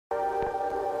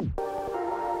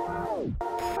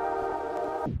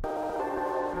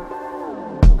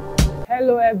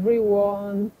Hello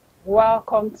everyone,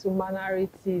 welcome to Manari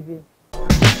TV.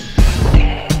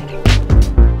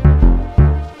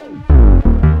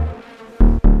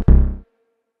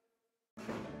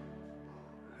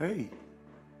 Hey,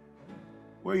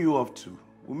 where are you off to?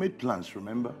 We made plans,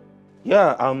 remember?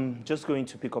 Yeah, I'm just going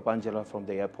to pick up Angela from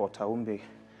the airport. I won't be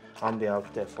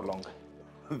out there for long.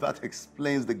 That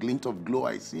explains the glint of glow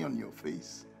I see on your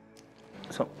face.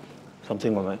 There's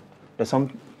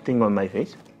something on my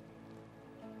face?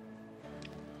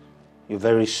 You're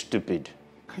very stupid.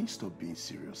 Can you stop being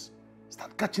serious?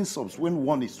 Start catching subs when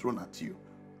one is thrown at you.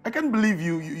 I can't believe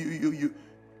you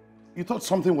thought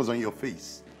something was on your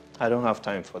face. I don't have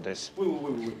time for this.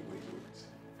 Wait.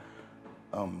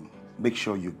 Make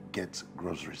sure you get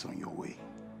groceries on your way.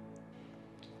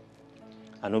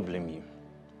 I don't blame you.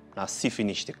 Now see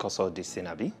finish the course of this thing,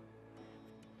 Abi.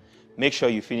 Make sure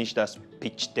you finish that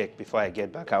pitch deck before I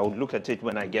get back. I will look at it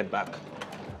when I get back.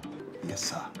 Yes,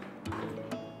 sir.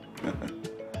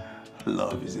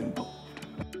 Love is involved.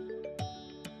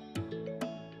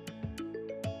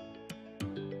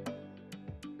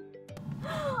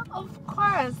 Of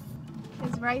course.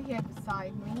 He's right here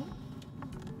beside me.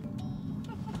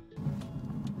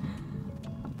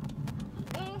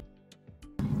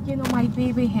 You know, my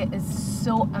baby here is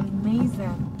so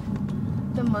amazing.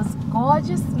 The most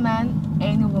gorgeous man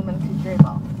any woman could dream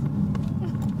of.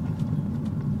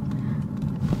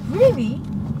 Really?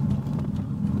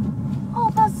 Oh,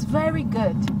 that's very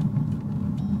good.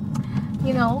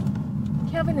 You know,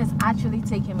 Kevin is actually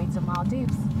taking me to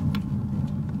Maldives.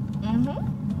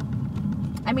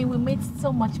 I mean, we made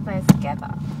so much plans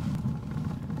together.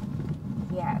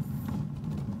 Yes.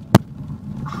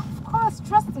 Of course,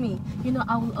 trust me. You know,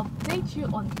 I will update you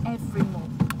on every move.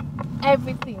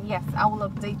 Everything, yes, I will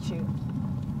update you.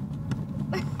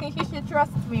 You should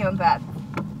trust me on that.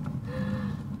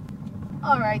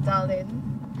 Alright, darling.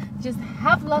 Just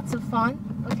have lots of fun,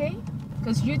 okay?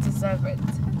 Because you deserve it.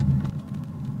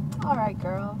 Alright,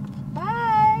 girl.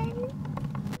 Bye!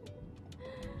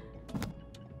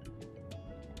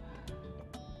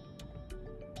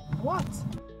 What?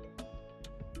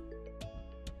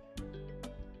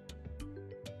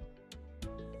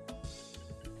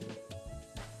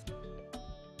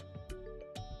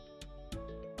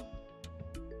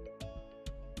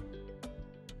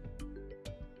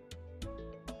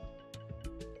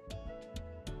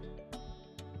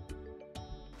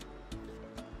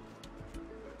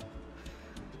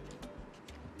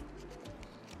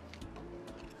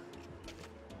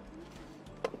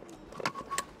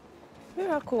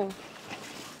 Miracle,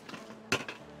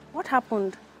 what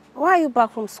happened? Why are you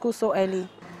back from school so early?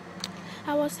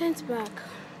 I was sent back.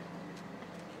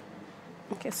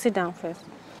 Okay, sit down first.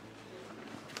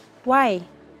 Why?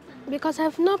 Because I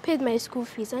have not paid my school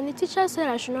fees and the teacher said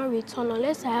I should not return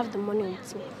unless I have the money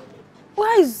with me.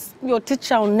 Why is your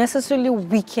teacher unnecessarily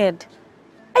wicked?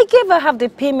 I gave her half the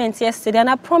payment yesterday and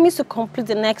I promised to complete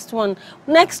the next one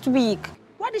next week.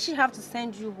 Why did she have to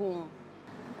send you home?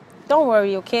 Don't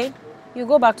worry, okay? You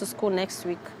go back to school next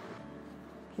week.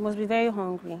 You must be very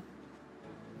hungry.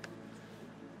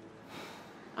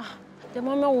 The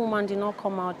moment woman did not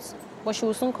come out, but she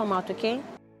will soon come out, okay?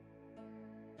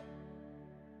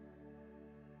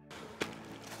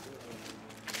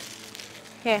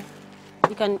 Here,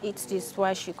 you can eat this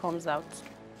while she comes out.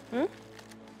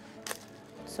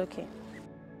 It's okay.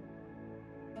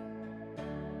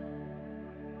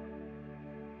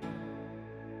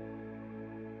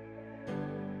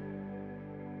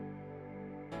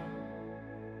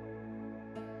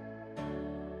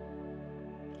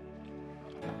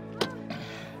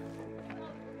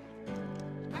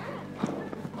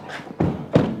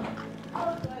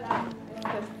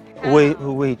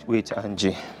 Wait,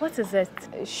 Angie. What is it?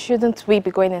 Shouldn't we be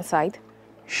going inside?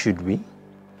 Should we?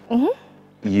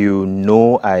 You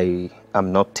know I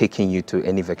am not taking you to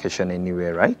any vacation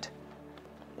anywhere, right?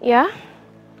 Yeah?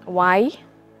 Why?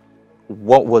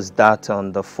 What was that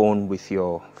on the phone with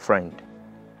your friend?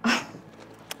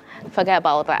 Forget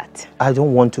about that. I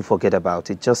don't want to forget about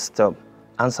it. Just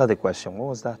answer the question. What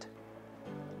was that?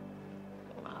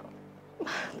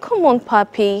 Come on,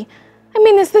 Papi. I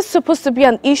mean, is this supposed to be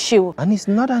an issue? And it's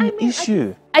not an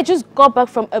issue. I just got back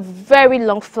from a very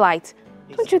long flight.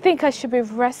 Don't you think I should be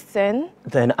resting?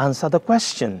 Then answer the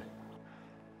question.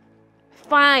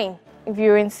 Fine, if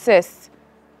you insist.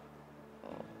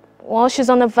 Well, she's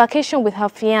on a vacation with her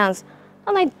fiancé,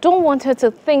 and I don't want her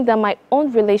to think that my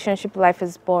own relationship life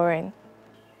is boring.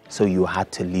 So you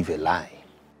had to live a lie?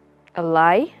 A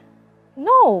lie?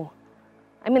 No.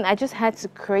 I mean, I just had to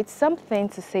create something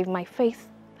to save my face.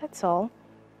 That's all.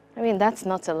 I mean, that's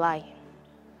not a lie.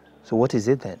 So what is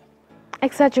it then?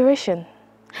 Exaggeration.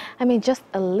 I mean, just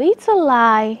a little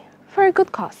lie for a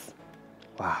good cause.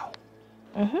 Wow.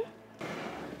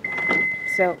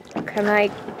 So, can I...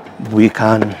 We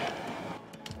can.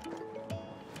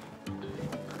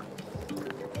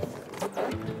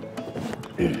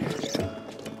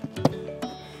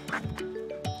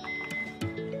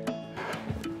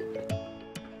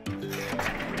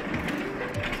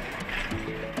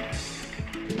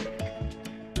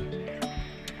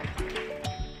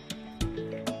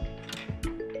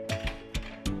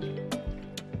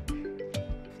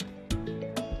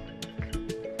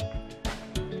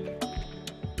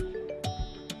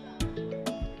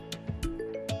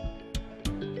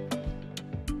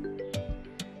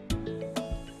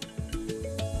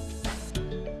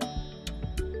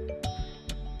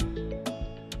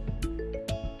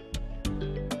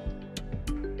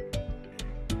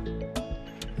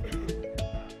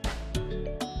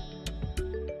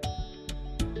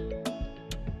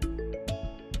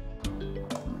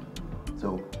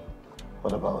 So,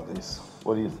 what about this?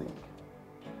 What do you think?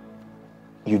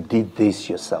 You did this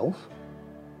yourself?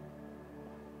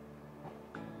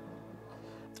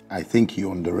 I think you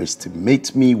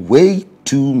underestimate me way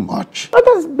too much. But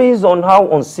that's based on how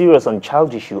unserious and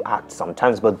childish you act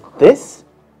sometimes. But this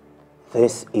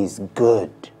is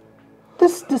good.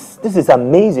 This is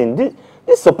amazing.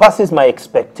 This surpasses my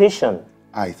expectation.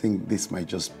 I think this might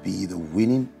just be the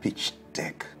winning pitch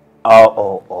deck.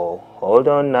 Oh. Hold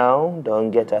on now. Don't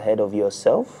get ahead of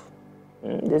yourself.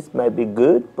 This might be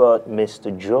good, but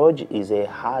Mr. George is a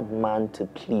hard man to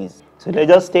please. So let's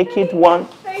just take it one.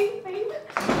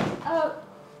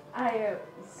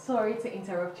 Sorry to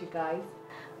interrupt you guys.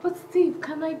 But Steve,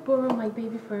 can I borrow my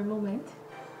baby for a moment?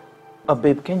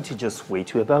 Babe, can't you just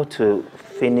wait? We're about to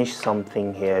finish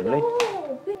something here.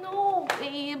 No,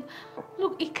 babe.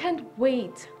 Look, it can't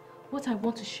wait. What I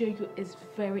want to show you is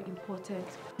very important.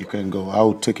 You can go.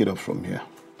 I'll take it up from here.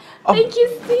 Thank you,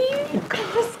 Steve.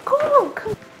 Let's go.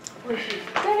 Come. Which is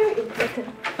very important.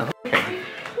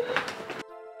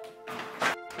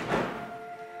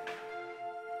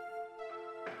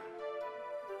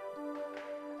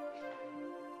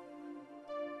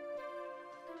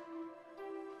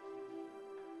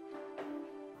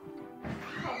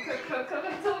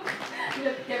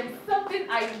 Look, there's something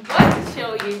I want to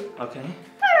show you. Okay.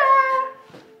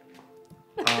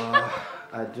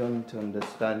 I don't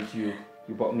understand you.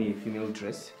 You bought me a female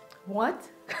dress? What?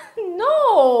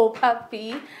 No,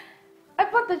 puppy. I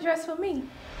bought the dress for me.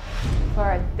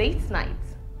 For a date night.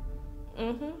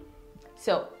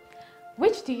 So,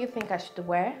 which do you think I should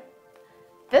wear?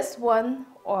 This one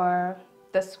or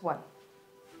this one?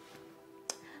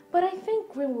 But I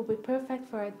think green will be perfect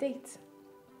for a date.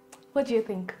 What do you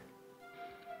think?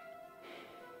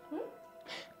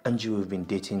 Angie, we've been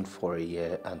dating for a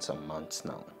year and some months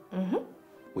now.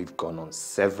 We've gone on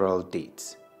several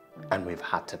dates and we've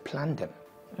had to plan them.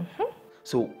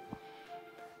 So,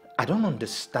 I don't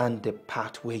understand the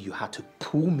part where you had to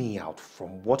pull me out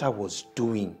from what I was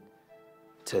doing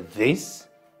to this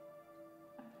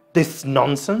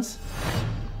nonsense.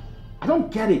 I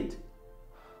don't get it.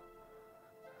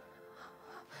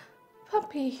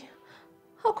 Puppy,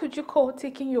 how could you call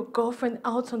taking your girlfriend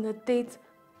out on a date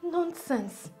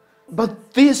nonsense?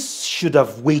 But this should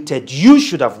have waited. You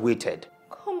should have waited.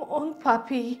 Come on,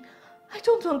 Papi. I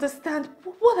don't understand.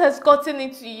 What has gotten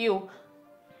into you?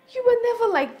 You were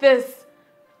never like this.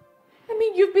 I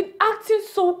mean, you've been acting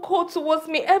so cold towards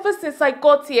me ever since I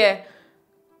got here.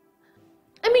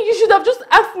 I mean, you should have just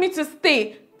asked me to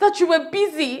stay. That you were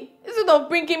busy. Instead of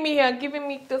bringing me here and giving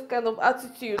me this kind of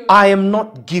attitude. I am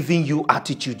not giving you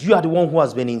attitude. You are the one who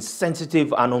has been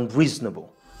insensitive and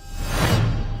unreasonable.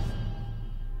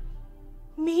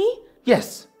 Me?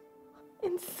 Yes.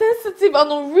 Insensitive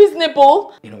and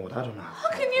unreasonable? You know what? I don't know.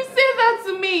 How can you say that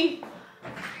to me?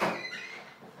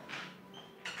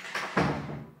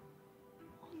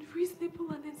 Unreasonable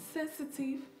and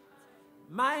insensitive.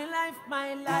 My life,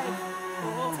 my life.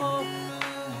 Oh.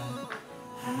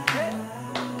 Hey.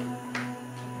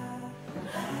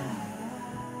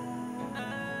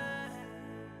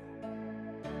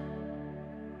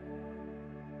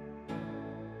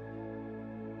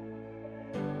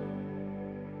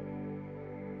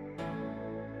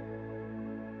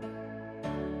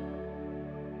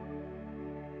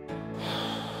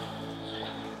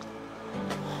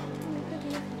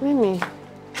 Mimi,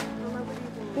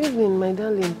 evening, my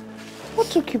darling. What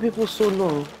took you people so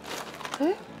long?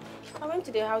 Eh? I went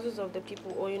to the houses of the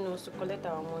people owing us to collect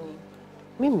our money.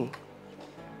 Mimi,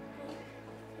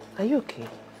 are you okay?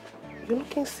 You're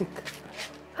looking sick.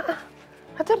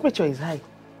 Her temperature is high.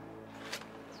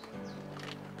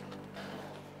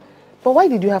 But why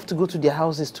did you have to go to their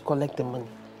houses to collect the money?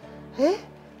 Eh?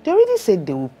 They already said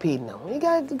they will pay now.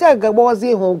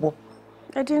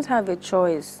 I didn't have a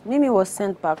choice. Mimi was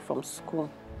sent back from school.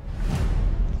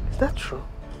 Is that true?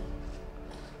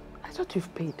 I thought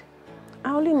you've paid.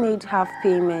 I only made half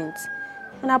payment.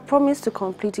 And I promised to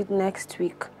complete it next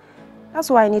week.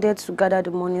 That's why I needed to gather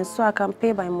the money so I can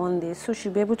pay by Monday so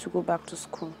she'll be able to go back to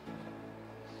school.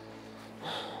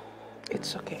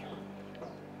 It's okay.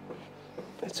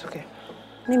 It's okay.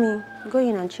 Mimi, go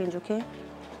in and change, okay?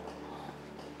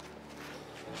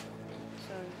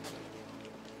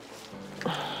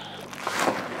 Sorry.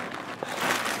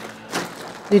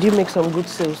 Did you make some good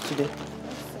sales today?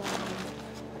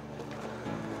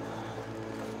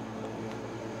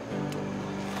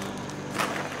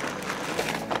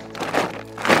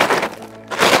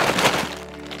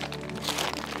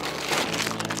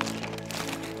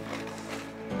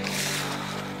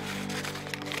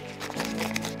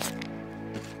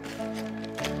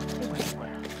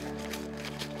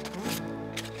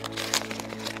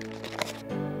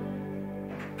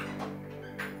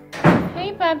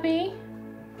 Papi.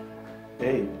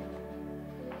 Hey.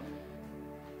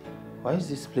 Why is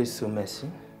this place so messy?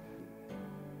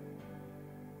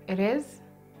 It is?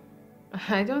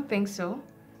 I don't think so.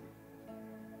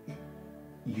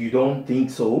 You don't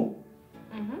think so?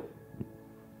 Mm-hmm.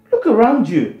 Look around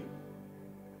you.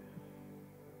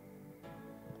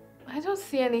 I don't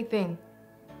see anything.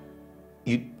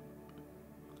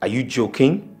 Are you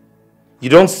joking? You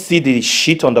don't see the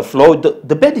sheet on the floor?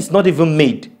 The bed is not even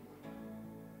made.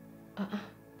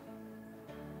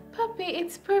 Papi,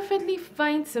 it's perfectly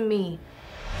fine to me.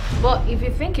 But if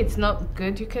you think it's not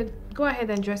good, you could go ahead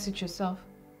and dress it yourself.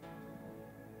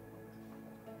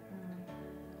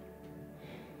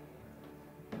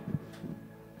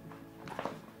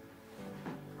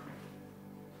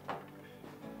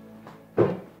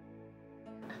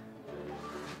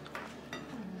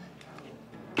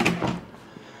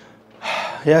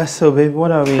 Yeah, so babe,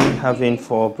 what are we having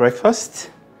for breakfast?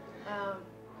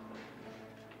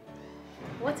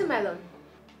 Watermelon.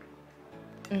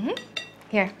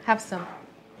 Here, have some.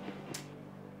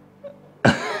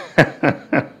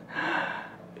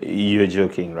 You're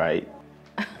joking, right?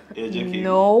 You're joking.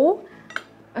 No,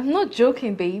 I'm not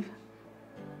joking, babe.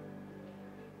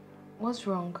 What's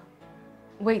wrong?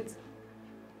 Wait,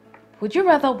 would you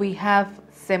rather we have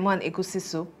semo and egusi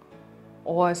soup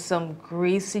or some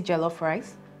greasy jollof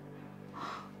rice?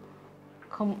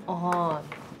 Come on.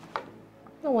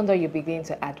 No wonder you're beginning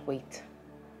to add weight.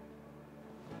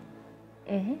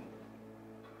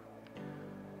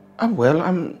 Well,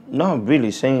 I'm not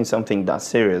really saying something that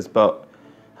serious, but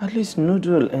at least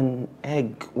noodle and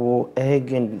egg or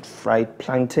egg and fried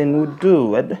plantain would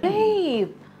do.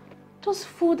 Babe, those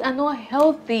food are not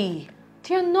healthy.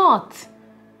 They're not.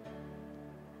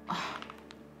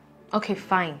 Okay,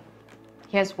 fine.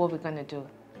 Here's what we're gonna do.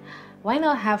 Why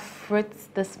not have fruits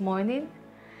this morning?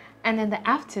 And in the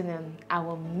afternoon, I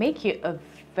will make you a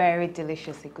very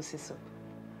delicious egusi soup.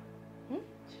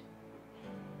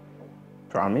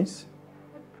 Promise?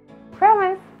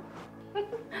 Promise.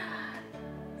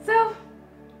 So,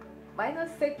 why not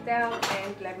sit down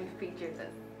and let me feed you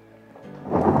this?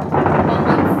 Come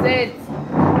on, sit.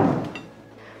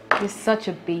 You're such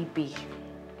a baby.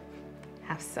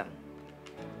 Have some.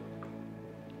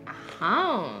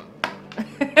 Aha.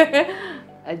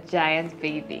 A giant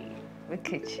baby.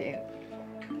 Look at you.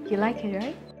 You like it,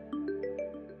 right?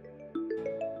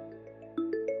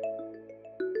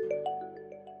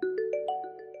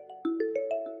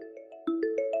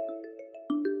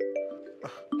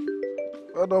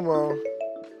 Hold on,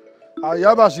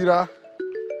 Ayabashira.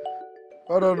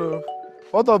 Hold on.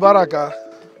 What of Baraka?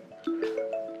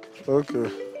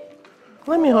 Okay.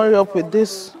 Let me hurry up with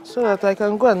this so that I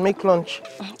can go and make lunch.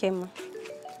 Okay, ma.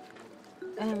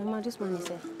 Ma, this one is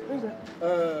here. Who's that?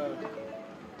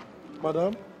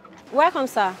 Madam? Welcome,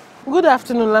 sir. Good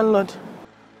afternoon, landlord.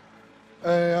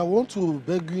 I want to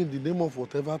beg you in the name of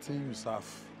whatever thing you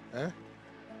serve.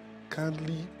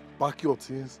 Kindly pack your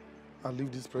things and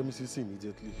leave this premises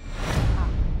immediately.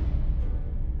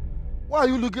 Why are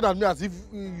you looking at me as if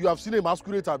you have seen a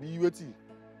masquerade at BUAT?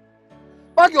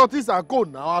 Pack your things and go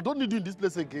now. I don't need you in this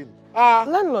place again.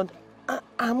 Landlord,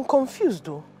 I'm confused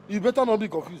though. You better not be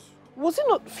confused. Was it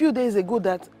not a few days ago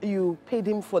that you paid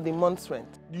him for the month's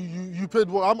rent? You paid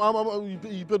what?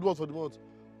 You paid what for the month?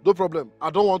 No problem.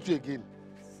 I don't want you again.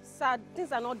 Sir,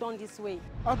 things are not done this way.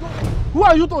 Who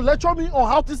are you to lecture me on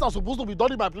how things are supposed to be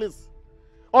done in my place?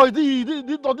 Or is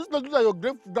this not your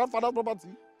grandfather's property?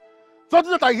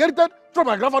 Something that I inherited from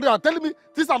my grandfather and telling me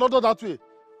things are not done that way.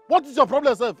 What is your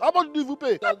problem, sir? How much did you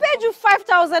pay? I paid you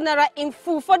 5,000 naira in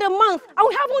full for the month, and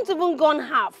we haven't even gone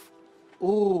half.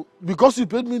 Oh, because you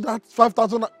paid me that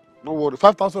 5,000. Don't worry,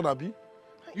 5,000 Abi.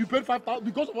 You paid 5,000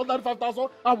 because of that 5,000.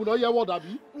 I will not hear what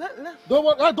Abi. Don't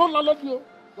worry, don't landlord me.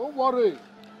 Don't worry.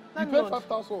 You paid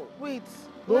 5,000. Wait,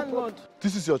 No landlord.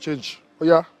 This is your change. Oh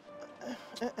yeah.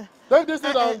 Take this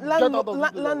thing and get out of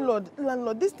this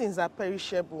Landlord, these things are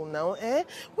perishable now.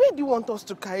 Where do you want us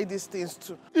to carry these things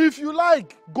to? If you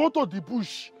like, go to the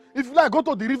bush. If you like, go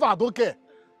to the river. I don't care.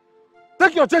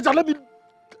 Take your change and let me.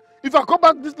 If I come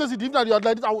back this place in the evening and you are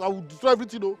like this, I will destroy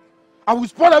everything. No? I will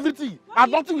spoil everything.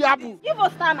 And nothing will happen. Give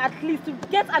us time at least to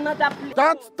get another place.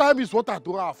 That time is what I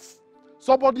don't have.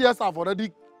 Somebody else have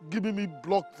already given me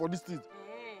block for this thing.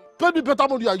 Pay me better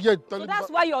money a year. So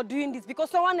that's why you're doing this, because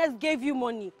someone else gave you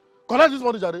money. Collect this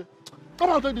money, Jare.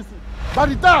 Come and take this thing. By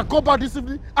the time I come back this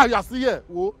evening, and you are still here.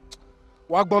 Whoa.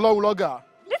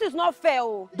 This is not fair.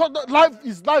 Oh.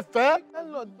 Is life fair?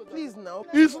 Landlord, please now.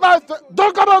 Is life fair?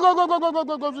 Don't come on,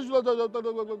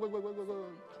 go.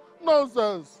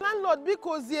 Nonsense. Landlord,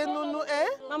 because no,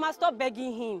 Mama, stop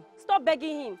begging him. Stop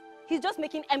begging him. He's just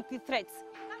making empty threats.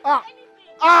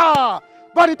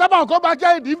 By the time I come back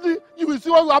here in the evening, you will see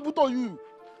what will happen to you.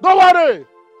 Don't worry.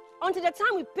 Until the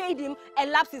time we paid him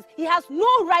elapses, he has no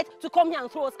right to come here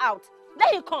and throw us out.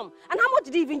 Then he come. And how much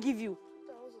did he even give you?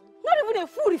 1,000. Not even a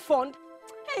full refund.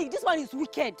 Hey, this one is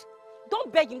wicked.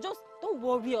 Don't beg him. Just don't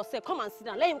worry yourself. Come and sit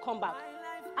down. Let him come back.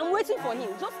 I'm waiting for him.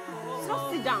 Just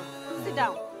sit down. Sit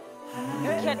down.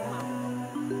 Wicked man.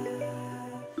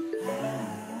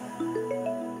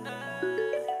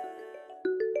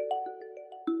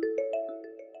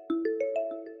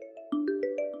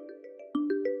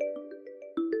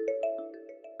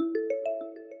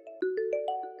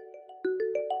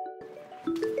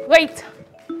 Wait.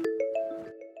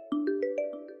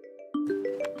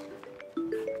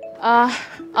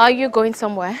 Are you going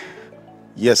somewhere?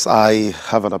 Yes, I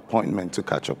have an appointment to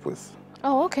catch up with.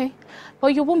 Oh, okay.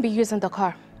 But you won't be using the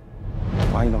car.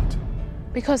 Why not?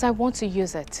 Because I want to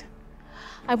use it.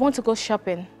 I want to go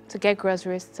shopping, to get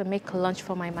groceries, to make lunch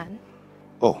for my man.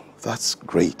 Oh, that's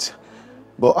great.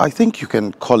 But I think you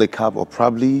can call a cab or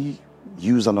probably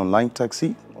use an online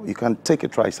taxi. You can take a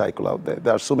tricycle out there.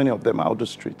 There are so many of them out the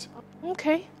street.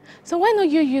 Okay. So why not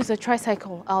you use a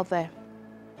tricycle out there?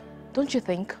 Don't you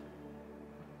think?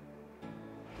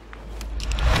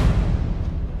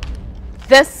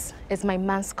 This is my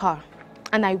man's car,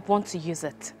 and I want to use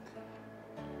it.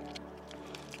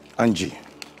 Angie,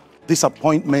 this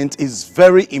appointment is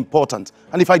very important.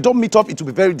 And if I don't meet up, it will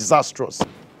be very disastrous.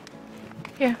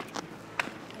 Yeah.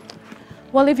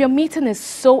 Well, if your meeting is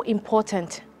so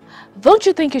important, don't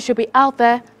you think you should be out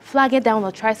there flagging down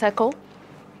a tricycle?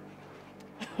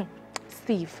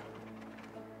 Steve,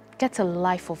 get a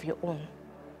life of your own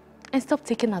and stop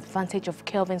taking advantage of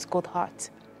Kelvin's good heart.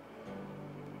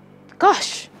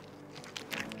 Gosh!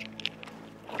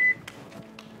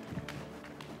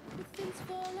 Things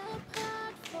fall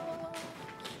apart for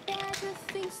better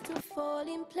things to fall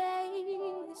in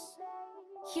place.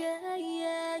 Yeah.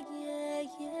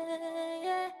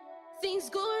 Things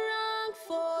go wrong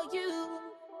for you,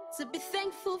 to be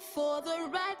thankful for the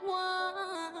right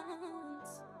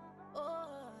ones. Oh.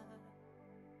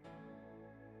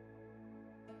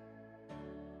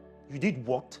 You did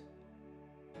what?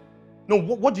 No,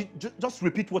 what did you just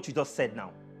repeat what you just said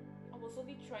now? I was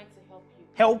only trying to help you.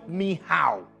 Help me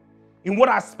how? In what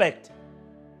aspect?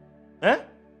 Eh?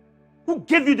 Who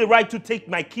gave you the right to take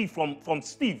my key from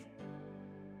Steve?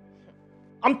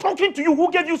 I'm talking to you. Who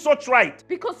gave you such right?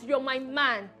 Because you're my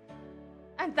man.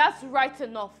 And that's right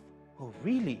enough. Oh,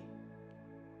 really?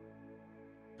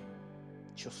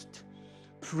 Just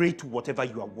pray to whatever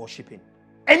you are worshipping.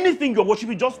 Anything you're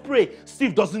worshipping, just pray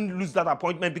Steve doesn't lose that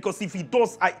appointment, because if he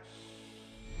does,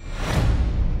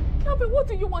 Kelvin, what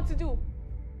do you want to do?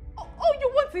 Oh, you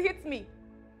want to hit me?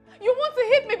 You want to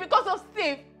hit me because of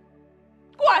Steve?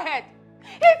 Go ahead.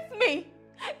 Hit me.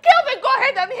 Kelvin, go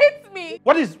ahead and hit me.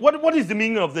 What is the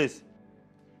meaning of this?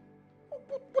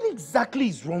 What exactly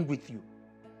is wrong with you?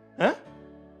 Huh?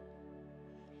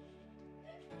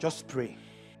 Just pray.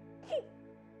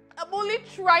 I'm only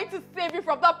trying to save you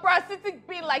from that parasitic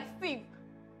being like Steve.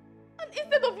 And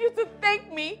instead of you to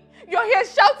thank me, you're here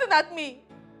shouting at me.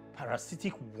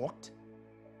 Parasitic what?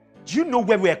 Do you know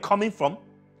where we are coming from?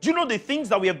 Do you know the things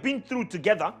that we have been through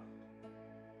together?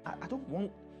 I don't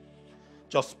want...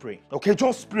 Just pray, okay?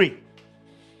 Just pray.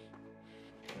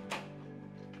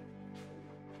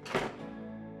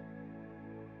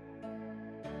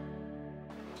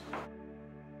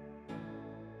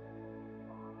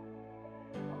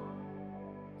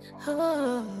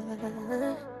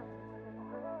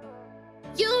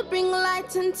 You bring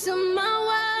light into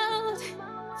my world.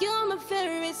 You're my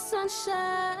favorite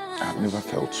sunshine. I've never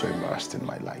felt so embarrassed in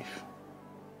my life.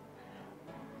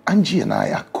 Angie and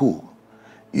I are cool.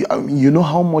 You know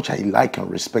how much I like and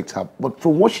respect her, but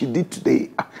from what she did today,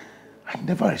 I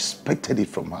never expected it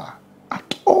from her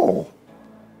at all.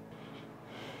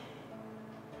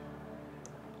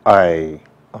 I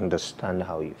understand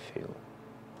how you feel.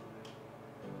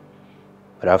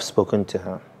 But I've spoken to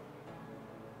her.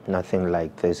 Nothing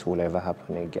like this will ever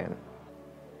happen again.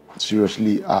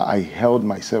 Seriously, I held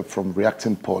myself from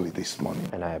reacting poorly this morning.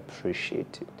 And I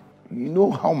appreciate it. You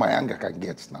know how my anger can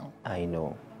get now. I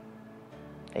know.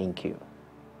 Thank you.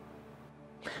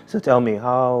 So tell me,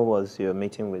 how was your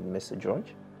meeting with Mr.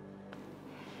 George?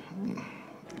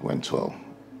 It went well.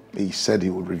 He said he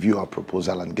would review our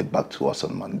proposal and get back to us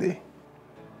on Monday.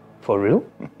 For real?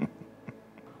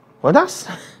 Well, that's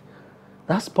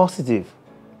positive.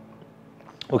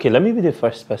 Okay, let me be the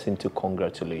first person to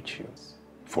congratulate you.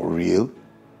 For real?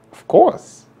 Of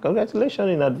course. Congratulations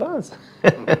in advance.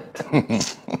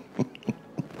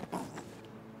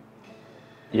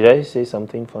 Did I say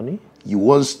something funny? You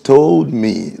once told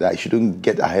me that I shouldn't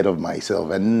get ahead of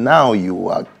myself, and now you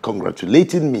are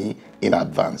congratulating me in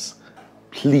advance.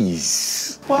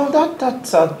 Please. Well,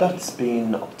 that's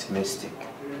being optimistic.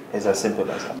 It's as simple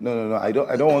as that. No. I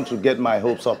don't want to get my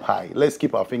hopes up high. Let's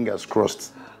keep our fingers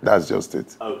crossed. That's just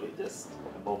it. Okay, just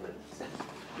a moment.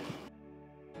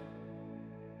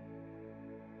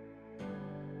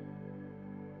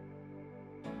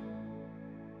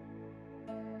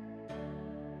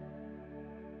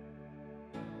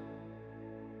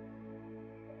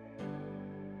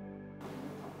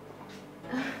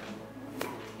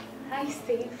 Hi,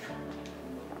 Steve.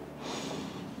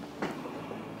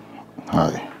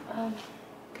 Hi.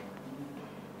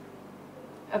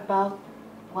 About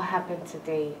what happened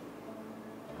today,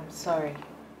 I'm sorry.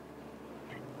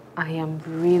 I am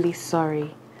really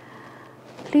sorry.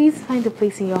 Please find a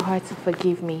place in your heart to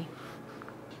forgive me.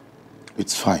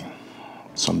 It's fine.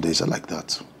 Some days are like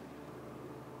that.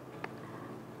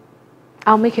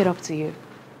 I'll make it up to you.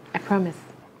 I promise.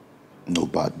 No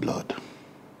bad blood.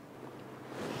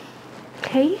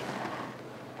 Okay.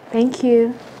 Thank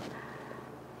you.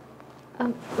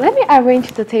 Let me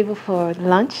arrange the table for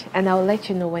lunch and I'll let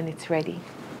you know when it's ready.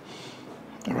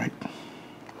 All right.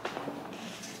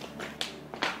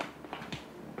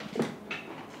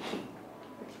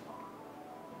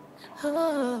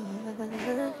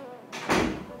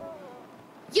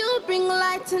 You bring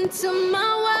light into my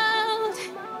world.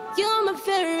 You're my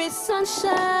favorite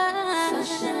sunshine.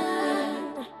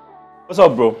 What's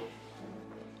up, bro?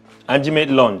 Angie made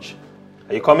lunch.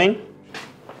 Are you coming?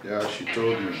 Yeah, she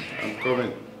told me. I'm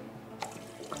coming.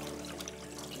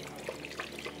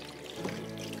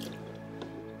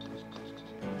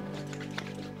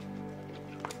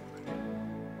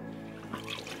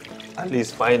 At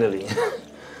least finally,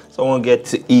 someone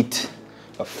gets to eat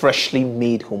a freshly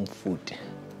made home food.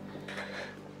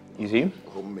 You see?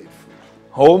 Homemade food.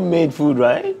 Homemade food,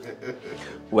 right?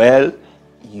 Well,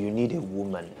 you need a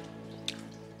woman.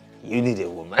 You need a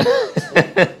woman.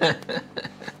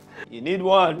 You need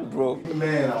one, bro.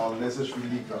 Men are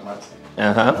unnecessarily dramatic.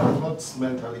 Uh-huh. I'm not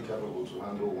mentally capable to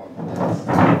handle one.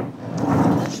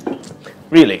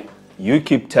 Really? You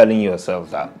keep telling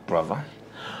yourself that, brother.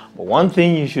 But one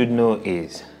thing you should know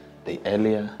is, the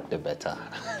earlier, the better.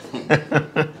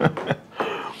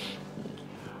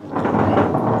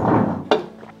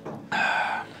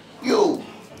 You!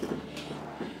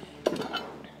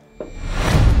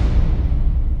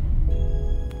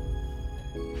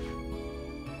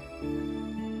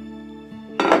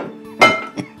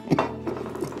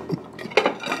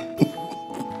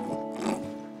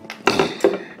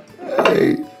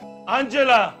 Hey.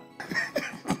 Angela!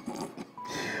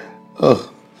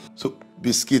 Oh, so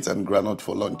biscuits and granite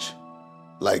for lunch,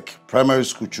 like primary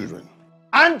school children.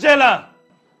 Angela!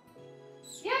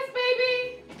 Yes,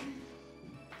 baby!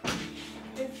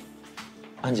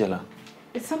 Angela.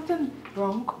 Is something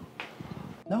wrong?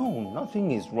 No,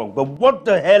 nothing is wrong. But what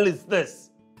the hell is this?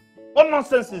 What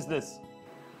nonsense is this?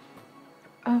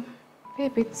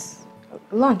 Babe, it's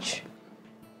lunch.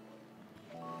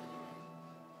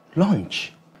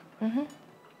 Lunch? Mm-hmm.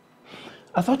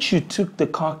 I thought you took the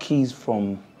car keys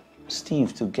from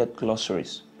Steve to get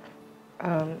groceries.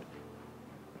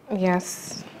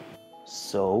 Yes.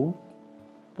 So?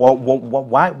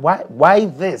 Why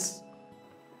this?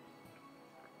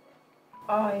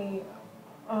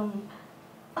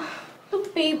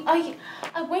 Look, babe, I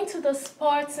went to the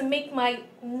spa to make my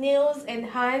nails and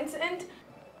hands and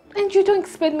you don't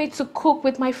expect me to cook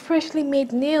with my freshly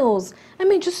made nails. I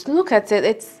mean, just look at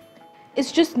it.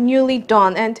 It's just newly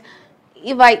done, and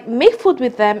if I make food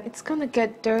with them, it's gonna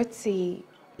get dirty.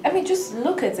 I mean, just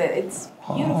look at it. It's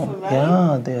beautiful, right?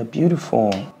 Yeah, they're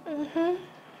beautiful.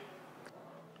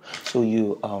 So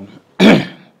you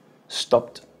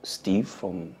stopped Steve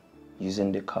from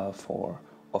using the car for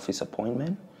office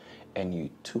appointment, and you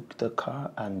took the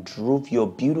car and drove your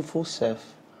beautiful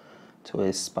self to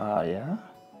a spa, yeah?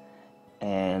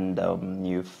 And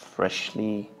you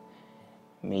freshly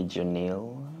made your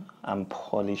nail and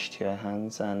polished your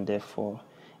hands, and therefore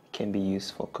it can be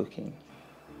used for cooking.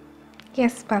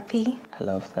 Yes, Papi. I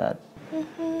love that.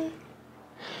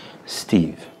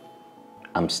 Steve,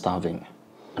 I'm starving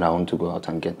and I want to go out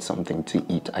and get something to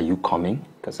eat. Are you coming?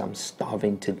 Because I'm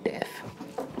starving to death.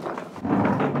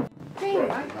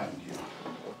 Babe,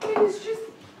 it's just...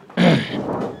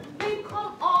 Babe,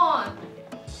 come on.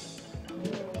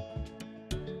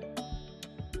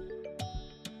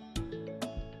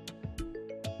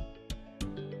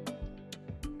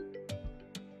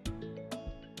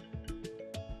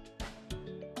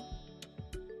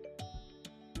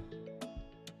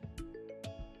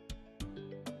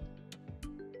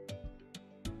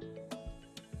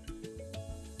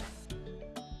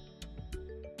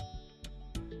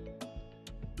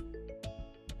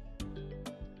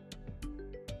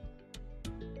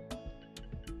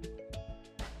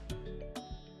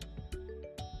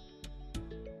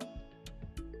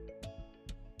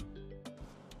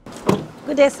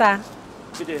 Good day, sir.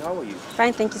 Good day, how are you?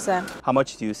 Fine, thank you, sir. How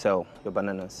much do you sell your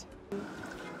bananas?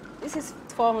 This is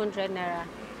 400 naira.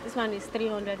 This one is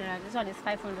 300 naira. This one is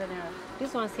 500 naira.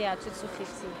 This one's here at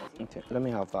 250. Okay, let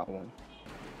me have that one.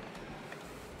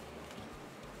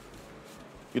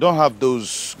 You don't have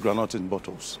those granite in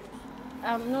bottles?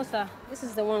 No, sir. This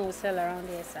is the one we sell around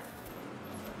here, sir.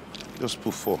 Just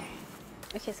put 4.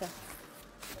 Okay, sir.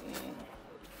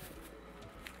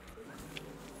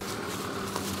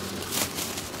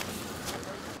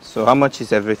 So how much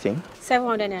is everything?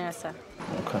 700 naira, sir.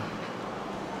 Okay.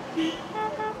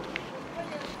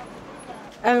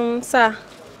 Sir,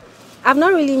 I've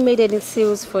not really made any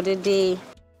sales for the day.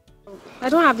 I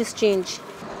don't have this change.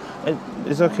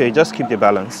 It's okay, just keep the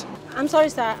balance. I'm sorry,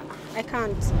 sir. I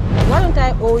can't. Why don't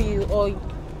I owe you, or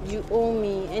you owe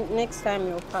me, and next time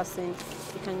you're passing,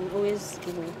 you can always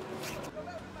give me.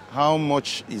 How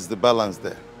much is the balance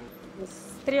there?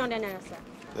 It's 300 naira, sir.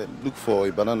 Then look for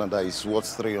a banana that is worth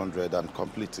 300 and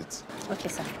complete it. Okay,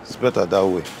 sir. It's better that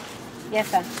way. Yes,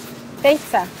 sir. Thanks,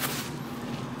 sir.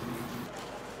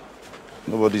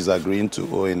 Nobody's agreeing to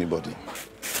owe anybody.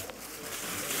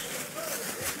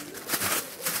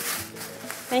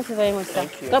 Thank you very much, sir.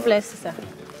 Thank you. God bless you, sir.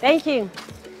 Thank you.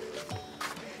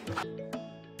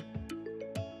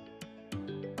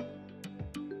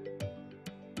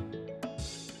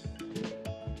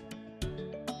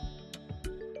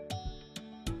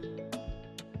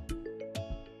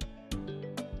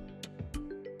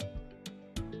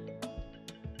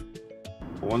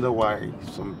 I wonder why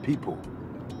some people,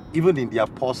 even in their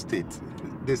poor state,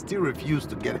 they still refuse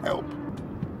to get help.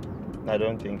 I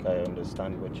don't think I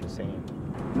understand what you're saying.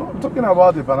 No, I'm talking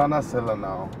about the banana seller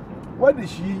now. Why did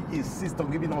she insist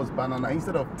on giving us banana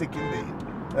instead of taking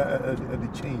the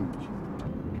change?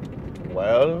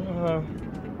 Well,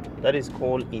 that is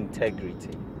called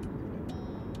integrity.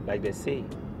 Like they say,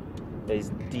 there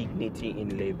is dignity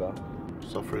in labor.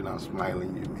 Suffering and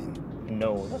smiling, you mean?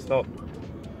 No, that's not.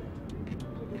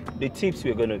 The tips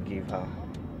we're going to give her,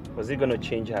 was it going to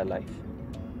change her life?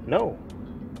 No.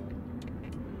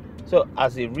 So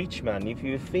as a rich man, if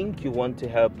you think you want to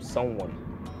help someone,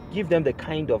 give them the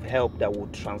kind of help that will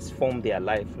transform their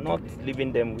life, not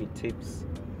leaving them with tips,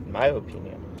 in my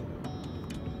opinion.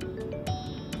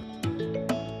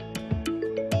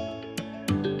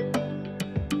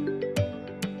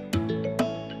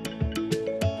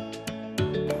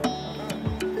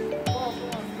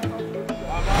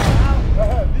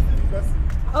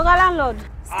 Oga landlord.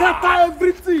 Scatter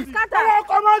everything! Scatter! Oh,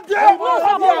 come on, there! No,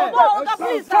 Oga,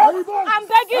 please, sir. I'm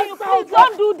begging you, please,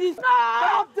 don't do this. No,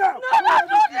 don't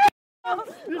do this.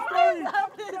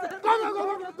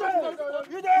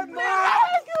 You don't know!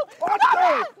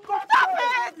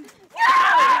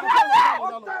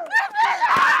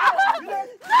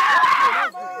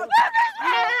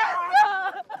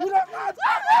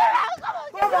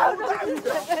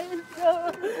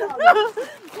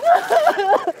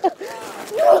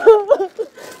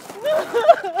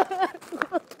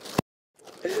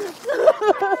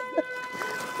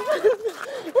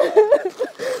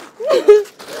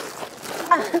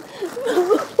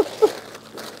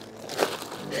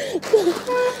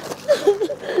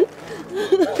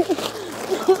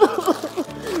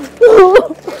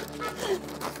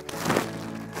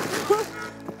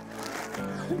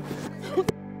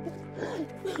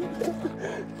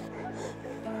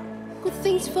 Good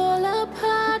things fall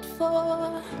apart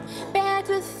for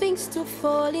better things to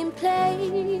fall in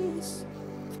place.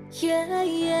 Yeah,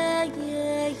 yeah,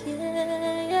 yeah,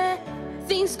 yeah, yeah.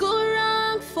 Things go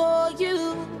wrong for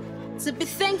you, to be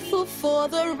thankful for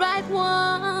the right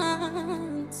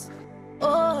ones. Oh,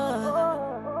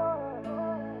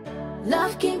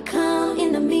 love can come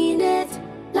in a minute,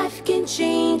 life can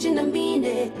change in a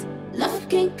minute. Love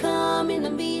can come in a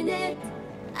minute.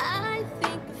 I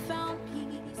think I found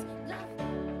peace.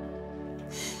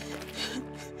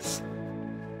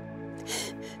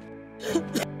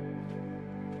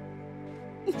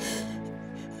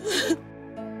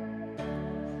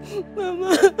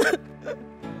 Mama.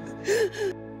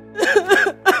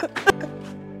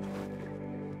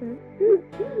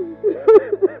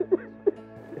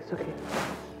 It's okay.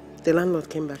 The landlord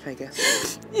came back, I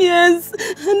guess. Yes,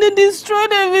 and they destroyed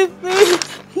everything.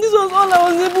 This was all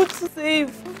I was able to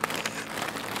save.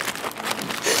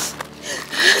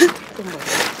 Come on.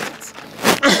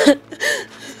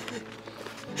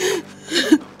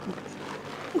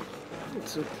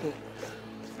 It's okay.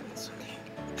 It's okay.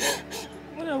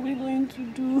 What are we going to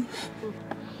do?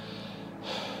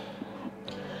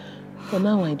 For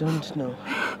now, I don't know.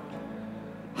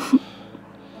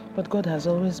 But God has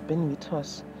always been with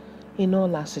us in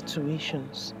all our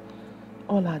situations,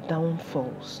 all our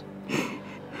downfalls.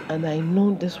 And I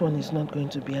know this one is not going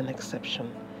to be an exception.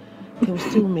 He will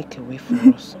still make a way for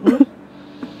us.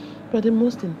 But the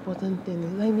most important thing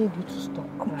is I need you to stop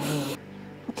crying.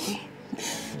 Okay?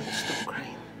 Stop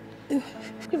crying.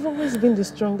 You've always been the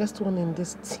strongest one in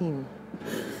this team.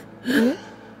 Yeah?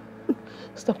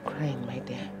 Stop crying, my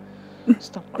dear.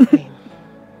 Stop crying.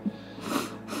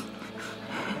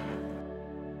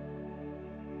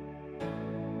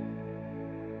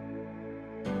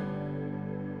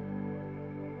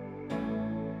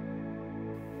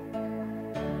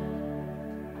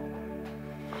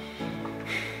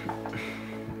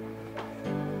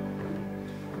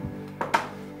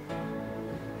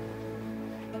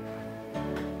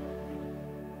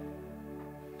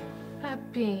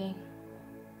 Papi.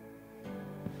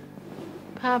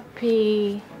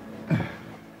 Papi.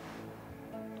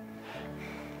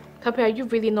 Papi, are you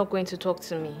really not going to talk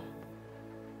to me?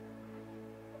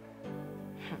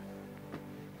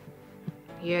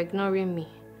 You're ignoring me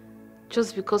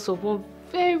just because of one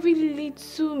very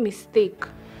little mistake.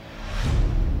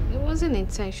 It wasn't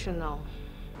intentional.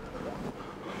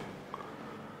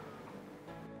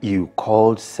 You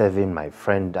called serving my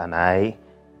friend and I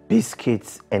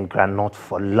biscuits and granite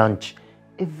for lunch.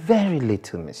 A very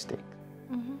little mistake.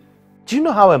 Do you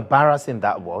know how embarrassing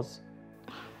that was?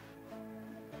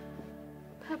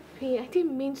 Papi, I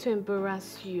didn't mean to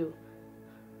embarrass you.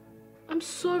 I'm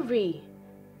sorry.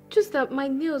 Just that my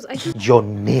nails, Your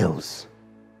nails?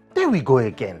 There we go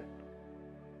again.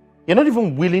 You're not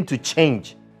even willing to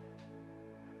change.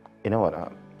 You know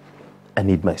what? I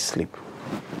need my sleep.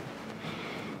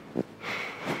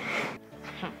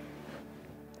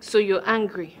 So you're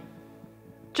angry?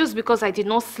 Just because I did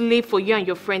not slave for you and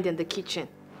your friend in the kitchen?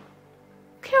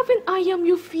 Kelvin, I am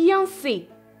your fiancé,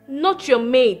 not your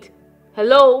maid.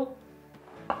 Hello?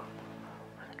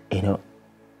 You know,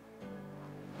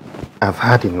 I've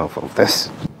had enough of this.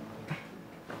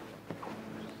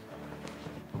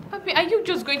 Papi, are you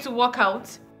just going to walk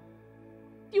out?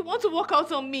 You want to walk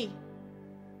out on me?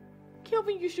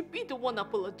 Kelvin, you should be the one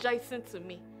apologizing to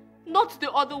me, not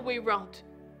the other way round.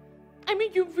 I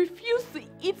mean, you refused to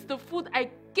eat the food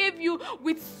I gave you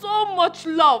with so much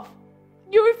love.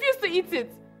 You refused to eat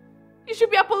it. You should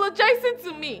be apologizing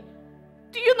to me.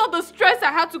 Do you know the stress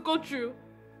I had to go through?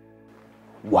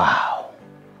 Wow.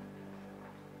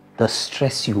 The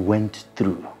stress you went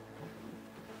through.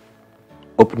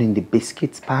 Opening the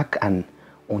biscuits pack and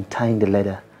untying the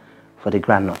leather for the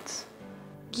granules.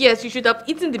 Yes, you should have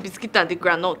eaten the biscuit and the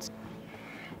granite.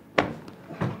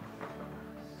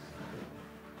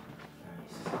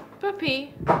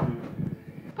 Papi.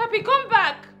 Papi, come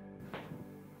back.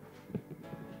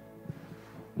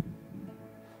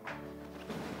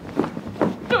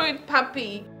 Do it,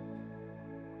 Papi.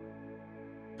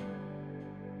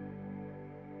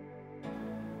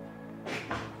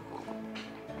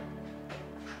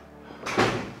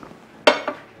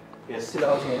 You're still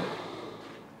out here?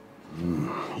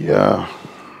 Yeah.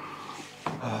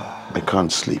 I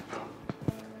can't sleep.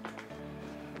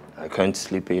 I can't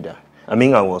sleep either. I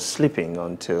mean, I was sleeping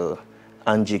until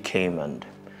Angie came and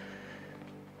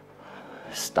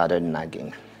started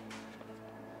nagging.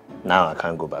 Now I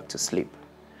can't go back to sleep.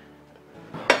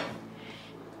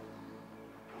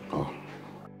 Oh.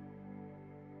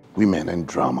 Women and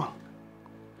drama.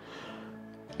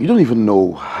 You don't even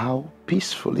know how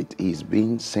peaceful it is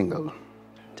being single.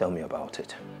 Tell me about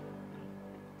it.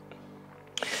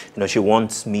 You know, she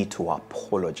wants me to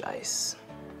apologize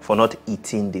for not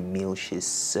eating the meal she's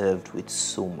served with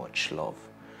so much love.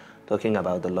 Talking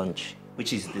about the lunch,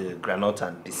 which is the granola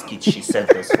and biscuit she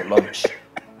served us for lunch.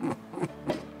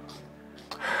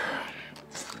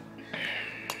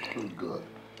 Oh, God.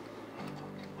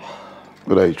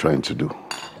 What are you trying to do?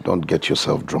 Don't get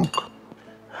yourself drunk.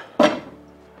 A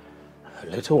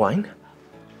little wine?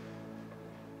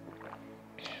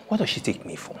 What does she take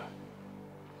me for?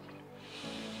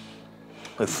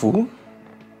 A fool?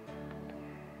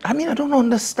 I mean, I don't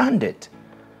understand it.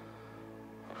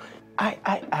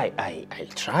 I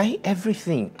try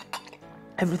everything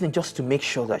just to make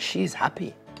sure that she's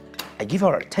happy. I give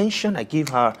her attention, I give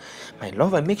her my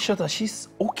love, I make sure that she's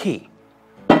okay.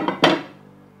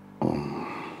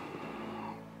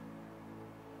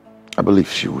 I believe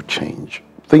she will change.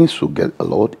 Things will get a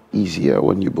lot easier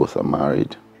when you both are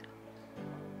married.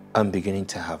 I'm beginning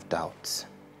to have doubts.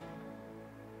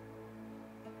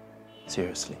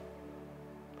 Seriously.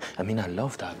 I mean, I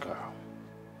love that girl.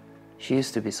 She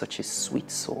used to be such a sweet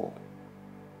soul.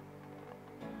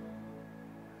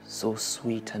 So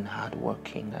sweet and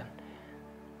hardworking, and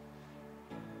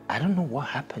I don't know what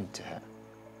happened to her.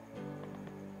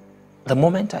 The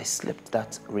moment I slipped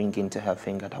that ring into her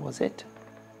finger, that was it.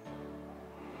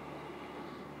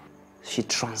 She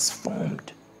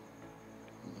transformed.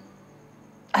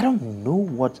 I don't know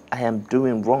what I am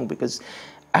doing wrong because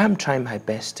I'm trying my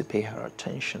best to pay her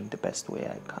attention the best way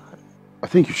I can. I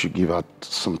think you should give her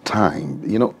some time.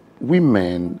 You know,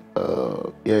 women,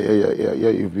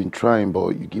 you've been trying, but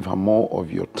you give her more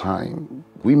of your time.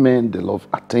 Women, they love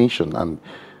attention, and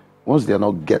once they're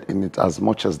not getting it as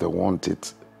much as they want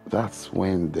it, that's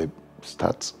when they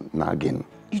start nagging.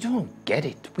 You don't get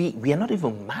it. We are not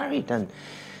even married, and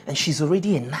she's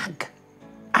already a nag.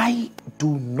 I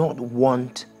do not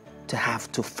want to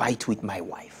have to fight with my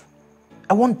wife.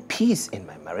 I want peace in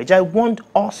my marriage. I want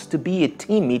us to be a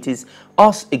team. It is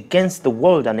us against the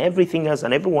world and everything else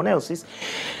and everyone else. If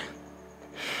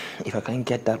I can't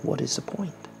get that, what is the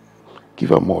point? Give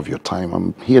her more of your time.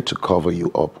 I'm here to cover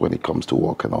you up when it comes to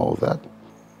work and all that.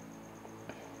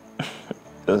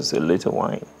 Just a little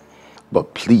wine.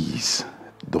 But please,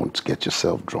 don't get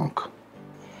yourself drunk.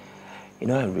 You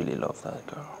know, I really love that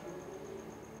girl.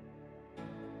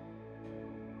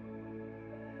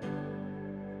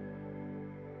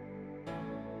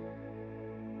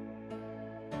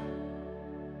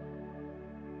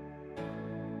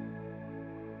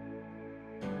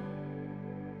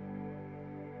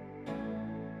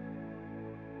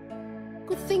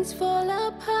 Good things fall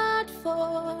apart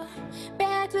for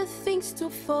better things to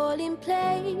fall in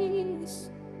place.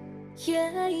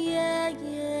 Yeah.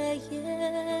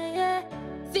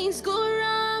 Things go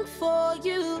wrong for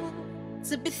you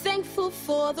to be thankful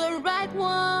for the right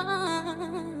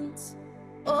ones.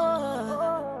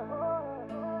 Oh,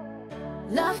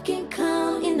 love can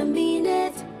come in a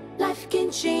minute. Life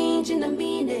can change in a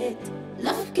minute.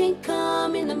 Love can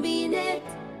come in a minute.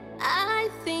 I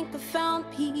think I found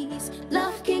peace.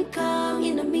 Love can come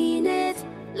in a minute.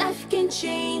 Life can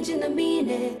change in a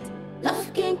minute.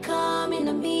 Love can come in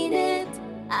a minute.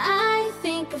 I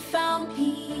think I found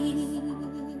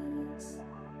peace.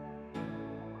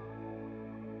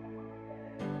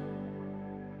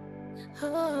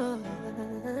 Oh.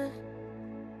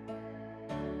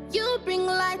 You bring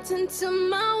light into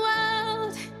my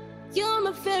world. You're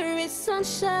my very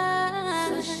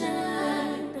sunshine.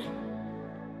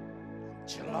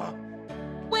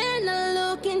 When I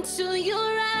look into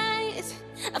your eyes,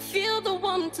 I feel the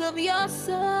warmth of your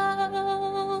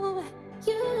soul.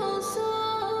 Your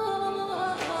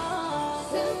soul.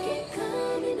 Love can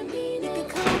come in a minute. It can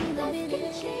come in a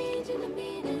minute. Change in a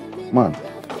minute. Man,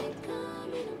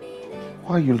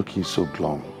 why are you looking so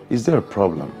glum? Is there a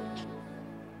problem?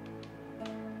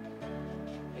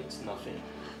 It's nothing.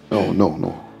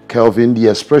 No. Kelvin, the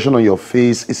expression on your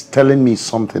face is telling me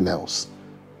something else.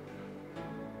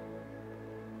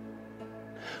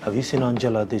 Have you seen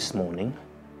Angela this morning?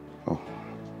 Oh,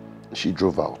 she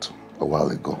drove out a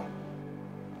while ago.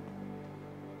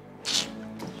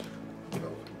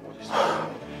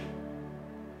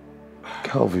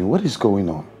 Kelvin, what is going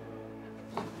on?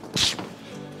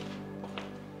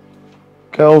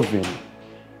 Kelvin.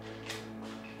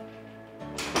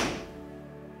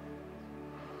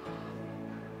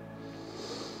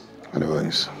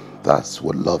 Anyways, that's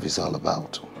what love is all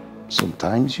about.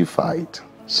 Sometimes you fight,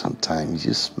 sometimes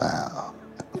you smile.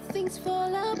 Things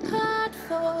fall apart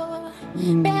for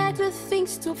better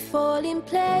things to fall in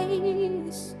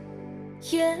place.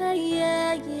 Yeah,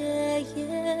 yeah, yeah,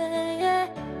 yeah, yeah.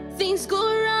 Things go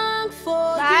wrong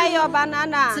for Buy you. your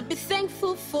banana. To be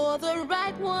thankful for the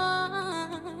right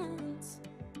ones.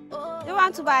 Oh. You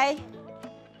want to buy?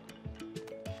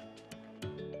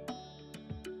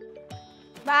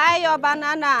 Buy your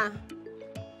banana.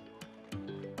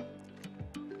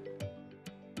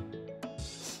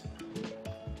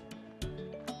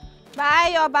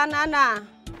 Buy your banana.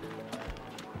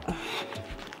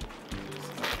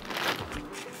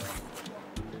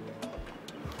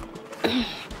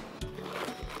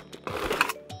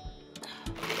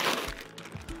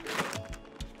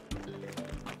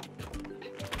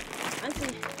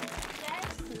 Auntie,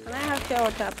 can I have pure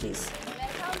water, please?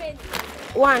 How many?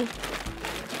 One.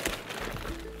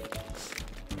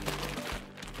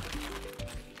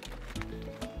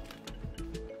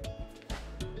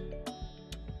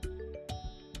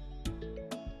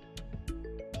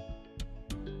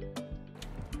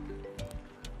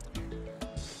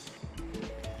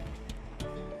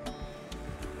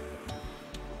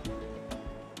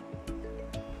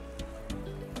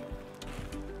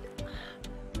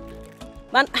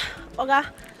 Oga,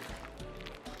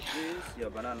 this your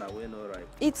banana will not ripe.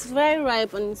 it's very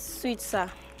ripe and sweet, sir.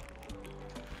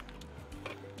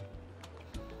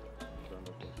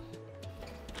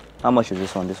 How much is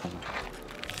this one?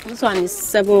 This one is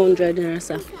 700 naira,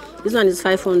 sir. This one is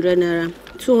 500 naira.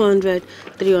 200,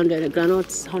 300.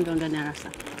 Granots 100 naira,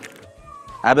 sir.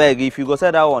 I beg, if you go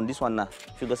sell that one, this one now.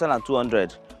 If you go sell at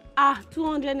 200.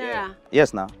 200 naira.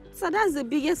 Yes, now. So that's the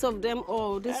biggest of them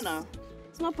all. This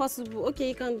it's not possible. Okay,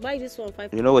 you can buy this one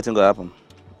 500. You know what's going to happen?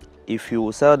 If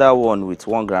you sell that one with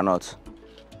one granite,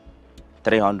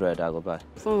 300 I go buy.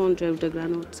 400 with the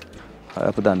granite.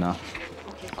 I'll put that now.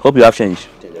 Okay. Hope you have change.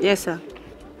 Yes, sir.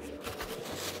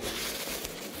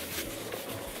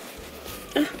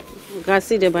 You can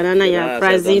see the banana you are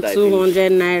pricing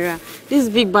 200 naira. This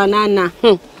big banana.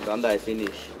 Don't I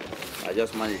finish? I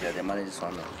just manage it. I manage this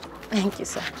one now. Thank you,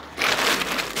 sir.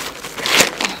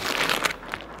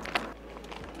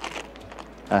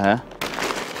 Yeah,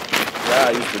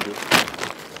 I used to do.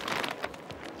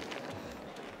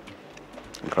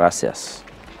 Gracias.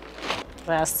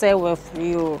 I stay with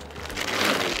you.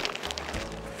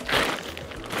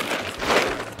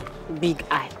 Big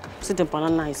eye. See the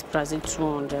banana is pricing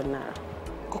 200 naira.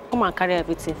 Come and carry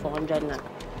everything for 100 naira.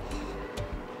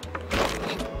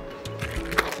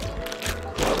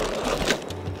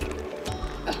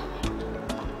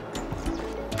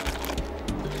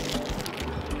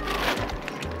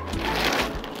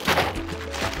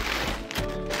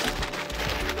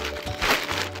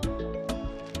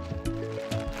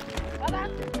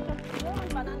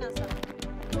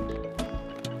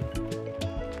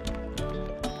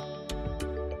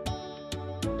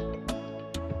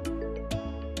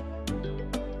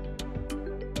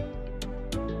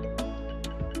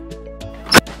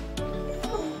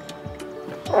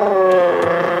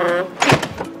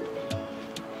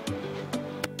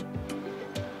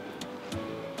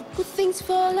 Good things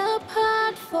fall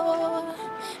apart for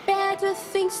better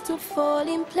things to fall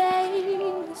in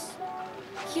place.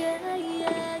 Yeah,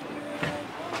 yeah,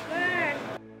 yeah.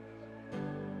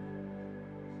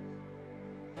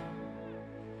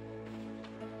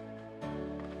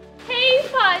 Hey,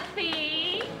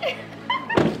 Patsy!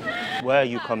 Where are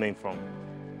you coming from?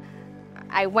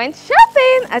 I went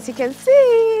shopping, as you can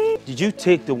see. Did you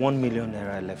take the 1 million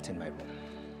naira I left in my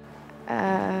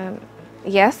room?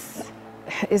 Yes.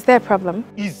 Is there a problem?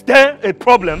 Is there a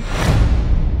problem?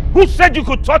 Who said you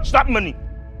could touch that money?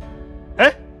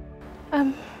 Eh?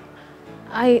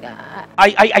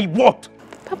 I what?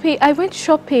 Papi, I went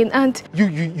shopping and...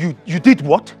 You did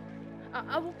what?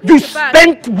 I will pay You you back.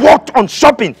 spent what on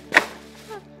shopping?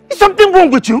 Is something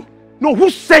wrong with you? No, who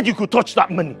said you could touch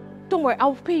that money? Don't worry, I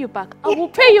will pay you back. I will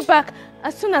pay you back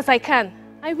as soon as I can.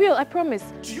 I will, I promise.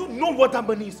 Do you know what that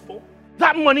money is for?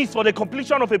 That money is for the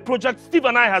completion of a project Steve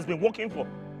and I has been working for.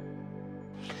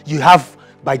 You have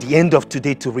by the end of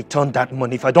today to return that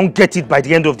money. If I don't get it by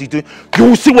the end of the day, you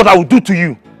will see what I will do to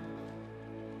you.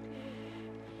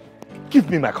 Give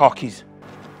me my car keys.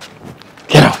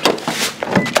 Get out.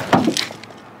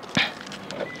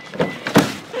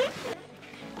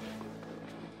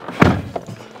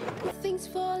 Things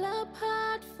fall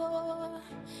apart for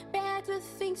better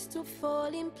things to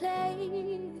fall in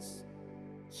place.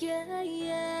 Yeah,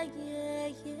 yeah, yeah,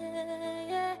 yeah,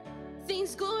 yeah.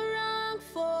 Things go wrong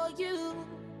for you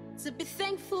to be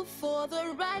thankful for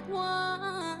the right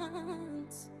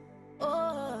ones.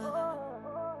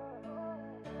 Oh,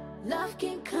 love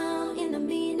can come in a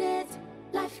minute.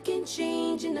 Life can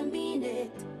change in a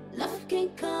minute. Love can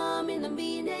come in a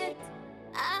minute.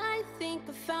 I I think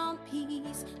I found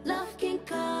peace. Love can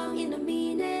come in a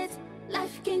minute.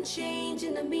 Life can change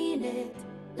in a minute.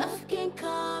 Love can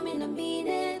come in a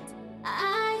minute.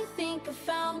 I think I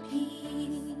found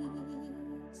peace.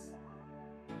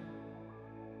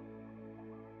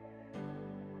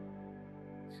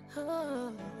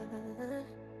 Oh.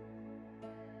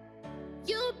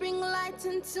 You bring light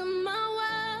into my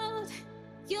world.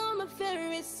 You're my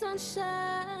very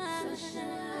sunshine.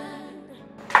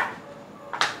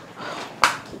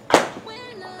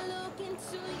 When I look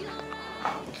into your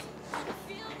eyes, I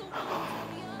feel the warmth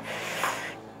of your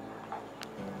eyes.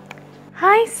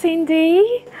 Hi,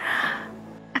 Cindy.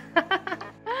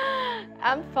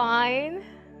 I'm fine.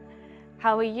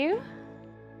 How are you?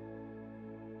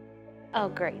 Oh,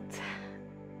 great.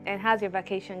 And how's your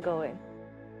vacation going?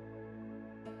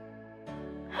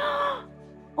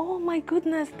 Oh my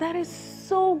goodness, that is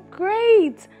so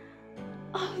great.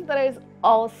 Oh, that is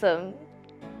awesome.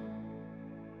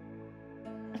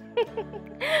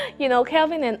 You know,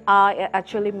 Kelvin and I are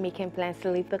actually making plans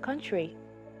to leave the country.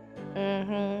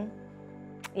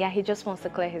 Yeah, he just wants to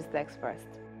clear his decks first.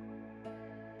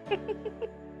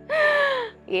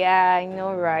 Yeah, I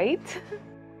know, right?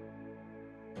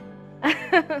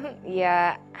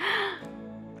 Yeah,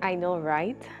 I know,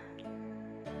 right?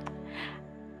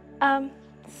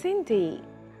 Cindy,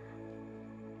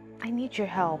 I need your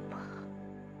help.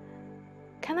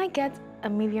 Can I get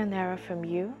 ₦1 million from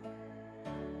you?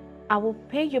 I will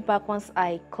pay you back once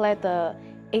I clear the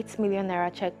 ₦8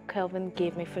 million check Kelvin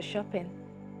gave me for shopping.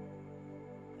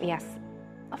 Yes,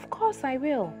 of course I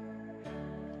will.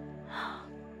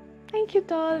 Thank you,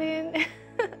 darling.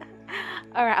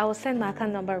 All right, I will send my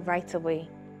account number right away.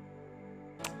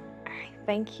 All right,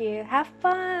 thank you. Have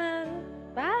fun.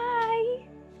 Bye.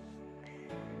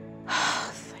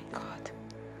 Thank God.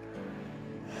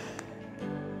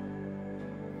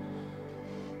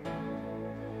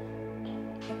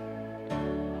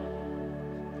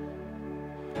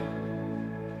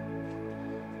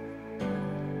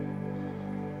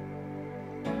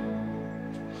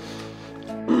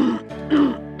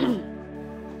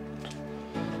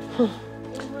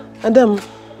 Adam,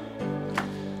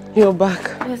 you're back.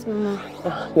 Yes, Mama.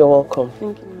 You're welcome.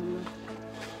 Thank you, Mama.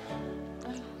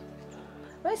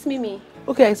 Where's Mimi?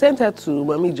 Okay, I sent her to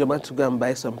Mami Joma to go and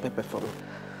buy some pepper for me.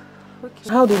 Okay.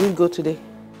 How did it go today?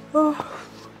 Oh,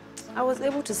 I was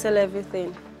able to sell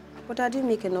everything, but I didn't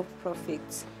make enough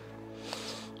profit.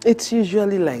 It's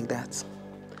usually like that.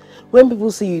 When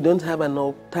people see you don't have an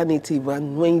alternative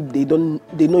and when they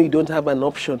know you don't have an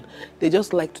option, they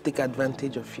just like to take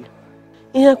advantage of you.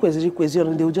 They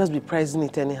will just be pricing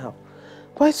it anyhow.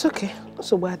 But it's okay. Not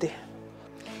so bad.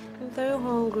 I'm very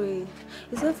hungry.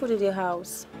 Is there food in your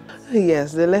house?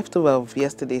 Yes, the leftover of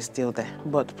yesterday is still there.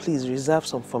 But please reserve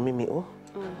some for Mimi, oh?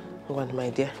 One, my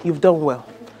dear. You've done well.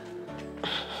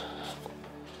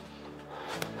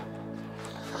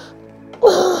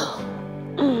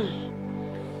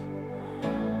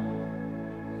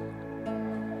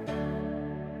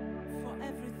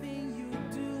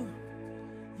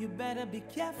 Be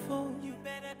careful, you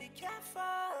better be careful.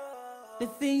 The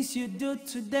things you do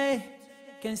today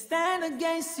can stand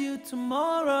against you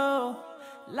tomorrow.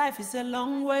 Life is a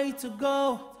long way to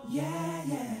go. Yeah,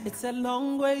 yeah. It's a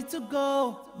long way to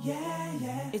go. Yeah,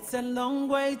 yeah. It's a long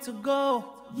way to go.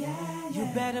 Yeah, yeah.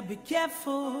 You better be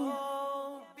careful.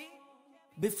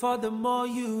 Before the more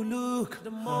you look,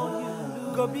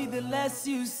 go be the less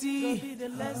you see.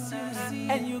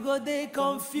 And you go there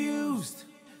confused.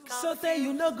 So that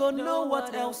you no go know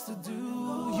what else to do.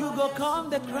 You go come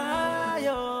the cry,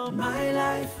 oh my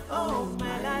life, oh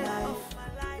my life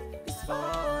is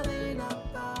falling apart.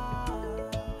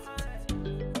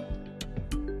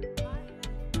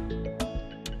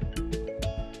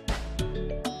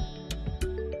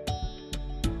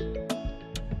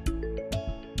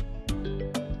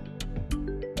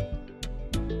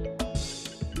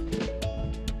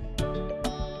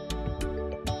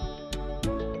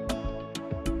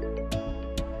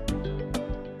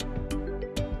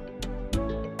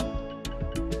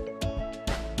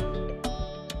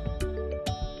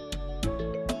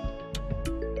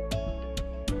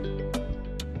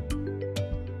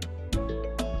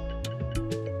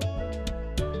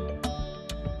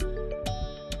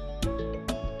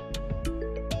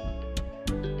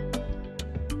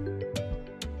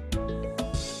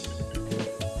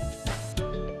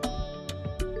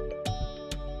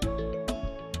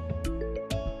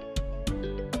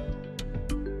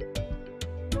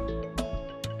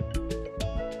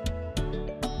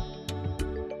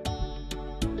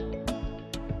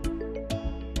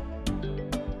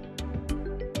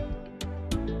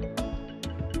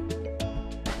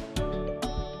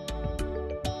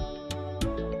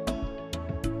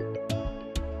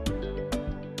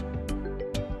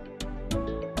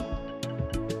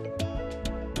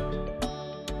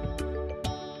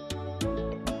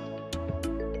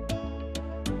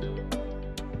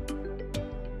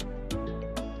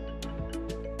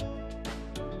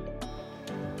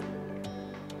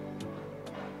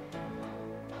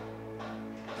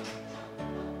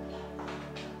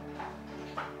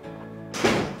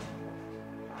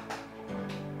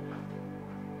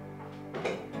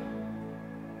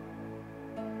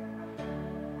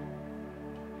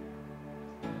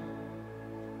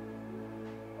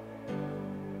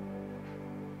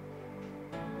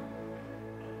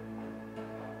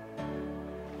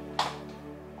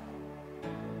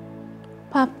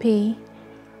 Papi,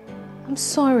 I'm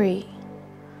sorry.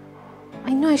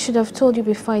 I know I should have told you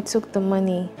before I took the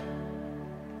money.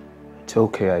 It's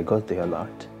okay, I got the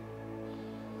alert.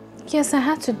 Yes, I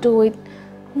had to do it,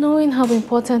 knowing how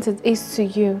important it is to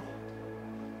you.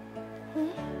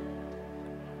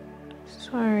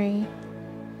 Sorry.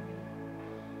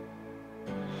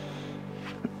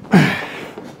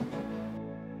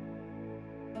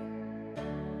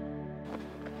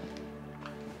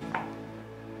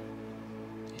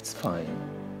 It's fine.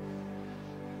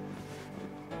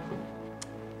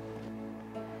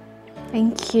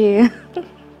 Thank you.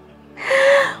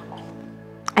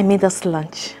 I made us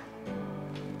lunch.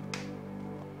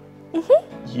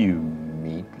 You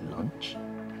made lunch?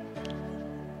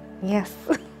 Yes.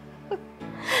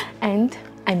 And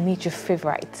I made your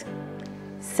favorite,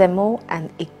 semo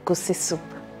and egusi soup.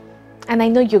 And I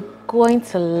know you're going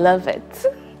to love it.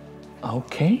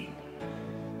 Okay.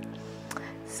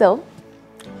 So,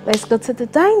 let's go to the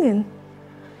dining.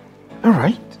 All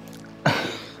right.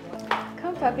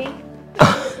 Come, Papi.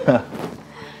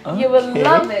 You will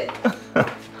love it.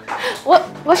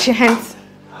 Wash your hands.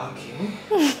 Okay.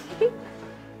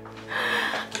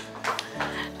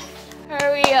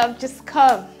 Hurry up, just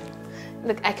come.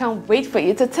 Look, I can't wait for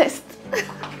you to taste.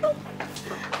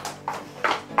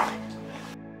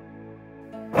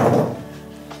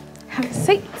 Have a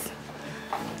seat.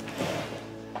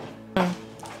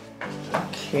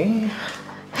 Okay.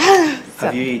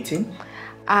 Have you eaten?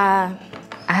 I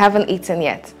haven't eaten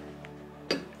yet.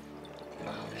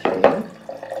 Okay.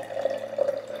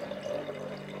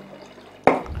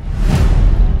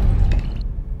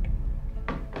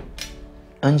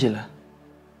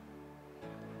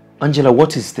 Angela,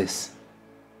 what is this?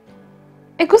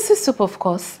 Egusi soup, of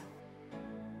course.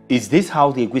 Is this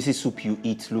how the egusi soup you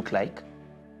eat look like?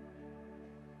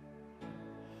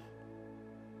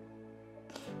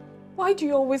 Why do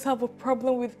you always have a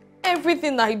problem with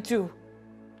everything I do?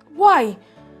 Why?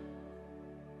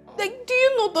 Like, do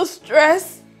you know the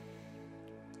stress?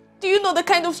 Do you know the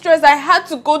kind of stress I had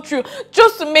to go through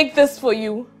just to make this for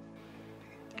you?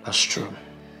 That's true.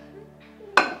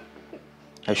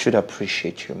 I should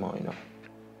appreciate you more, you know.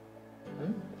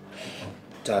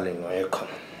 Darling, will you come?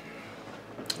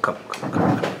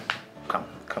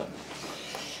 Come.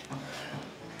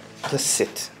 Just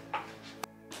sit.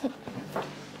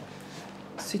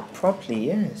 Sit properly,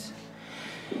 yes.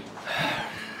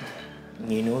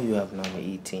 You know you have not been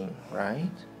eating,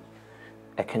 right?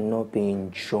 I cannot be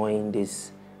enjoying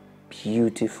this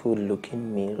beautiful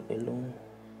looking meal alone.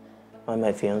 Why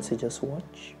my fiancé just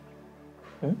watch?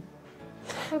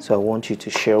 So I want you to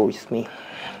share with me.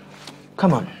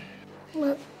 Come on.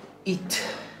 But eat.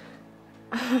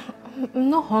 I'm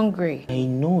not hungry. I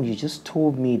know, you just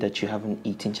told me that you haven't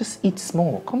eaten. Just eat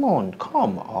small. Come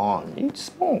on. Eat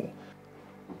small.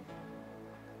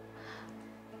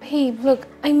 Babe, look,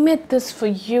 I made this for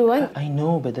you. I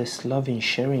know, but there's love in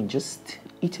sharing. Just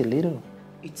eat a little.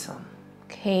 Eat some.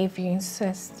 Okay, if you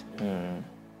insist.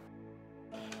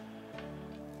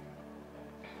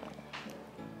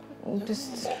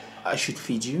 Just... I should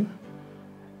feed you?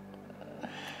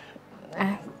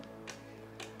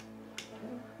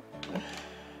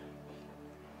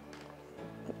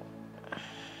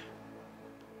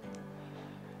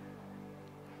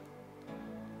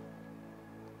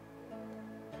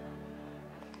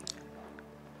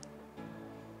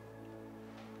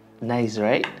 Nice,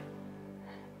 right?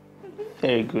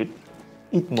 Very good.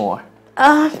 Eat more.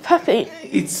 Papi.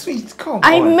 It's sweet, come on.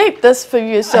 I made this for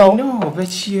you, so... I know,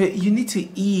 but you need to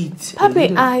eat.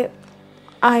 Papi,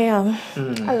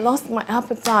 I lost my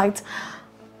appetite.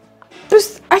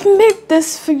 I made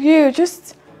this for you,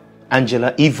 just...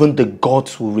 Angela, even the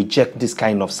gods will reject this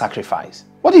kind of sacrifice.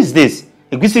 What is this?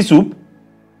 Egusi soup?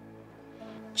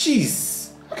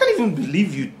 Jeez, I can't even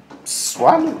believe you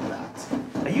swallowed that.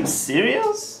 Are you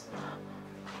serious?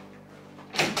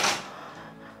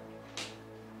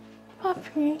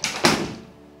 Papi.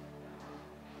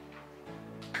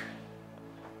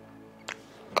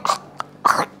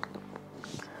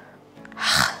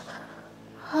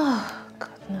 Oh,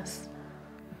 goodness.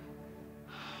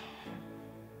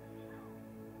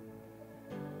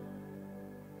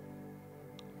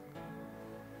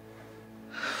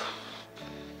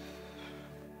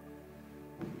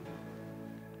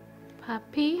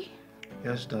 Papi?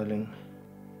 Yes, darling.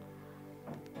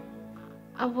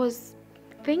 I was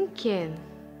thinking.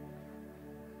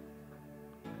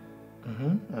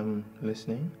 I'm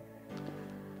listening.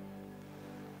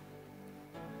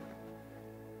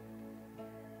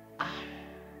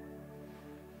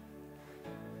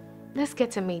 Let's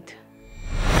get a maid.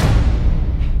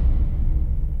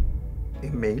 A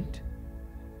maid?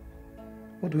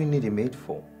 What do we need a maid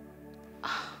for?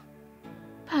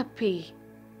 Papi,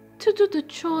 to do the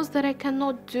chores that I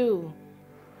cannot do.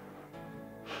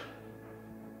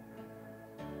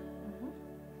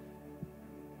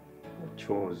 What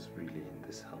chores really in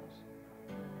this house?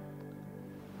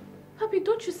 Papi,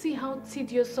 don't you see how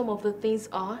tedious some of the things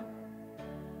are?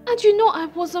 And you know I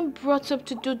wasn't brought up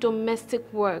to do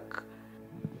domestic work.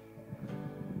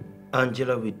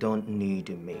 Angela, we don't need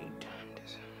a maid.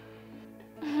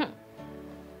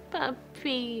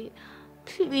 Papi,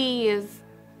 please.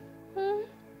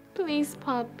 Please,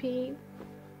 Papi.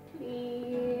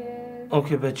 Please.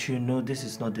 Okay, but you know this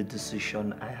is not the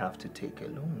decision I have to take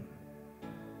alone.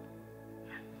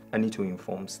 I need to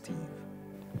inform Steve.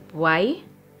 Why?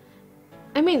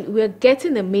 I mean, we're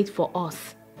getting a maid for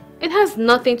us. It has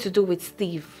nothing to do with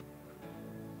Steve.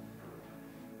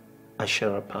 I share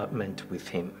an apartment with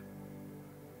him.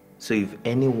 So if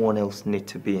anyone else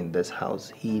needs to be in this house,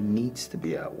 he needs to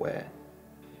be aware.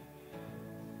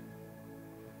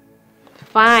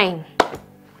 Fine.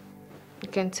 You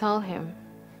can tell him.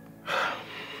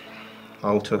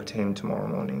 I'll talk to him tomorrow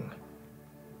morning.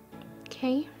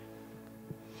 Okay.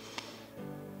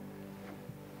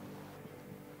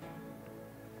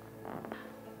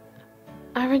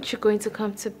 Aren't you going to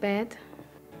come to bed?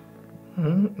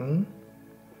 Come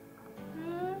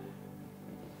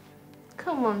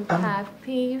on,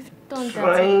 Papi. Don't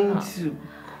trying to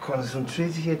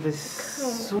concentrate here.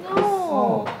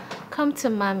 No. Come to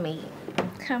Mommy.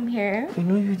 Come here. You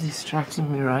know you're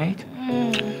distracting me, right? I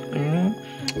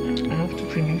have to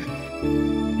finish.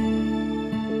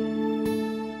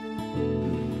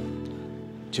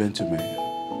 Gentlemen,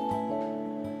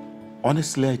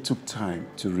 honestly, I took time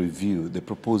to review the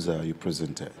proposal you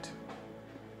presented.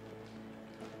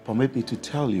 Permit me to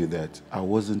tell you that I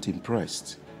wasn't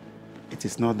impressed. It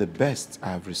is not the best I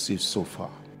have received so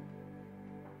far.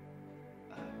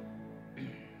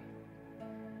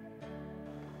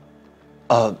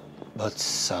 But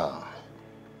sir,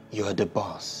 you're the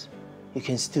boss. You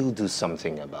can still do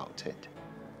something about it.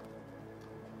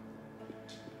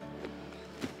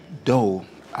 Though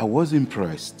I was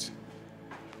impressed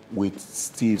with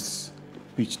Steve's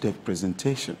pitch deck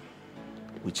presentation,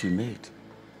 which he made.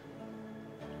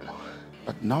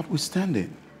 But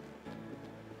notwithstanding,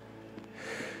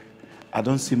 I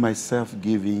don't see myself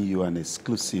giving you an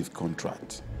exclusive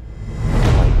contract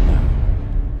right now.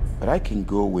 But I can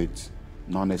go with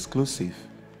non-exclusive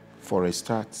for a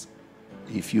start.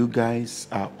 If you guys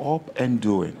are up and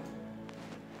doing,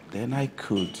 then I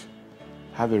could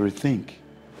have a rethink.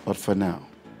 But for now,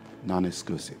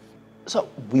 non-exclusive. So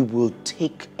we will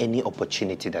take any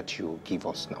opportunity that you give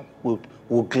us now.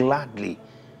 We'll gladly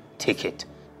take it.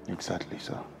 Exactly,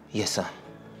 sir. Yes, sir.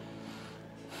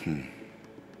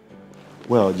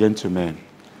 Well, gentlemen,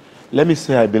 let me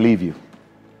say I believe you.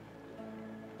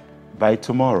 By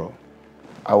tomorrow,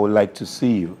 I would like to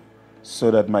see you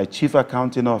so that my chief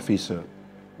accounting officer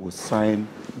will sign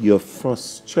your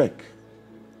first check.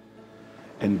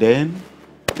 And then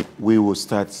we will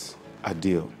start a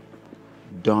deal.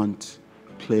 Don't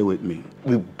play with me.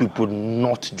 We would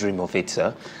not dream of it,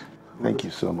 sir. Thank you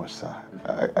so much, sir.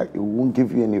 I won't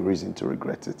give you any reason to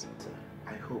regret it.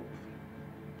 I hope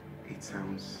it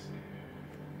sounds...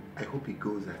 I hope it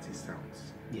goes as it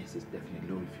sounds. Yes, it's definitely.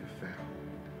 Though if you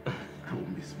fail, I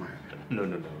won't be smiling.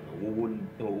 No. We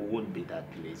won't be that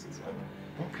lazy, sir.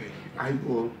 Okay, I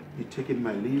will be taking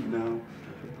my leave now.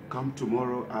 Come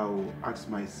tomorrow, I'll ask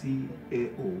my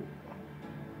CAO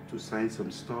to sign some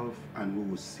stuff and we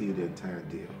will see the entire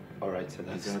deal. All right, sir.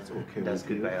 That's okay. That's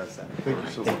good by us, sir. Thank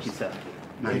you so much. Thank you, sir.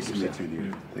 Nice meeting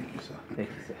you. Thank you, sir. Thank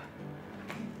you, sir.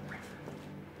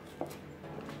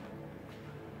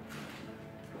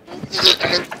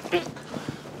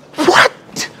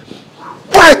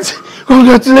 What?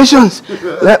 Congratulations!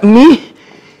 Let me?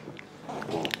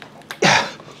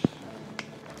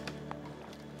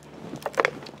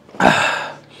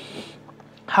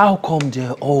 How come they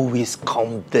always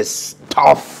come this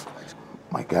tough?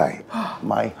 My guy,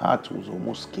 my heart was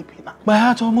almost skipping. My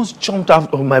heart almost jumped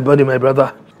out of my body, my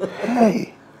brother.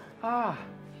 Hey.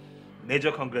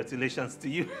 Major congratulations to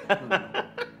you.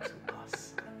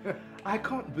 I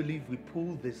can't believe we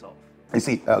pulled this off. You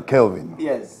see, Kelvin.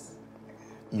 Yes.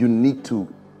 You need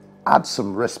to add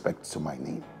some respect to my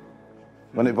name.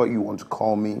 Whenever you want to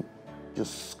call me,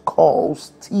 just call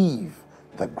Steve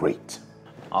the Great.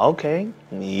 Okay,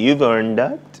 you've earned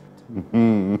that.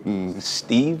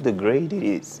 Steve the Great it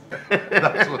is.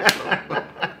 That's what's up.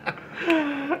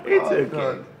 It's okay.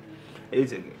 God.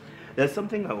 It's okay. There's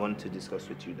something I want to discuss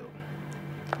with you though.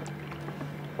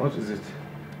 What is it?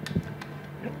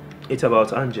 It's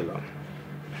about Angela.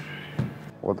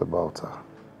 What about her?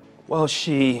 Well,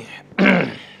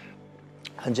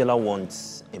 Angela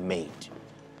wants a maid.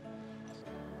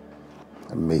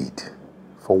 A maid?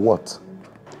 For what?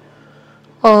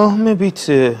 Oh, maybe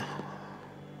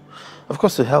of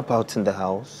course, to help out in the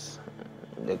house.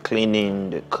 The cleaning,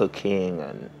 the cooking,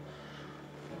 and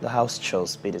the house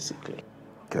chores, basically.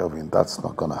 Kelvin, that's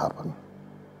not gonna happen.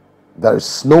 There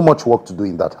is no much work to do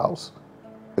in that house.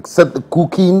 Except the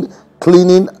cooking,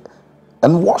 cleaning,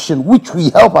 and washing, which we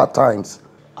help at times.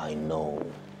 I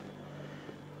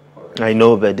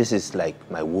know, but this is like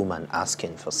my woman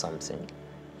asking for something.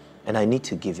 And I need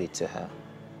to give it to her.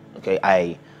 Okay,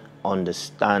 I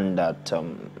understand that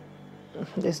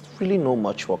there's really no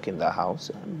much work in the house.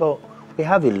 But we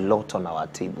have a lot on our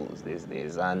tables these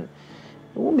days. And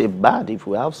it won't be bad if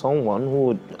we have someone who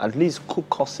would at least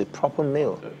cook us a proper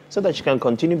meal so that she can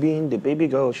continue being the baby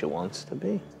girl she wants to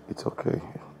be. It's okay.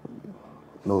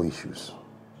 No issues.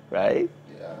 Right?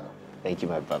 Yeah. Thank you,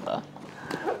 my brother.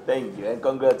 Thank you, and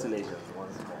congratulations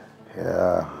once more.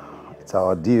 Yeah, it's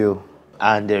our deal.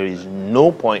 And there is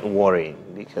no point worrying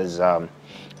because I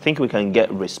think we can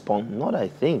get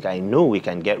I know we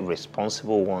can get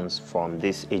responsible ones from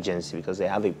this agency because they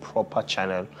have a proper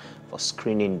channel for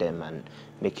screening them and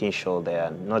making sure they are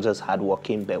not just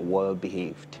hardworking but well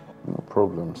behaved. No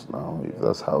problems now, if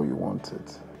that's how you want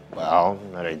it. Well,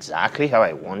 not exactly how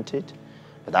I want it,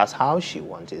 but that's how she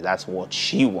wants it. That's what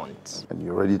she wants. And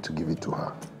you're ready to give it to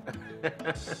her.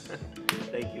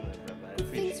 Thank you, my brother. I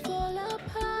appreciate Things fall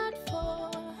apart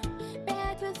for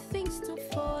better things to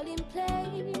fall in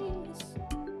place.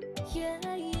 Yeah.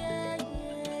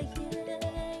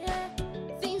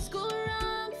 Things go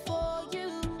wrong for you,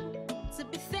 so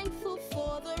be thankful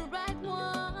for the right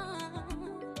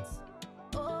ones.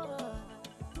 Oh,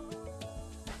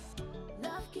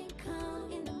 love can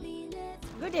come in a minute.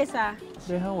 Good day, sir.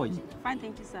 Hey, how are you? Fine,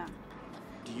 thank you, sir.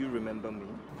 Do you remember me?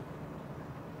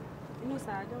 No,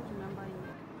 sir, I don't remember you.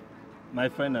 My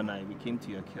friend and I, we came to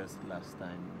your kiosk last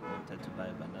time. We wanted to buy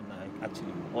a banana. I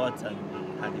actually bought and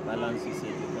we had the balance. You said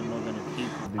you were not going to keep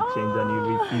the change and you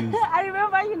refused. I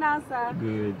remember you now, sir.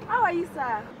 Good. How are you,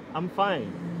 sir? I'm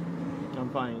fine.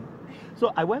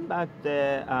 So I went back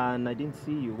there and I didn't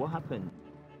see you. What happened?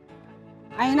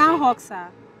 I now hawk, sir.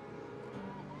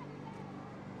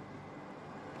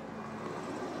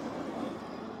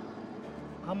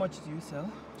 How much do you sell?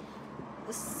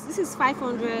 This is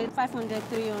 500,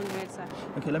 300, sir.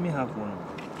 Okay, let me have one.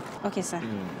 Okay, sir.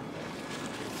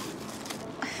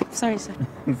 Sorry, sir.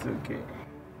 It's okay.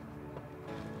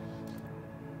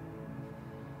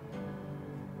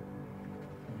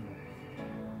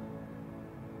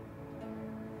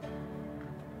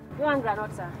 You want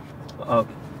granite, sir?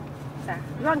 Okay. Sir,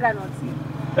 you want granite?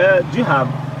 Do you have?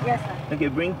 Yes, sir. Okay,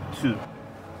 bring 2.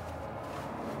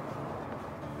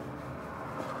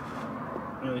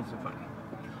 No, it's fine.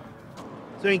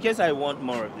 So in case I want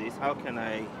more of this, how can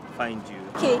I find you?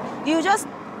 Okay, you just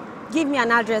give me an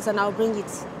address and I'll bring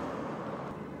it.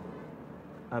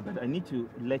 But I need to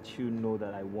let you know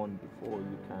that I want before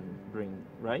you can bring,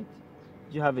 right?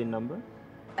 Do you have a number?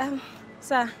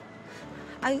 Sir,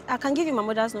 I can give you my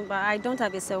mother's number. I don't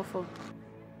have a cell phone.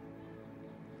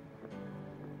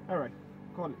 All right,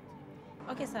 call it.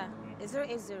 Okay, sir. It's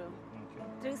 080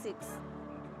 36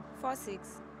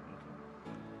 46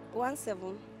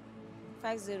 1750.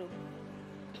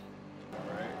 All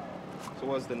right. So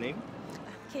what's the name?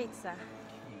 Kate, sir.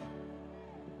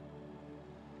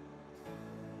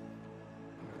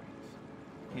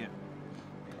 Here.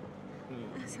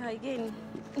 So again,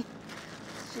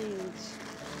 change.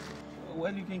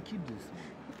 Well, you can keep this.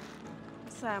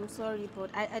 Sir, I'm sorry,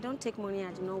 but I don't take money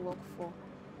I do not work for.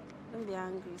 Don't be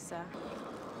angry, sir.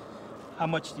 How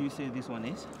much do you say this one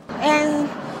is? And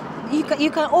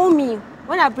you can owe me.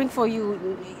 When I bring for you,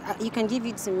 you can give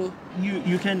it to me.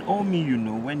 You can owe me, you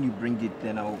know. When you bring it,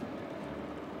 then I'll...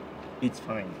 It's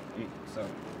fine. So,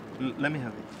 let me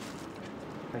have it.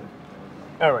 Thank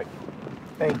you. All right.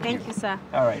 Thank you, sir.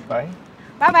 All right, bye.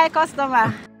 Bye-bye,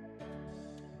 customer.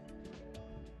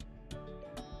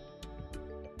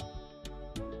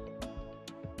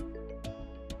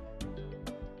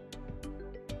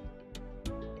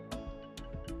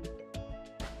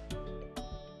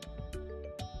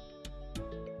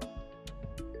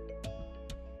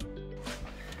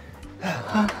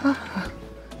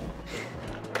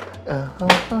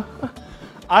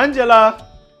 Angela!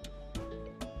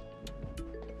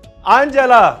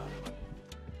 Angela!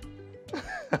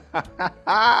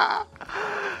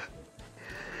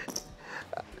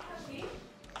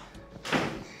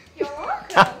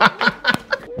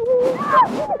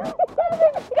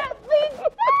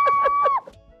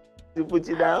 You put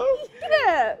it down?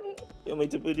 Yeah. You're me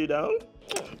to put you down?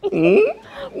 You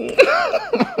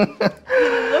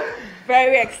look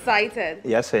very excited.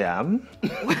 Yes, I am.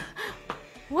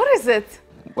 What is it?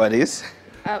 What is?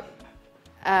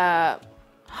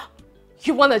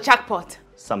 You won a jackpot.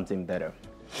 Something better.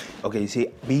 Okay, you see,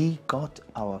 we got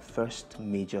our first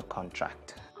major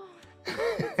contract.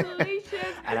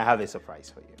 Congratulations. And I have a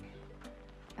surprise for you.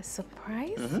 A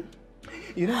surprise?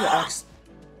 You know, you asked...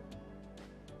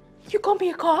 You got me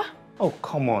a car? Oh,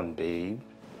 come on, babe.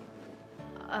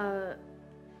 A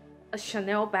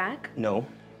Chanel bag? No.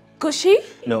 Gucci?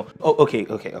 No. Oh, okay.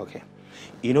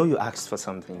 You know, you asked for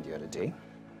something the other day.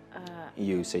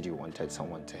 You said you wanted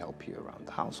someone to help you around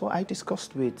the house. So I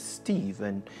discussed with Steve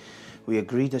and we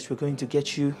agreed that we're going to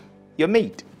get you your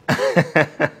maid.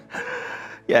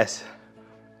 Yes.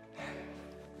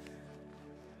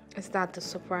 Is that the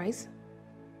surprise?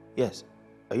 Yes.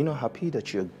 Are you not happy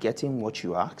that you're getting what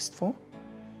you asked for?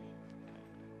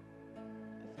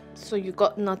 So you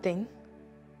got nothing?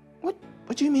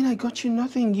 What do you mean I got you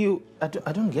nothing? I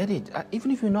don't get it.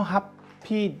 Even if you're not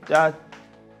happy that...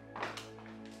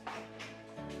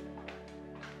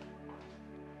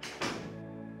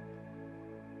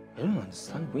 I don't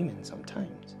understand women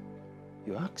sometimes.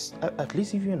 You ask, at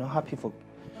least if you're not happy for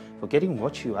getting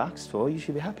what you asked for, you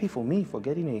should be happy for me for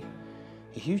getting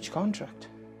a huge contract.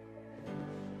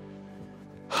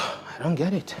 I don't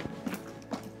get it.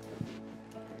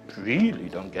 Really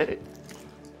don't get it.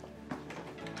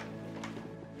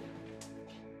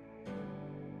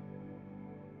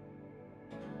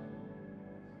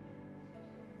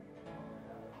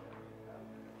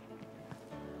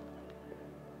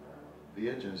 The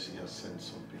agency has sent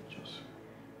some pictures.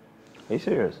 Are you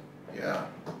serious? Yeah.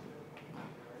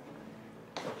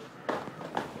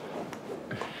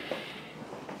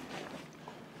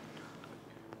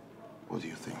 What do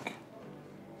you think?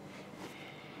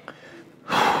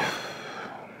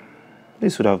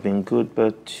 This would have been good,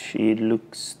 but she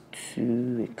looks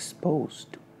too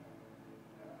exposed.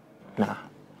 Nah.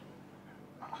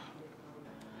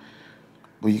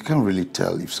 But you can't really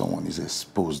tell if someone is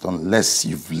exposed unless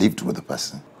you've lived with the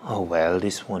person. Oh, well,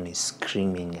 this one is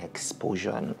screaming exposure,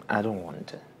 and I don't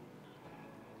want it.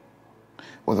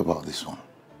 What about this one?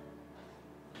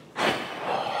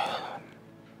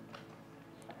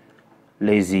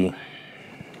 Lazy.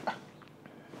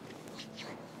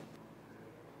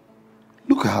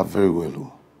 Look at her very well,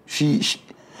 oh. She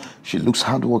looks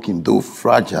hardworking, though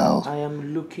fragile. I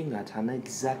am looking at her, and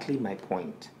exactly my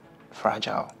point.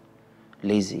 Fragile,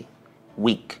 lazy,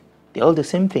 weak. They're all the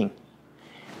same thing.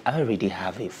 I already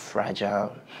have a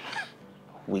fragile,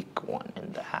 weak one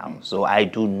in the house. So I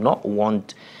do not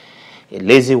want a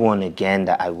lazy one again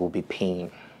that I will be paying.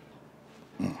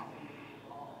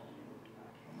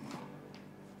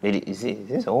 Is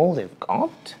this all they've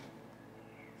got?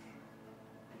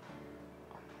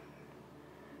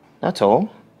 That's all?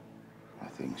 I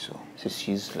think so. This is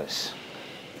useless.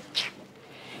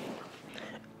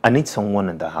 I need someone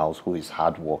in the house who is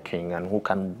hardworking and who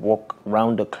can work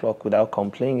round the clock without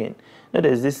complaining. You know,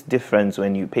 there's this difference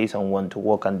when you pay someone to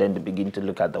work and then they begin to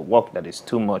look at the work that is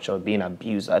too much or being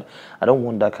abused. I don't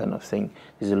want that kind of thing.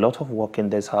 There's a lot of work in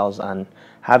this house, and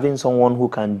having someone who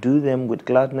can do them with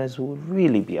gladness would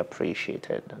really be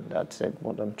appreciated. And that's it,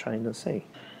 what I'm trying to say.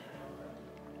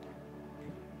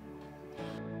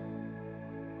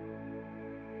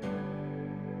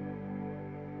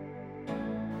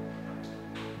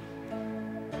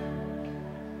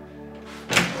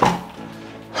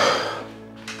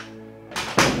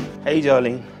 Hey,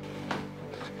 darling.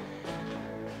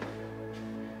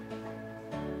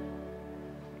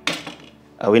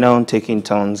 Are we now taking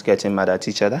turns getting mad at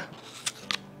each other?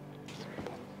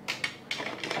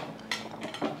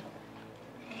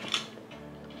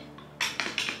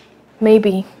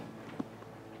 Maybe.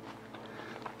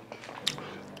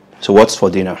 So what's for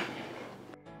dinner?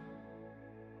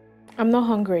 I'm not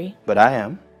hungry. But I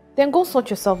am. Then go sort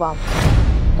yourself out.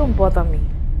 Don't bother me.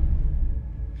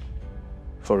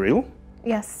 For real?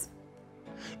 Yes.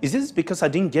 Is this because I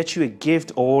didn't get you a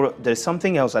gift or there's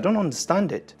something else? I don't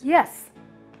understand it. Yes.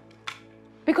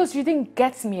 Because you didn't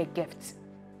get me a gift.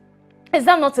 Is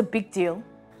that not a big deal?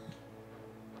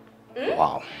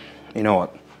 Wow. You know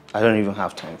what? I don't even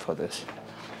have time for this.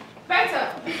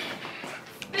 Better.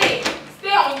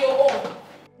 Stay on your own.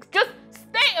 Just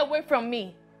stay away from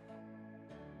me.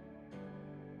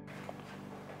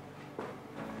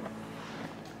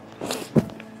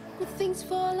 Things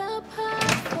fall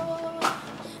apart,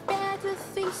 better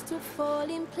things to fall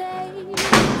in place.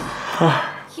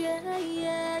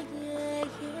 Yeah.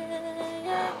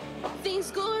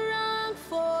 Things go wrong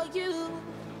for you,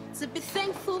 to be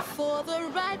thankful for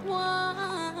the right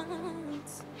one.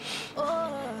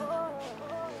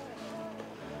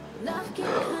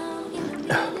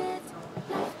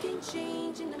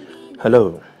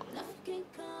 Hello.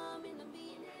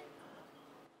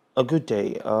 A good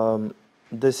day.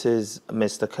 This is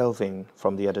Mr. Kelvin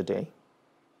from the other day.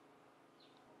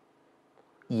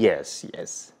 Yes,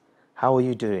 yes. How are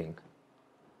you doing?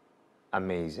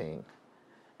 Amazing.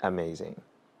 Amazing.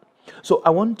 So I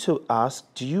want to ask,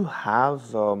 do you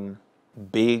have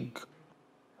big,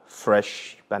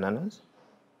 fresh bananas?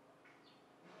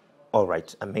 All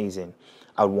right, amazing.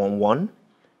 I want one.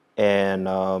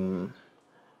 And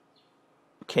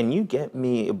can you get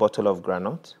me a bottle of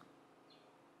granite?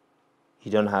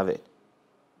 You don't have it?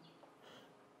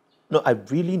 No, I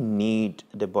really need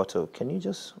the bottle. Can you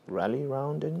just rally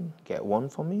around and get one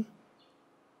for me?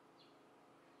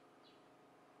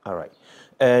 All right.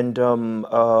 And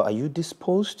are you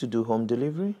disposed to do home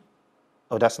delivery?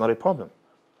 Oh, that's not a problem.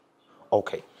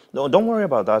 Okay. No, don't worry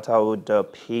about that. I would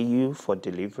pay you for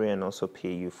delivery and also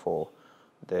pay you for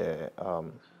the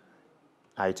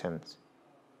items.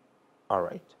 All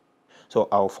right. So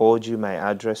I'll forward you my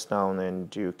address down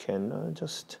and you can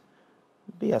just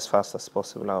be as fast as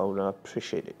possible. I would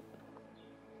appreciate it.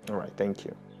 All right. Thank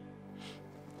you.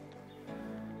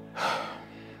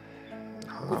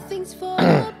 Good things fall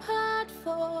apart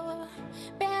for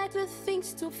better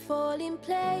things to fall in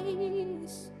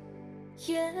place.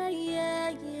 Yeah, yeah,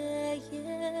 yeah,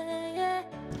 yeah, yeah.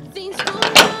 Things go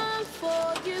wrong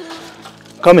for you.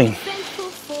 Coming.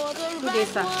 Good day,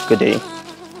 sir. Good day.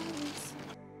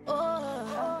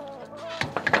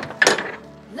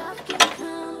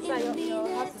 Your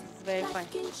house is very fine.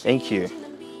 Thank you.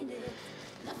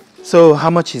 So how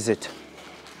much is it?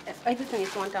 Everything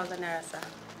is 1,000 naira, sir.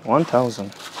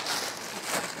 1,000.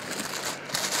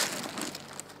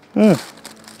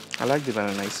 I like the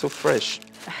banana. It's so fresh.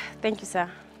 Thank you, sir.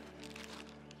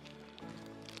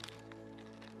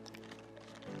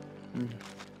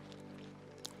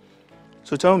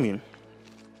 So tell me,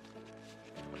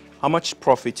 how much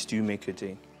profit do you make a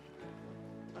day?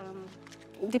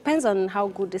 It depends on how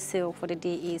good the sale for the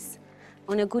day is.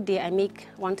 On a good day, I make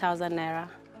 1,000 naira,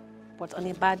 but on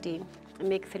a bad day, I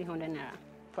make 300 naira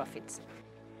profits.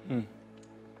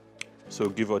 So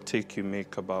give or take, you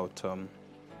make about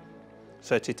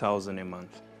 30,000 a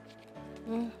month.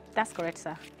 That's correct,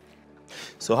 sir.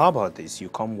 So how about this? You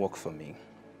come work for me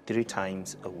 3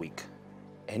 times a week,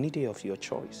 any day of your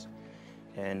choice.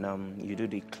 And you do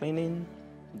the cleaning,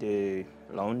 the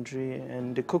laundry,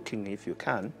 and the cooking if you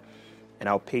can. And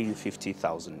I'll pay you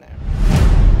 50,000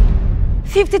 naira.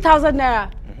 50,000 naira?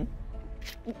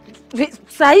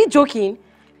 Sir, are you joking?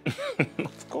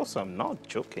 Of course I'm not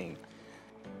joking.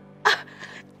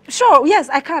 Sure, yes,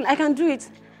 I can do it.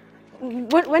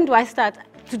 When do I start?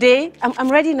 Today? I'm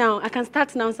ready now. I can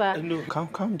start now, sir. No,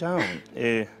 calm down.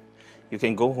 You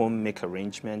can go home, make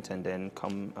arrangement, and then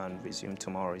come and resume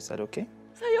tomorrow. Is that okay?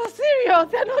 Sir, you're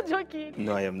serious? You're not joking?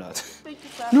 No, I am not. Thank you,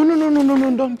 sir. No,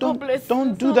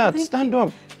 don't do that. Thank Stand you.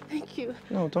 up. Thank you.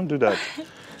 No, don't do that.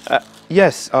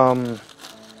 Yes,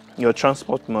 your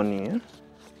transport money,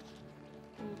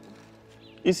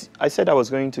 yeah? I said I was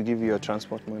going to give you your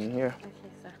transport money here.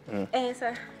 Okay,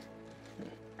 sir.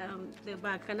 Sir, the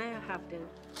bag, can I have the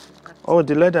bag? Oh,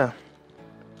 the leather.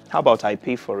 How about I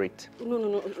pay for it?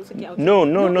 No, it's okay. No.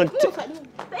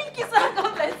 Thank you, sir.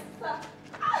 God bless you, sir.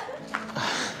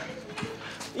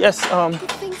 Yes,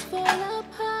 Things fall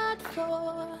apart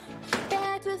for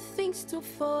better things to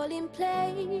fall in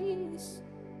place.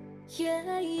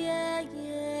 Yeah, yeah,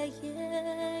 yeah,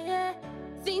 yeah, yeah.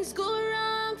 Things go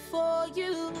wrong for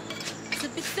you, so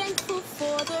be thankful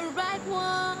for the right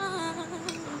ones.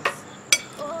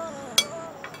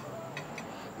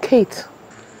 Kate,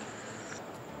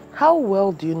 how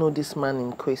well do you know this man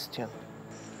in question?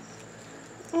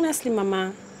 Honestly,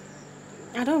 Mama,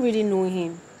 I don't really know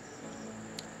him.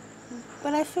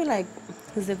 But I feel like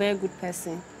he's a very good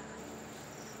person.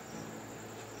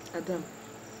 Adam,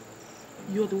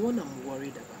 you're the one I'm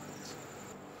worried about.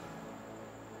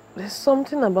 There's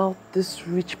something about these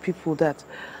rich people that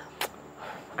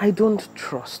I don't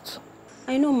trust.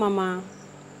 I know, Mama,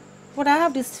 but I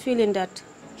have this feeling that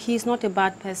he's not a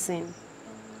bad person.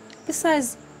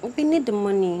 Besides, we need the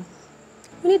money.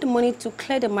 We need the money to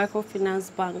clear the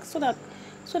microfinance bank so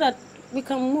that we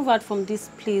can move out from this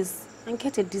place and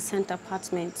get a decent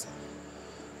apartment.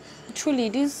 Truly,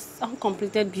 this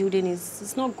uncompleted building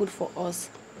is not good for us,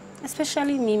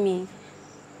 especially Mimi.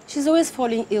 She's always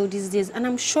falling ill these days, and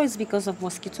I'm sure it's because of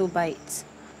mosquito bites.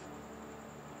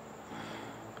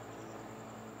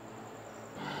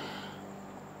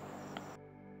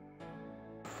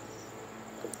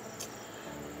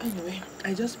 Anyway,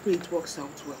 I just pray it works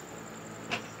out well.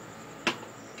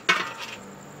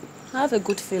 I have a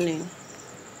good feeling.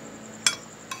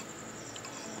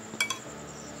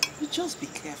 just be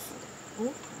careful.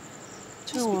 Oh?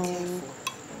 Just Don't be worry.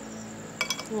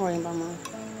 careful. Don't worry, Mama.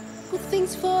 Good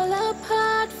things fall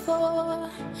apart for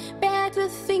better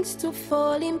things to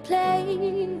fall in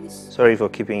place. Sorry for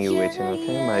keeping you waiting,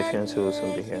 okay? My fiancé will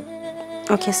soon be here.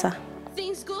 Okay, sir.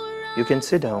 You can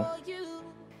sit down.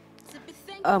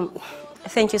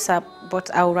 Thank you, sir, but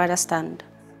I would rather stand.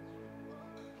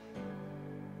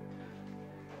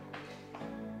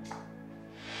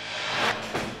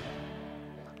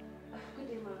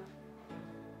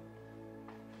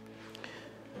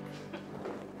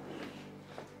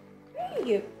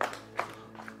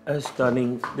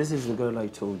 Darling, this is the girl I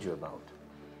told you about.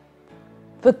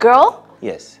 The girl?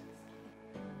 Yes.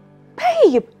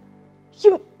 Babe,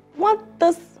 you want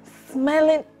this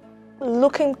smelling,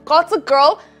 looking gutter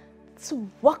girl to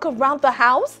walk around the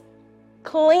house,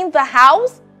 clean the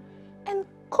house, and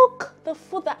cook the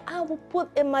food that I will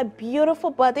put in my beautiful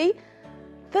body?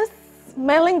 This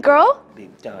smelling girl?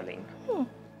 Babe, darling,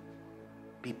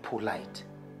 be polite.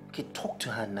 Okay, talk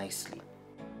to her nicely.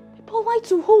 Be polite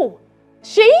to who?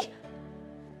 She?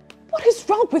 What is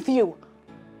wrong with you?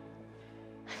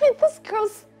 I mean, this girl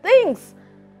stinks.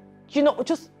 You know,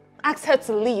 just ask her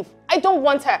to leave. I don't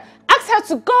want her. Ask her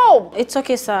to go. It's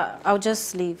okay, sir. I'll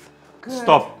just leave. Good.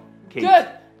 Stop, Kate. Good.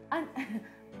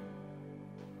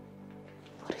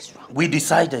 What is wrong? We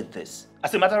decided this.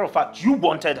 As a matter of fact, you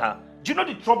wanted her. Do you know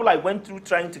the trouble I went through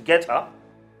trying to get her?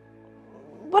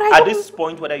 But I At this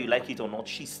point, whether you like it or not,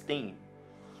 she's staying.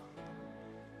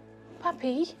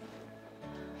 Papi?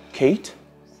 Kate,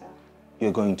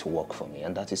 you're going to work for me,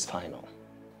 and that is final.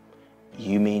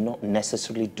 You may not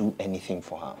necessarily do anything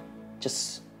for her.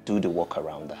 Just do the work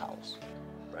around the house,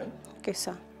 right? Okay,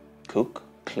 sir. Cook,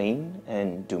 clean,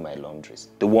 and do my laundries.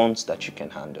 The ones that you can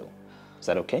handle. Is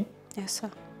that okay? Yes, sir.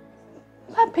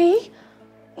 Papi,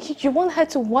 you want her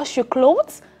to wash your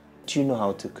clothes? Do you know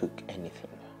how to cook anything?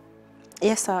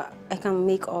 Yes, sir. I can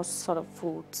make all sort of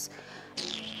foods.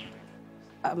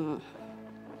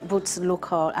 Both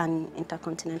local and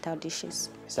intercontinental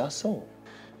dishes. Is that so?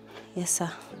 Yes,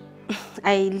 sir.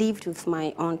 I lived with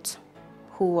my aunt,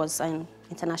 who was an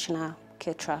international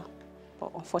caterer,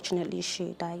 but unfortunately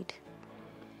she died.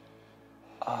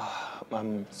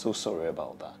 I'm so sorry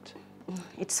about that.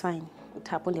 It's fine. It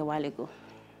happened a while ago.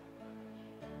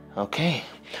 Okay.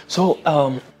 So,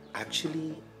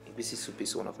 actually, ABC soup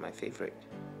is one of my favorite.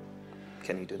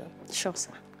 Can you do that? Sure,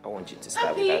 sir. I want you to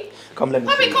start with that. Come, let me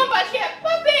Papi, see. come back here.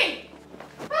 Papi!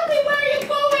 Papi, where are you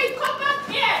going? Come back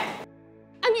here.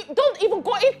 And you don't even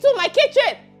go into my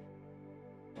kitchen.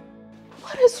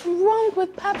 What is wrong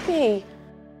with Papi?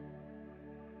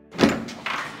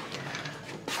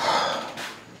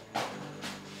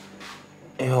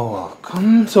 You're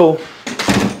welcome. So,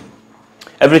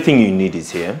 everything you need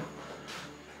is here.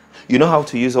 You know how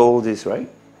to use all this, right?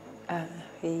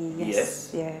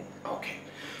 Yes. Yeah. Okay.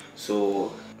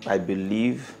 So, I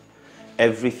believe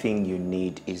everything you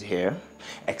need is here,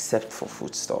 except for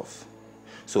foodstuff.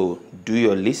 So, do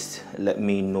your list. Let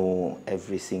me know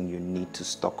everything you need to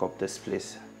stock up this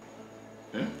place.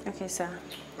 Okay, sir.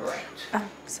 All right.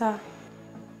 Sir,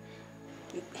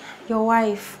 your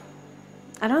wife,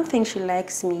 I don't think she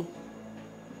likes me.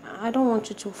 I don't want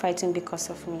you to fight him because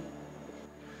of me.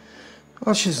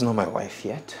 Well, she's not my wife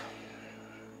yet.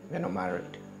 We're not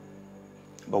married.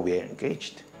 But we're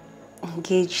engaged.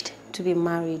 Engaged to be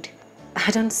married.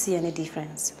 I don't see any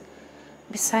difference.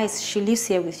 Besides, she lives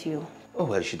here with you. Oh,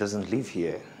 well, she doesn't live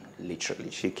here,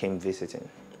 literally. She came visiting.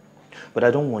 But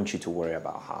I don't want you to worry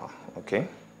about her, okay?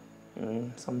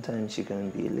 Sometimes she can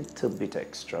be a little bit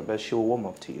extra, but she'll warm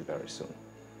up to you very soon.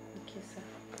 Okay, sir.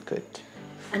 Good.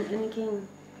 And again,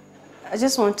 I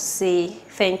just want to say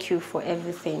thank you for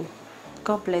everything.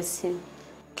 God bless you.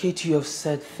 Kate, you have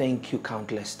said thank you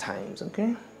countless times,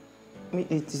 okay? I mean,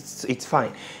 it's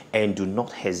fine. And do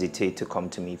not hesitate to come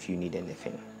to me if you need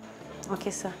anything.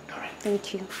 Okay, sir. All right.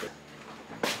 Thank you.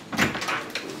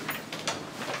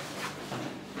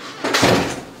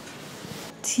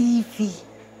 TV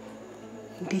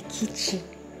in the kitchen.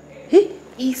 Hey,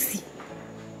 AC.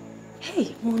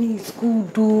 Hey, money is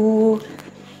good though.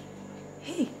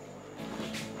 Hey,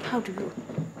 how do you?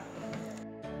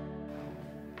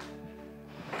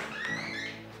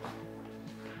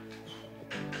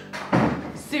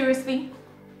 Seriously?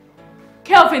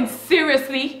 Kelvin,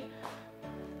 seriously?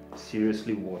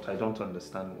 Seriously what? I don't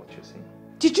understand what you're saying.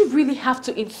 Did you really have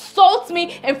to insult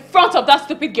me in front of that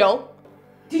stupid girl?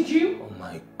 Did you? Oh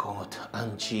my God,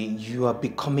 Angie, you are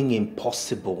becoming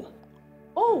impossible.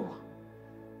 Oh,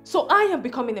 so I am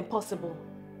becoming impossible.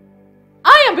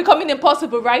 I am becoming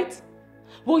impossible, right?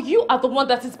 Well, you are the one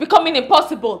that is becoming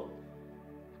impossible.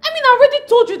 I I mean, I already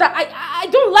told you that I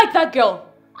don't like that girl.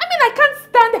 I mean, I can't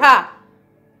stand her.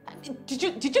 I mean,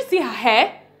 did you see her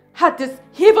hair? Her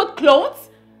disheveled clothes?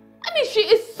 I mean, she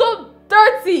is so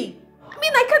dirty. I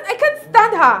mean, I can't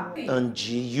stand her.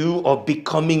 Angie, you are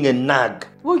becoming a nag.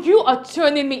 Well, you are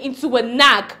turning me into a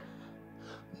nag.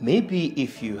 Maybe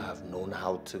if you have known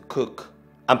how to cook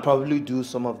and probably do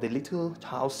some of the little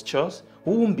house chores,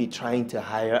 we won't be trying to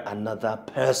hire another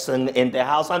person in the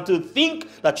house. And to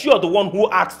think that you are the one who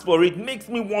asked for it makes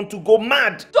me want to go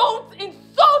mad. Don't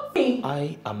insult me.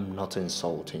 I am not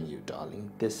insulting you,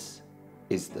 darling. This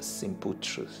is the simple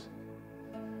truth.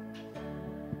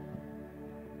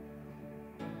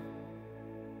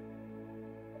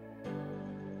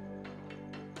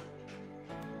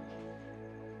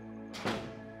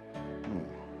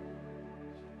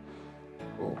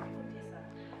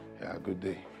 Yeah, good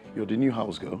day. You're the new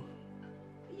house girl?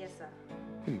 Yes, sir.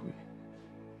 Wait.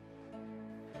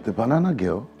 The banana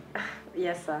girl?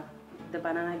 Yes, sir. The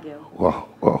banana girl.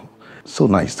 Wow. So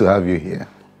nice to have you here.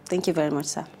 Thank you very much,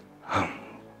 sir.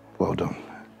 Well done.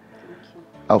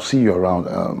 I'll see you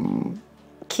around.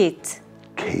 Kate.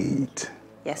 Kate.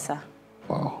 Yes, sir.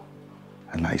 Wow.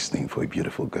 A nice name for a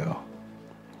beautiful girl.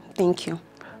 Thank you.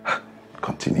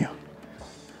 Continue.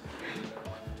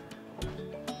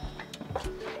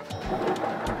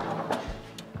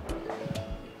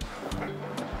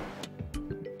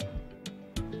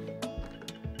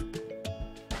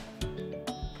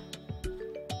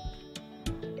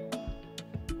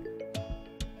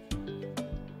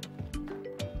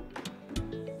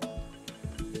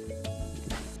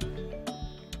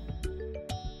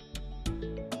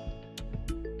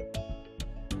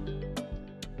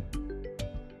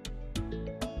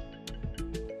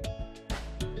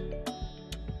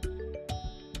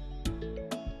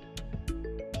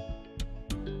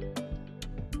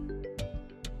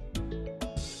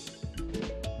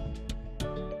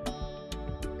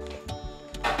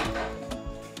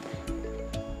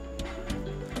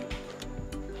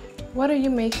 What are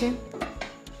you making?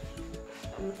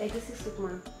 Egusi soup, ma.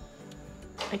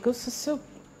 Egusi soup.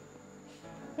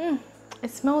 It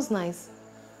smells nice.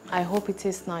 I hope it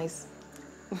tastes nice.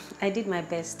 I did my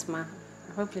best, ma.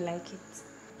 I hope you like it.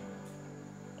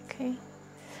 Okay.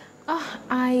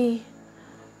 I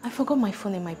forgot my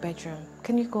phone in my bedroom.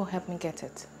 Can you go help me get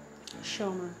it?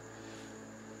 Sure,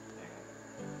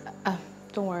 ma.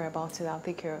 Don't worry about it. I'll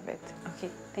take care of it. Okay.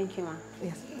 Thank you, ma.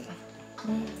 Yes.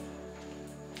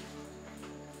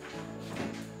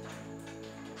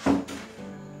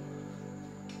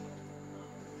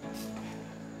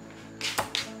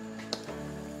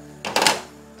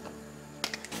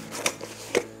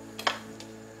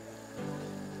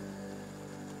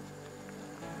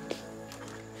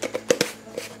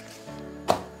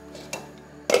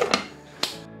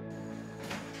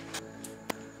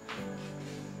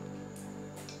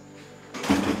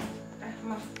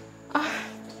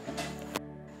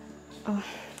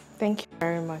 Thank you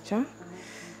very much, huh?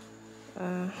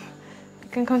 You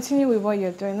can continue with what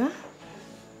you're doing, huh?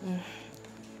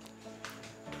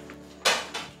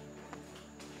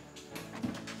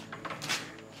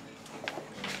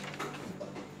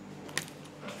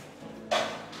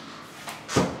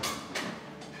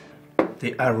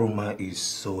 The aroma is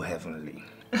so heavenly.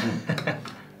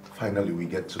 Finally, we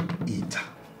get to eat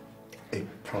a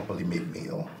properly made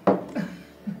meal.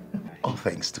 All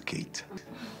thanks to Kate.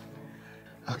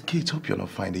 Kate, hope you're not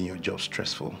finding your job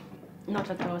stressful. Not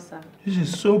at all, sir. This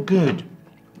is so good.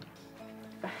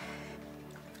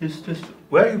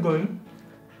 Where are you going?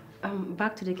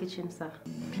 Back to the kitchen, sir.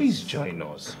 Please join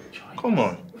us. Come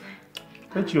on.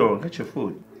 Get your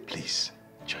food. Please,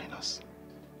 join us.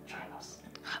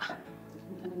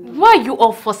 Why are you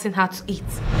all forcing her to eat?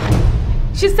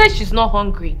 She said she's not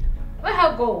hungry. Let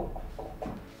her go.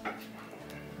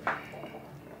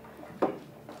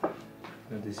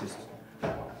 This is...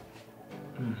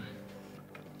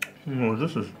 No,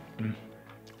 this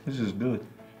is good.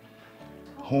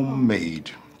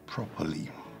 Homemade properly.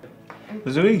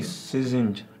 It's always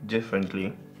seasoned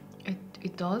differently.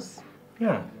 It does?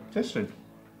 Yeah, that's it.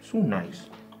 So nice.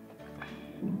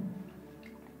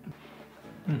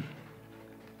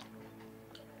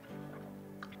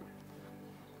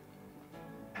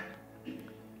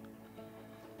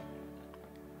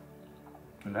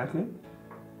 You like it?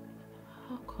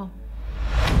 How come?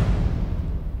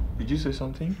 Did you say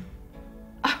something?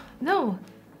 No,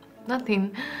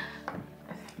 nothing.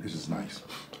 This is nice.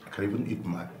 I can even eat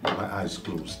my eyes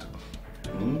closed.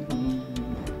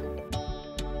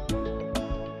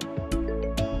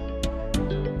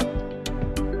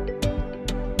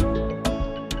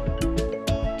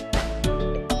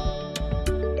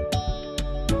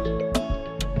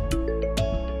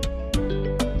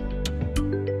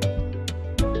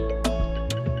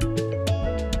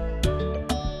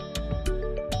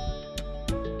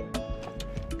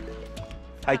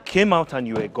 I came out and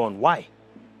you were gone. Why?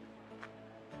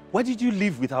 Why did you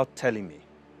leave without telling me?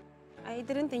 I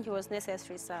didn't think it was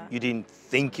necessary, sir. You didn't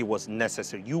think it was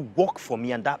necessary. You work for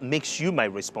me and that makes you my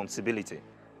responsibility.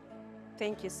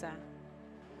 Thank you, sir.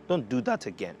 Don't do that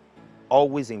again.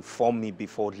 Always inform me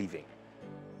before leaving.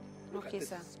 Okay,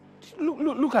 sir.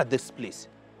 Look at this place.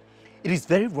 It is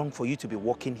very wrong for you to be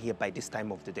walking here by this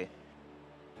time of the day.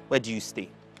 Where do you stay?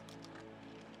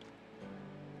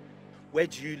 Where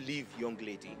do you live, young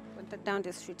lady? Down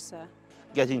the street, sir.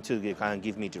 Get into the car and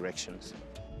give me directions.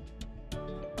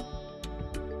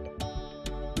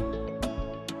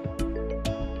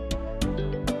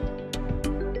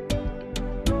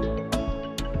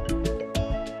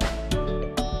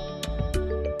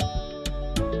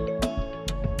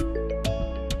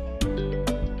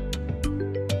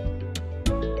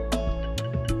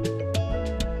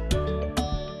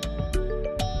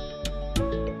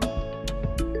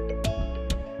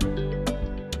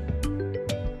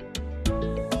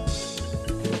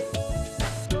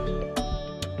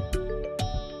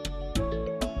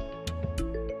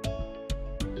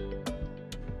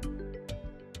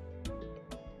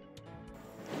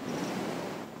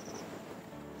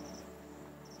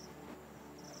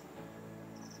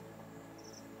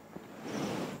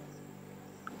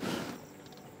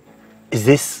 Is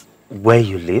this where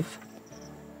you live?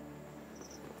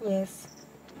 Yes.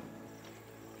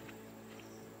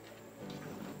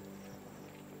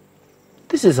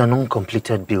 This is an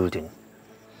uncompleted building.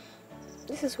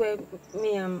 This is where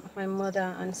me and my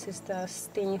mother and sister are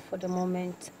staying for the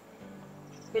moment.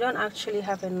 We don't actually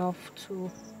have enough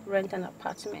to rent an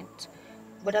apartment.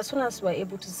 But as soon as we're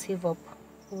able to save up,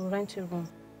 we'll rent a room.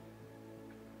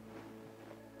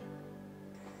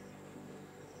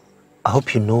 I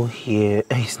hope you know here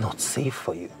is not safe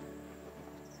for you.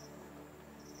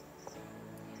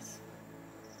 Yes.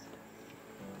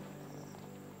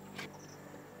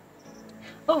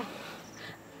 Oh,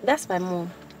 that's my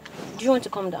mom. Do you want to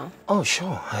come down? Oh,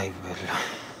 sure. I will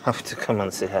have to come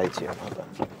and say hi to your mother.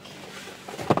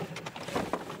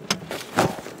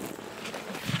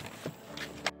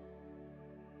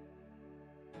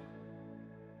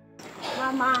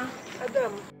 Mama,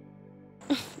 Adam.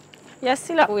 You're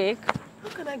still awake? How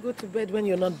can I go to bed when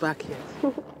you're not back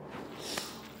yet?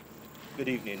 Good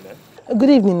evening, ma'am. Good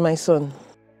evening, my son.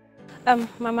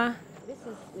 Mama, this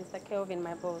is Mr. Kelvin,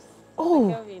 my boss. Oh.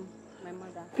 Mr. Kelvin, my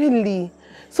mother. Really?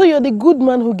 So you're the good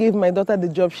man who gave my daughter the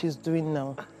job she's doing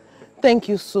now. Thank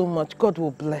you so much. God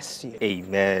will bless you.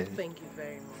 Amen. Thank you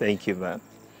very much. Thank you, ma'am.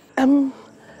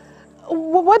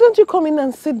 Why don't you come in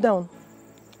and sit down?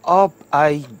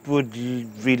 I would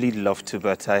really love to,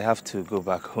 but I have to go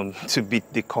back home to beat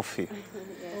the coffee.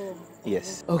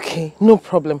 Yes. Okay, no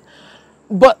problem.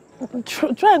 But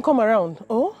try and come around,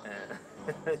 oh?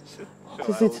 Sure,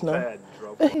 Is it now?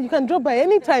 You can drop by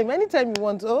anytime you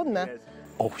want, oh? Nah. Yes.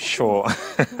 Oh, sure.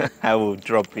 I will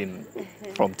drop in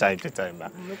from time to time,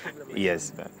 ma'am. No problem.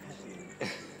 Yes,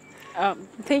 ma'am.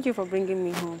 Thank you for bringing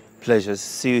me home. Pleasure.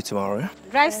 See you tomorrow.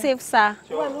 Drive safe, sir.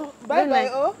 Sure. Bye-bye,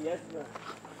 oh? Yes, ma'am.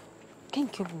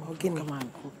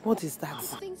 What is that?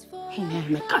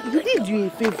 You did you a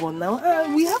favor now.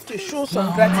 We have to show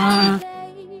some gratitude.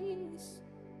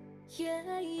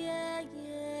 Yeah.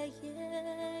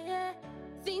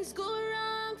 Things go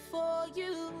wrong for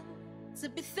you. To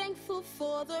be thankful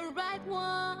for the right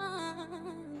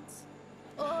ones.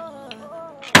 Oh.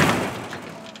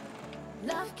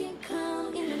 Love can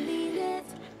come in a minute.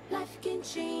 Life can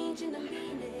change in a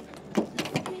minute.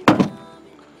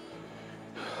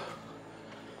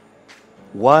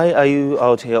 Why are you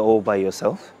out here all by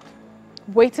yourself?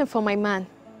 Waiting for my man.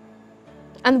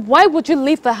 And why would you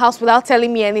leave the house without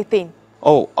telling me anything?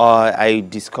 Oh, I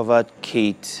discovered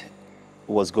Kate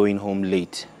was going home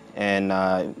late. And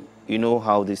you know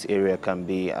how this area can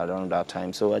be around that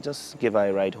time. So I just gave her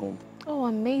a ride home. Oh,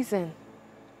 amazing.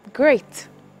 Great.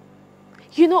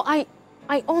 You know, I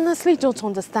honestly don't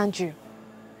understand you.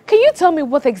 Can you tell me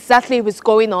what exactly was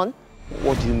going on?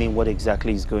 What do you mean, what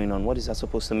exactly is going on? What is that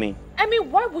supposed to mean? I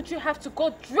mean, why would you have to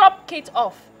go drop Kate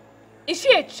off? Is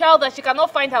she a child that she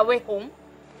cannot find her way home?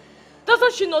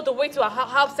 Doesn't she know the way to her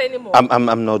house anymore?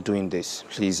 I'm not doing this.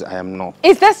 Please, I am not.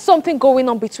 Is there something going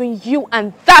on between you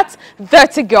and that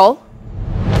dirty girl?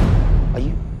 Are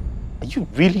you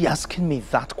really asking me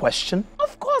that question?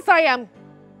 Of course I am.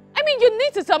 I mean, you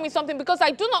need to tell me something because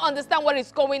I do not understand what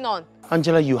is going on.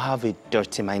 Angela, you have a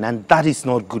dirty mind and that is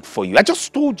not good for you. I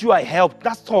just told you I helped,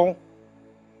 that's all.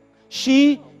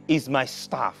 She is my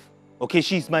staff, okay?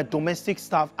 She's my domestic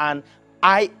staff and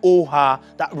I owe her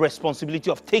that responsibility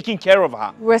of taking care of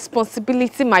her.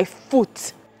 Responsibility, my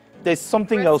foot. There's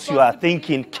something else you are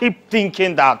thinking. Keep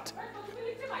thinking that.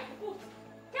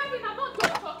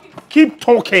 Keep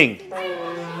talking.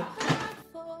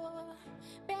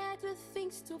 Better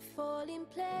things to fall in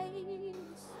place.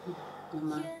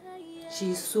 Mama,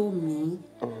 she's so mean.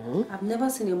 I've never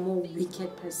seen a more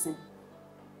wicked person.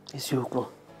 It's Yoko.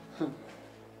 You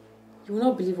will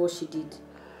not believe what she did.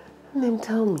 Name,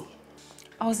 tell me.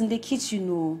 I was in the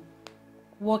kitchen,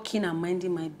 working and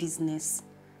minding my business,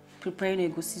 preparing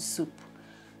egusi soup.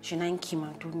 Chinenye came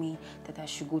and told me that I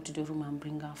should go to the room and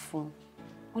bring her phone.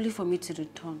 Only for me to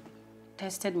return.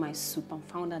 Tested my soup and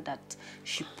found out that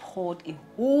she poured a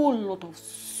whole lot of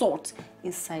salt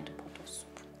inside the pot of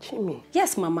soup. Jimmy?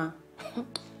 Yes, Mama.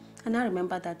 And I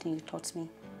remember that thing you taught me,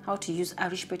 how to use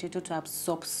Irish potato to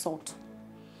absorb salt.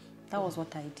 That was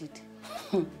what I did.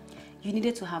 You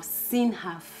needed to have seen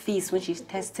her face when she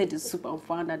tasted the soup and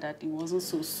found out that it wasn't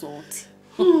so salty.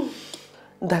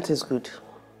 That is good.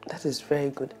 That is very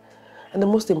good. And the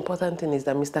most important thing is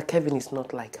that Mr. Kevin is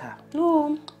not like her.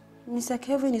 No, Mr.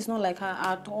 Kevin is not like her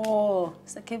at all.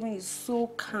 Mr. Kevin is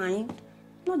so kind.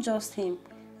 Not just him.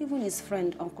 Even his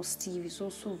friend, Uncle Steve, is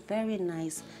also very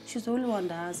nice. She's the only one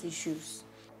that has issues.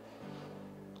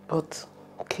 But,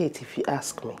 Kate, if you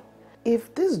ask me,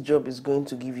 if this job is going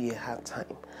to give you a hard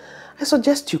time, I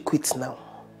suggest you quit now.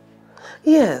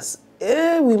 Yes,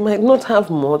 we might not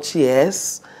have much,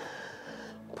 yes,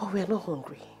 but we are not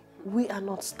hungry. We are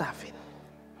not starving.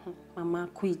 Mama,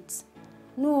 quit.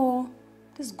 No,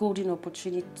 this golden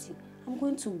opportunity, I'm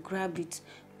going to grab it.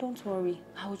 Don't worry,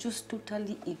 I will just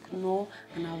totally ignore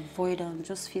and avoid and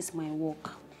just face my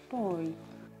work. Don't worry.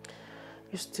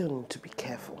 You still need to be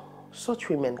careful. Such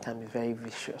women can be very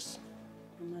vicious.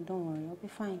 Mama, don't worry, I'll be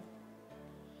fine.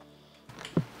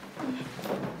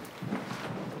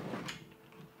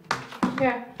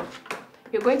 Here,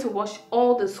 you're going to wash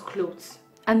all these clothes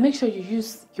and make sure you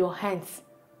use your hands.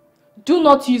 Do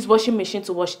not use washing machine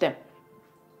to wash them.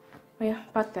 Oh yeah,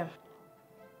 pat them.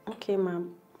 Okay,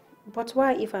 ma'am. But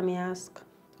why, if I may ask?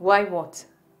 Why what?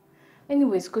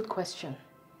 Anyways, good question.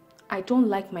 I don't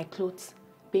like my clothes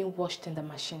being washed in the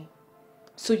machine.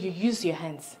 So you use your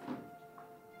hands.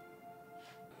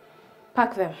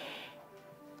 Pack them.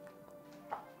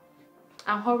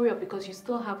 And hurry up because you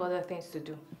still have other things to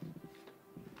do.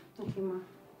 Okay, ma'am.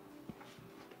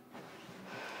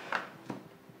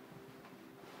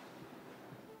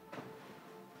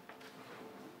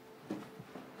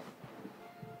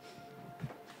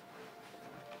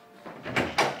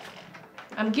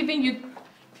 I'm giving you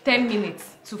 10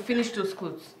 minutes to finish those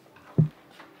clothes.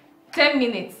 10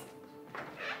 minutes.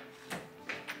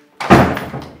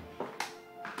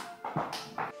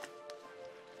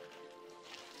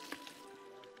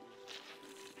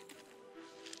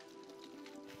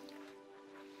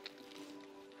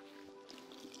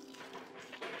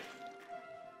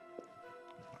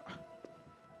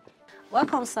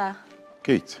 Welcome, sir.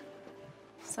 Kate,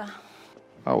 Sir.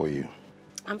 how are you?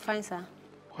 I'm fine, sir.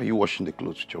 Why are you washing the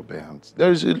clothes with your bare hands?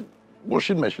 There is a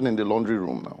washing machine in the laundry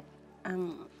room now.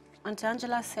 Auntie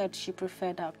Angela said she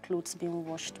preferred her clothes being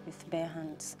washed with bare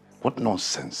hands. What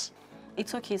nonsense.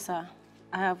 It's okay, sir.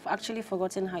 I have actually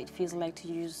forgotten how it feels like to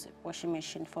use a washing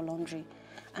machine for laundry.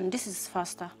 And this is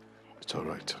faster. It's all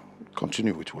right.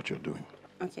 Continue with what you're doing.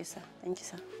 Okay, sir. Thank you,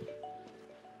 sir.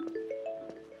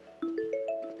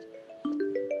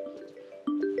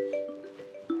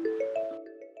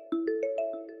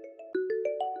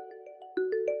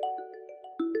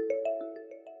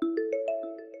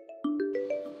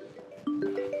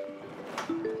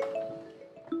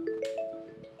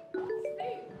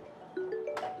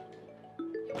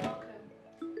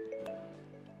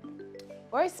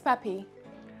 Where's Papi?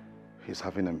 He's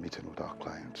having a meeting with our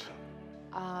client.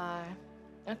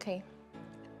 Okay.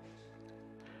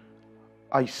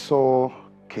 I saw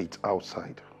Kate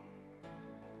outside,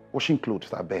 washing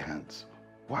clothes with her bare hands.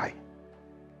 Why?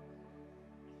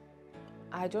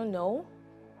 I don't know.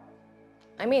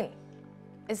 I mean,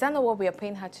 is that not what we are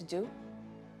paying her to do?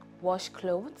 Wash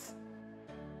clothes?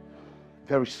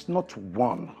 There is not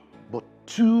one, but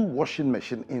two washing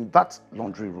machines in that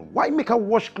laundry room. Why make her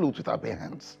wash clothes with her bare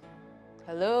hands?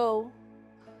 Hello?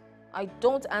 I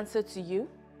don't answer to you.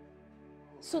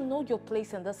 So know your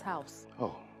place in this house.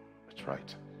 Oh, that's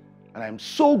right. And I'm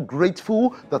so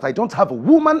grateful that I don't have a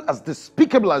woman as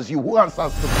despicable as you who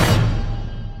answers to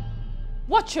me.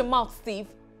 Watch your mouth, Steve.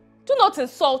 Do not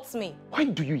insult me. Why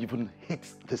do you even hate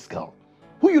this girl?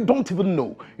 Who you don't even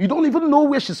know. You don't even know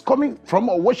where she's coming from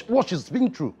or what she's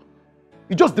been through.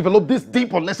 You just developed this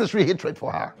deep, unnecessary hatred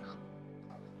for her.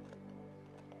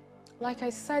 Like I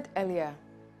said earlier,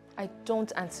 I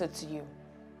don't answer to you.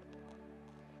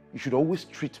 You should always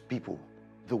treat people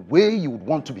the way you would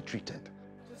want to be treated.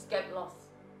 Just get lost.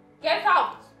 Get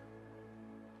out!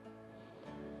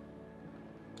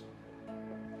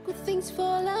 will things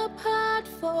fall apart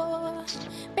for?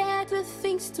 Better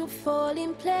things to fall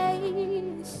in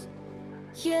place.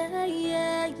 Yeah,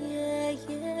 yeah, yeah,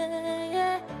 yeah,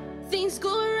 yeah. Things go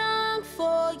wrong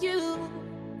for you,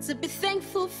 so be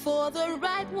thankful for the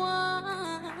right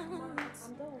ones.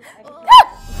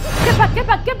 Get back, get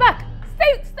back, get back!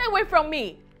 Stay away from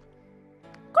me!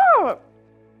 Girl,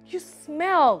 you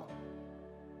smell.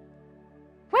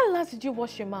 When last did you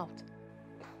wash your mouth?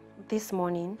 This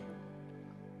morning.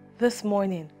 This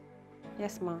morning?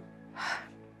 Yes, ma'am.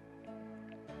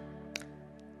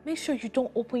 Make sure you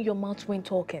don't open your mouth when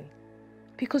talking,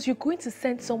 because you're going to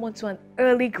send someone to an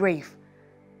early grave.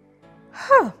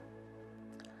 Huh.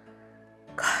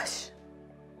 Gosh.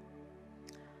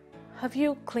 Have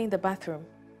you cleaned the bathroom?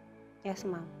 Yes,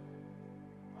 ma'am.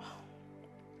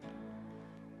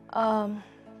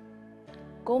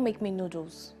 Go make me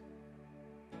noodles.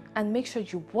 And make sure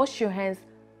you wash your hands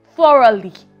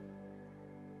thoroughly.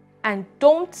 And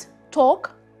don't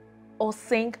talk or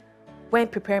sing when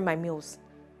preparing my meals.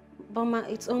 But ma,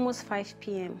 it's almost 5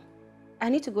 p.m. I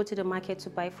need to go to the market to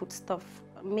buy food stuff,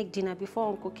 make dinner before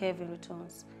Uncle Kevin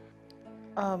returns.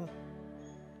 Don't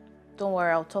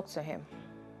worry, I'll talk to him.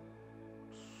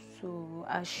 So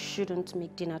I shouldn't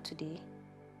make dinner today?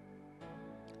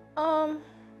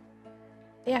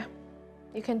 Yeah,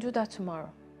 you can do that tomorrow.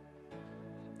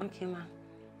 Okay, ma.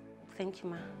 Thank you,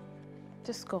 ma.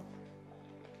 Just go.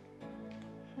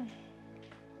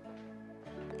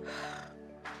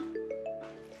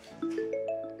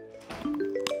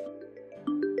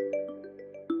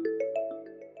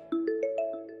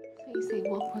 You say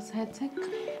work was hectic?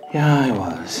 Yeah, it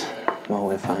was. Well,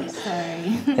 we're fine.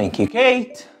 Sorry. Thank you,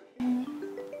 Kate.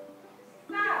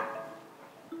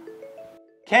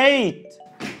 Kate!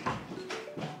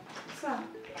 Sir.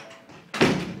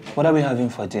 What are we having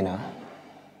for dinner?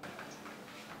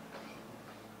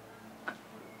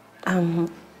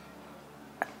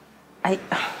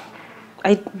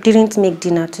 I didn't make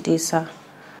dinner today, sir.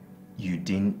 You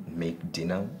didn't make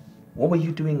dinner? What were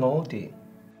you doing all day?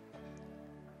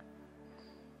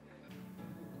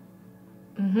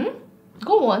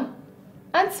 Go on.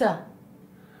 Answer.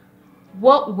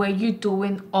 What were you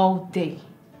doing all day?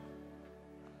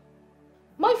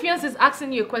 My fiance is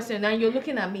asking you a question and you're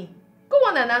looking at me. Go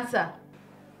on and answer.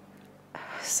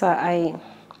 Sir,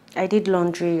 I did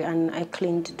laundry and I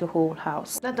cleaned the whole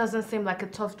house. That doesn't seem like a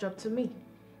tough job to me.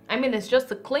 I mean, it's just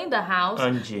to clean the house.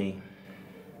 Angie,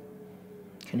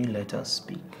 can you let us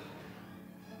speak?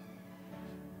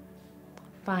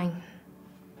 Fine.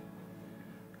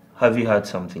 Have you had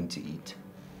something to eat?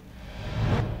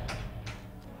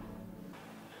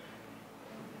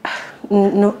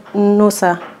 No,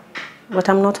 sir. But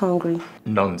I'm not hungry.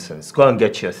 Nonsense. Go and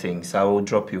get your things. I will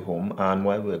drop you home. And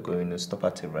while we're going to stop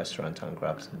at a restaurant and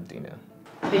grab some dinner.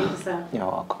 Thank you, sir. You're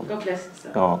welcome. God bless you,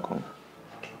 sir. You're welcome.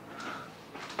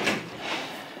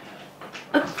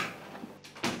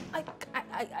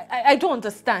 I don't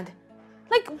understand.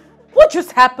 Like, what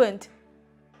just happened?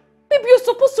 Maybe you're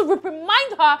supposed to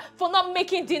reprimand her for not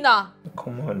making dinner.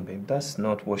 Come on, babe. That's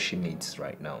not what she needs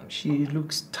right now. She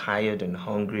looks tired and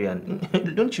hungry and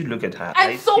don't you look at her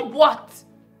And eyes? so what?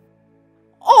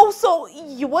 Oh, so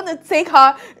you want to take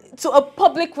her to a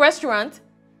public restaurant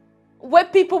where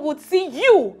people would see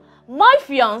you, my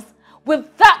fiance,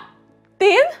 with that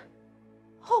thing?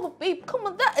 Oh, babe, come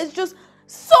on. That is just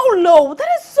so low. That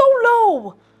is so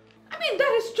low. I mean,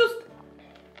 that is just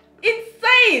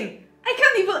insane. I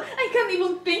can't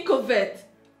even think of it.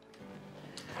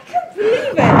 I can't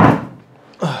believe it.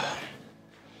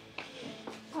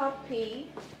 Papi.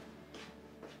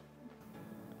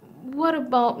 What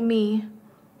about me?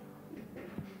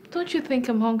 Don't you think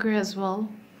I'm hungry as well?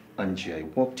 Angie, I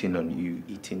walked in on you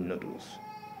eating noodles.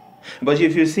 But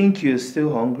if you think you're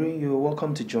still hungry, you're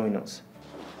welcome to join us.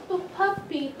 But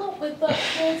Papi, not with that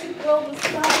dirty girl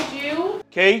beside you.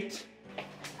 Kate?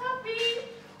 Papi.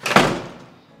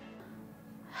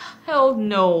 Hell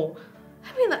no.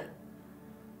 I mean, like...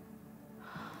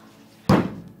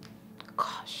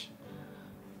 Gosh.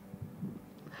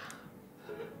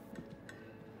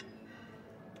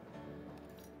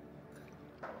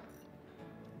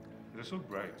 You're so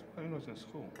bright. Why are you not in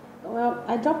school? Well,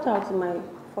 I dropped out in my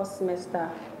first semester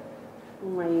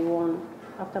in my year-1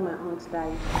 after my aunt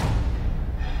died.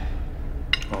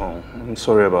 Oh, I'm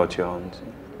sorry about your aunt.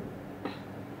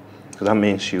 That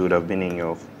means she would have been in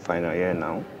your final year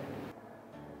now.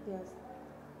 Yes.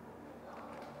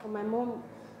 But my mom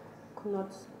could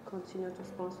not continue to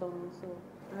sponsor me, so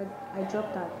I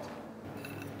dropped out.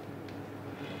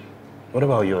 What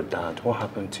about your dad? What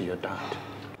happened to your dad?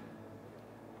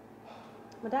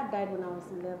 My dad died when I was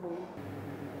 11.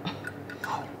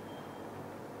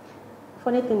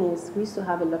 Funny thing is, we used to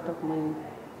have a lot of money.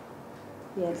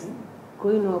 Yes.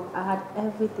 Growing up, I had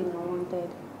everything I wanted.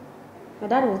 My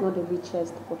dad was not the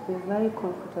richest, but we were very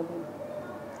comfortable.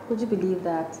 Would you believe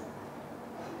that?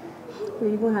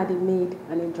 We even had a maid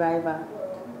and a driver.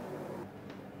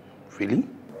 Really?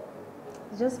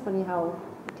 It's just funny how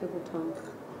the table turned.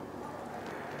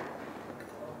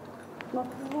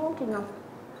 But we're okay now.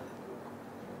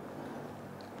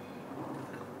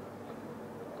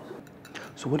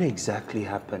 So what exactly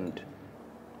happened?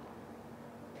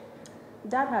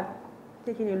 Dad had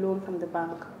taken a loan from the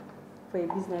bank for a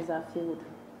business that failed.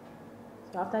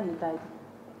 So after he died,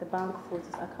 the bank froze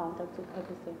his account and took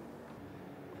everything.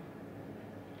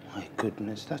 My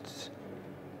goodness, that's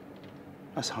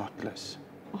heartless.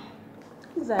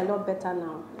 Things are a lot better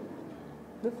now.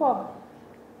 Before,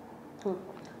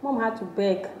 Mom had to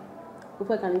beg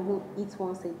before I can even eat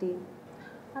once a day.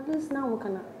 At least now we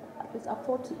can at least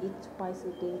afford to eat twice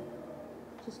a day,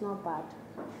 which is not bad.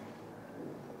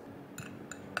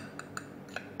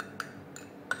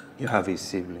 You have a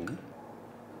sibling?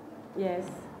 Yes.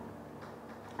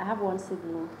 I have one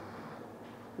sibling,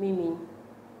 Mimi.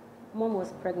 Mom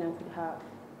was pregnant with her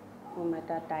when my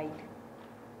dad died.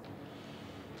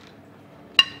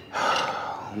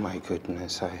 Oh my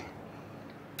goodness,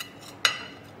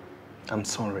 I'm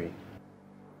sorry.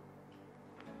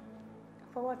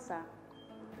 For what, sir?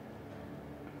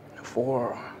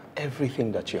 For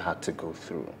everything that you had to go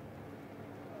through.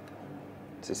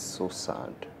 It is so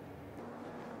sad.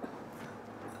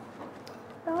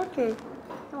 Okay,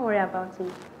 don't worry about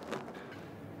me.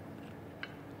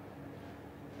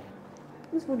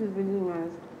 This food is really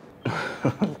nice.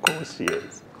 Of course,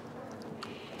 yes.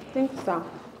 Thank you, sir.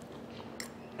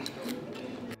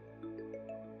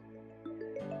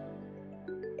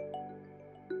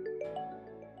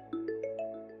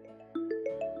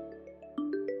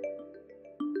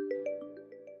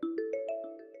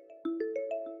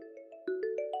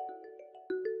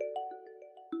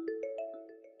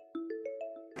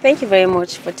 Thank you very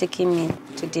much for taking me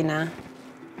to dinner.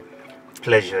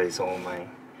 Pleasure is all mine.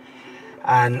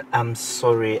 And I'm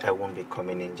sorry I won't be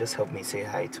coming in. Just help me say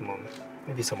hi to Mom.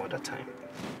 Maybe some other time.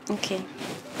 Okay.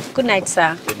 Good night,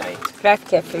 sir. Good night. Drive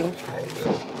carefully. I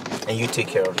will. And you take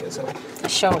care of yourself.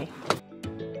 Sure.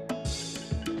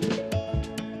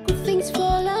 Good things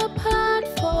fall apart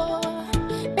for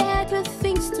better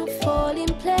things to fall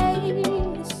in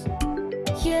place.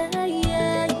 Yeah,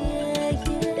 yeah, yeah,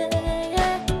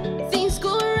 yeah. Things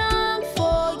go wrong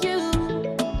for you,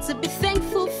 to be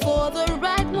thankful for the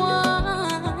right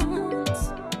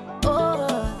ones. Oh.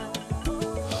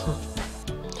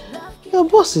 Your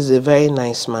boss is a very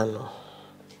nice man.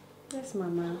 Yes,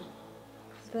 Mama.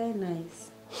 It's very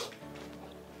nice.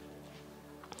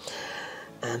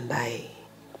 And I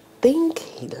think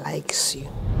he likes you.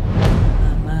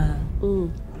 Mama.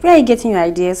 Where are you getting your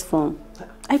ideas from?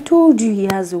 I told you he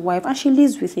has a wife and she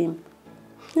lives with him.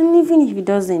 And even if he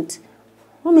doesn't,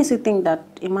 what makes you think that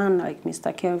a man like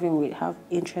Mr. Kelvin will have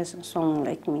interest in someone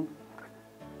like me?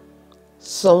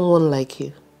 Someone like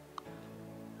you?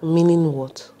 Meaning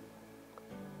what?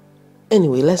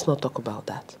 Anyway, let's not talk about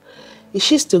that. Is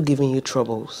she still giving you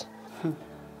troubles?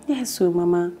 Yes, so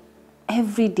Mama.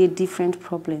 Every day different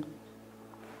problem.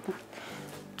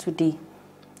 Today,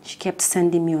 she kept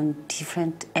sending me on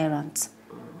different errands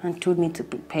and told me to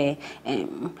prepare a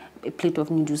plate of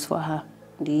noodles for her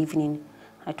in the evening.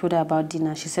 I told her about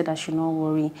dinner. She said I should not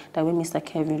worry, that when Mr.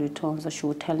 Kevin returns, that she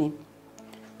would tell him.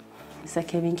 Mr.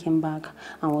 Kevin came back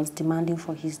and was demanding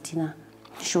for his dinner.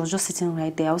 She was just sitting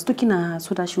right there. I was looking at her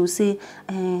so that she would say,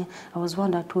 I was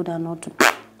one that told her not to.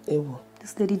 Ewo.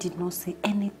 This lady did not say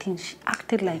anything. She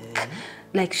acted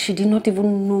like she did not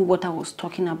even know what I was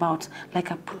talking about.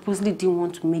 Like I purposely didn't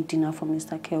want to make dinner for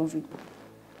Mr. Kelvin.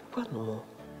 What no?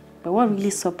 But what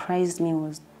really surprised me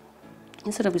was,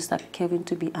 instead of Mr. Kelvin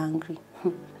to be angry,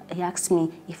 he asked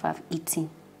me if I've eaten.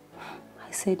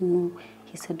 I said no.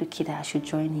 He said, okay, that I should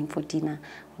join him for dinner.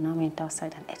 We now went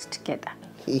outside and ate together.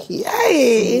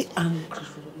 Yay! So angry.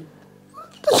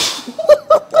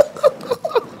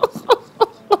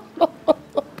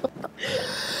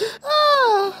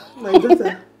 My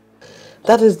daughter.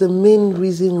 That is the main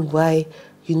reason why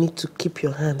you need to keep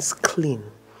your hands clean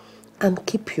and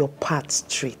keep your path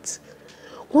straight.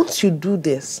 Once you do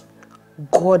this,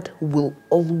 God will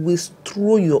always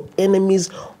throw your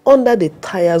enemies under the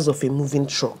tires of a moving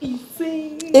truck.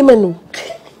 Amen.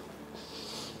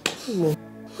 Amen.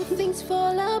 Things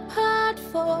fall apart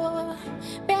for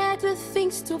better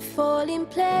things to fall in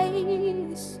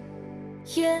place.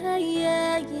 Yeah,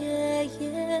 yeah, yeah,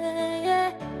 yeah,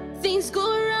 yeah. Things go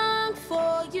wrong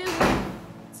for you,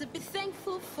 to be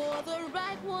thankful for the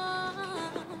right one.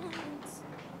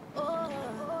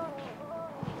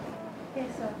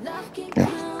 Love can Yeah,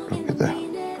 come go in get a there.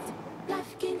 minute.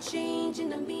 Life can change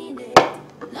in a minute.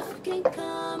 Love can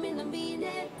come in a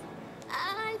minute.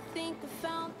 I think I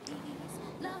found peace.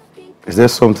 Love can Is there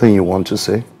something you want to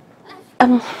say?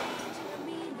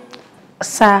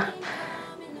 Sir,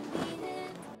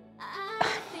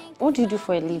 what do you do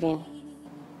for a living?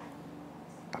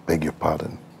 I beg your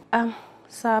pardon.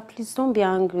 Sir, please don't be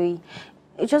angry.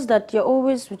 It's just that you're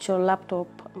always with your laptop.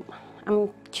 I'm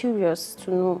curious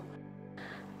to know.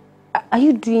 Are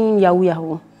you doing Yahoo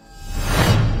Yahoo?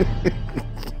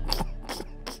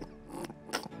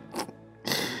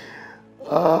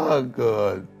 Oh,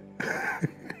 God.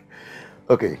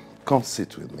 Okay, come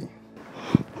sit with me.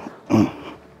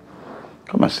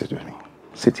 Come and sit with me.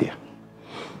 Sit here.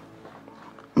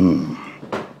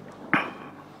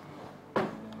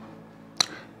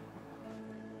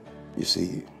 You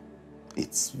see,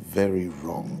 it's very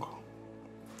wrong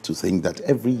to think that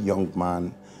every young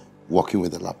man working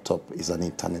with a laptop is an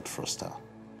internet fraudster.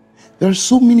 There are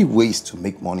so many ways to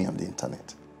make money on the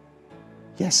internet.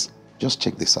 Yes, just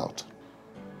check this out.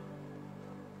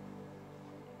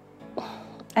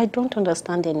 I don't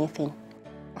understand anything.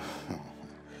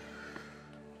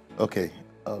 Okay,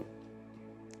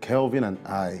 Kelvin and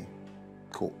I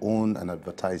co-own an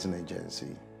advertising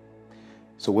agency.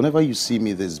 So whenever you see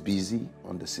me this busy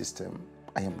on the system,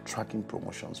 I am tracking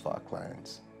promotions for our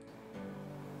clients.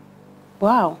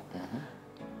 Wow.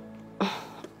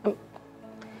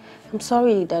 I'm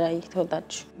sorry that I thought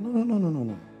that. No.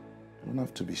 You don't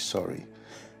have to be sorry.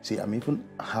 See, I'm even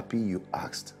happy you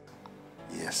asked.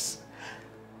 Yes.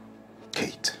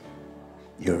 Kate,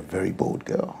 you're a very bold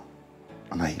girl.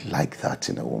 And I like that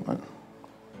in a woman.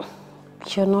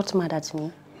 You're not mad at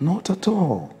me? Not at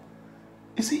all.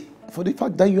 You see, for the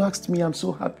fact that you asked me, I'm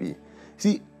so happy.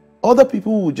 See, other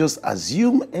people will just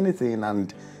assume anything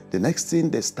and the next thing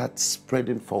they start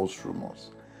spreading false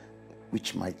rumors,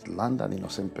 which might land an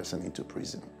innocent person into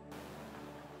prison.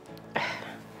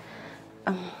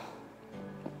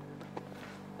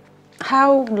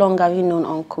 How long have you known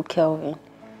Uncle Kelvin?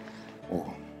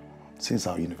 Oh, since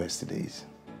our university days.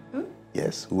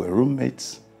 Yes, we were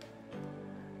roommates.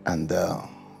 And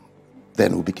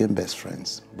then we became best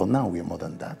friends. But now we are more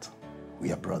than that.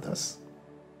 We are brothers.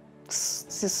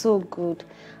 This is so good.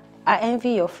 I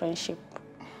envy your friendship.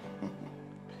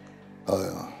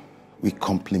 We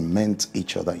complement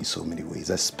each other in so many ways,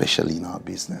 especially in our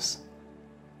business.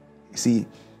 You see,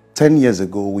 10 years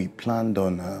ago, we planned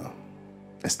on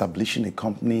establishing a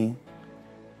company.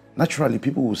 Naturally,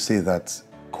 people will say that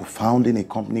co-founding a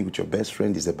company with your best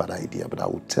friend is a bad idea, but I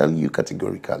will tell you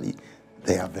categorically,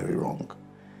 they are very wrong.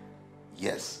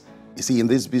 Yes. You see, in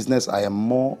this business, I am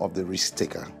more of the risk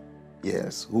taker.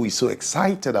 Yes, who is so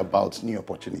excited about new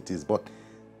opportunities, but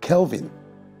Kelvin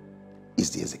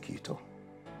is the executor.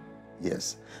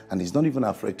 Yes, and he's not even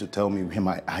afraid to tell me where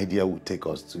my idea would take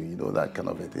us to, you know, that kind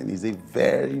of a thing. He's a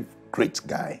very great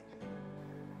guy.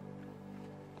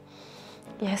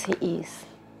 Yes, he is.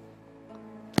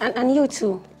 And you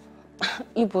too.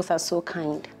 You both are so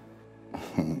kind.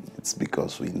 It's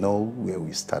because we know where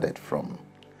we started from.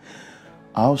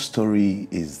 Our story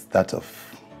is that of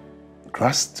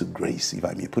grass to grace, if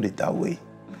I may put it that way.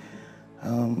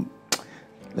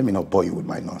 Let me not bore you with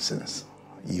my nonsense.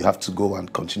 You have to go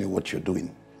and continue what you're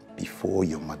doing before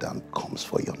your madam comes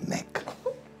for your neck.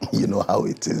 You know how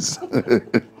it is.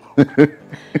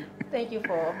 Thank you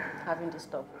for having this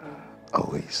talk.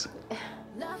 Always.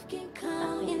 Love can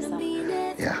come in a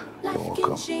minute. Yeah, you're Life welcome.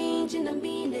 can change in a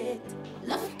minute.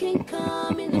 Love can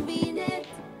come in a minute.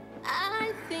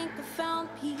 I think I found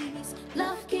peace.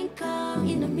 Love can come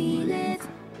in a minute.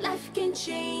 Life can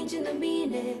change in a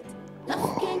minute.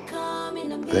 Love can come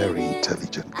in a minute. Very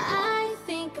intelligent girl. I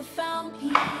think I found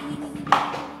peace.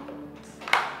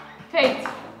 Kate,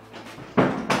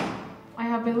 I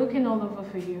have been looking all over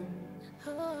for you.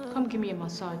 Come give me a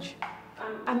massage.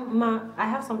 Ma, I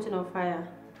have something on fire.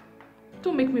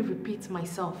 Don't make me repeat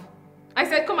myself. I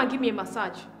said come and give me a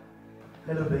massage.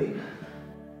 Hello, babe.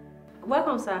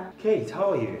 Welcome, sir. Kate,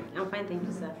 how are you? I'm fine, thank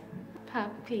you, sir.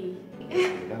 Papi.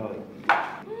 How are you?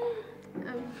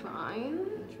 I'm fine.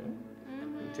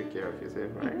 Take care of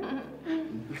yourself, right?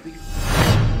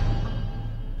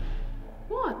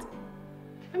 What?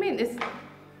 I mean, it's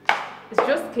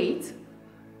just Kate.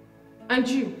 And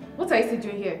you, what are you still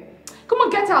doing here? Come on,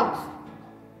 get out.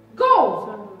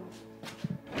 Go!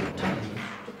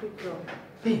 Stupid girl.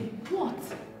 Babe, what?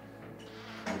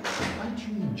 Why do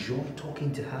you enjoy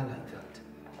talking to her like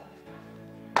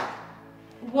that?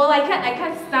 Well, I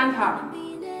can't stand her.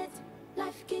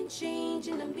 Life can change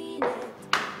in a minute.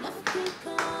 Love can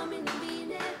come in a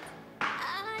minute.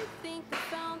 I think I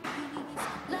found peace.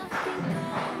 Love can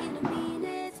come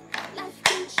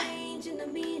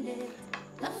minute.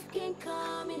 Love can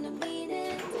come in a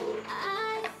minute.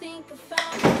 I think I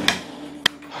found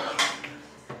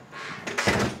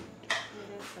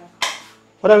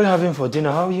What are we having for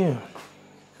dinner? How are you?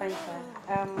 Fine, sir.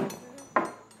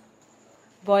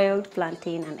 Boiled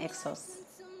plantain and egg sauce.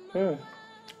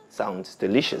 Sounds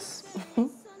delicious.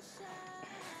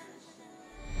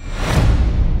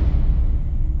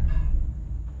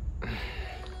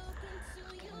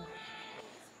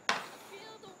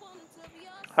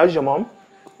 How's your mom?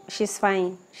 She's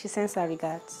fine. She sends her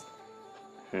regards.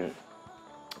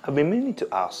 I've been meaning to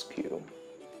ask you,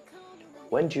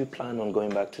 when do you plan on going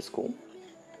back to school?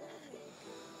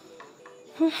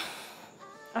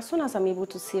 As soon as I'm able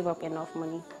to save up enough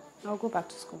money, I'll go back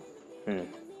to school.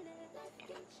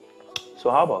 So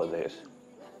how about this?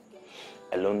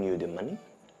 I loan you the money.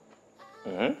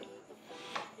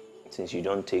 Since you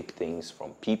don't take things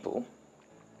from people,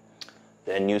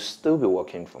 then you still be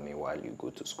working for me while you go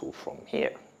to school from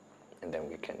here. And then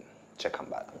we can check and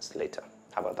balance later.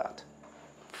 How about that?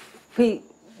 Wait,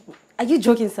 are you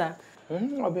joking, sir?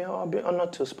 I'll be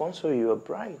honored to sponsor you a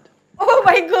bride. Oh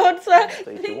my God, sir!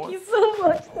 Thank you so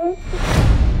much. Thank you.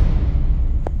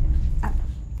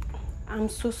 I'm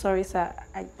so sorry, sir.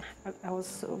 I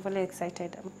was overly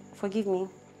excited. Forgive me.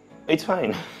 It's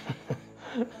fine.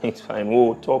 It's fine.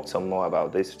 We'll talk some more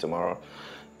about this tomorrow.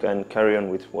 You can carry on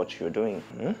with what you're doing.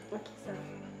 Okay, sir.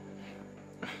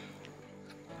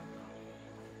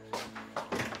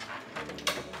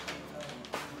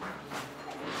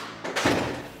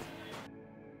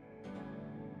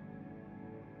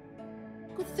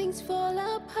 good things fall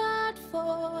apart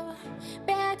for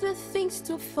better things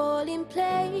to fall in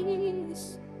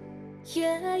place.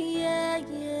 Yeah, yeah,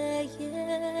 yeah,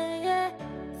 yeah, yeah.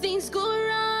 Things go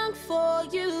wrong for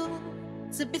you,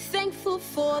 to be thankful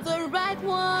for the right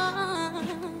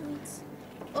ones.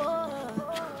 Oh,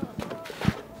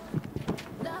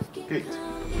 love can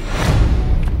come.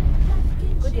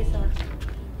 Good day, sir.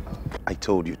 I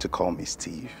told you to call me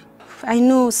Steve. I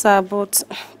know, sir, but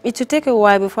it will take a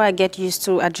while before I get used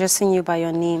to addressing you by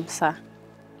your name, sir.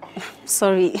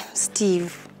 Sorry,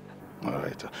 Steve. All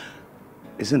right.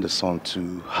 Isn't the sun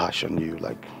too harsh on you,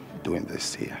 like doing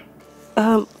this here?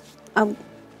 I'm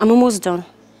almost done.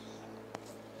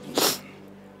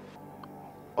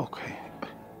 Okay.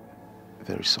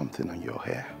 There is something on your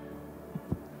hair.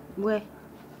 Where?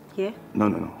 Here? No,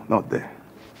 not there.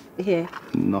 Here.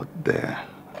 Not there.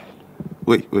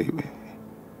 Wait.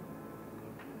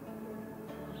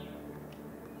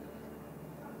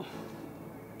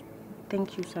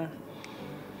 Thank you, sir.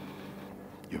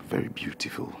 You're very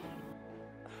beautiful.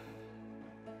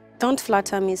 Don't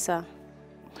flatter me, sir.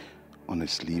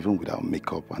 Honestly, even without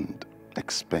makeup and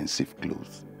expensive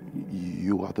clothes,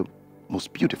 you are the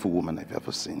most beautiful woman I've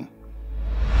ever seen.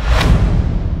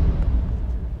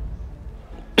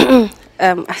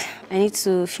 I need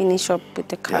to finish up with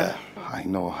the car. Yeah, I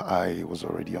know. I was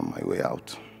already on my way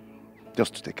out.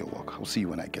 Just to take a walk. I'll see you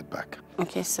when I get back.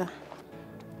 Okay, sir.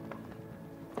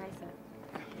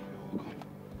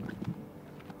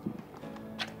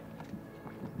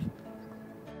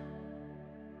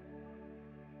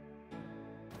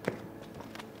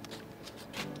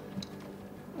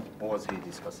 What was he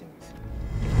discussing with you?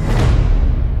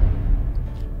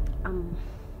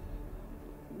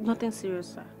 Nothing serious,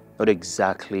 sir. What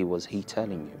exactly was he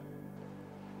telling you?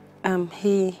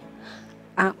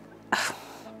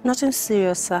 Nothing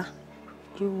serious, sir.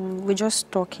 We're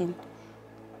just talking.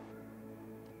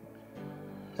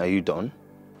 Are you done?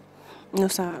 No,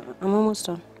 sir. I'm almost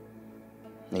done.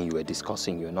 And you were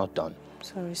discussing, you're not done.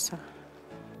 Sorry, sir.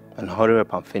 And hurry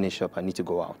up and finish up. I need to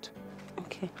go out.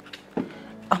 Okay.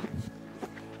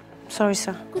 Sorry,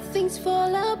 sir. Good things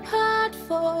fall apart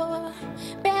for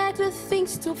better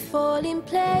things to fall in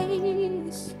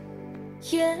place.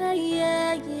 Yeah,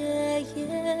 yeah, yeah,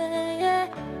 yeah, yeah.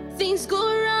 Things go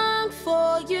wrong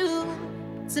for you,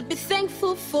 to be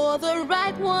thankful for the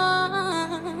right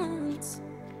ones.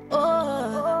 Oh,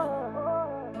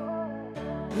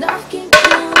 love can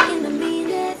come in a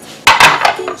minute.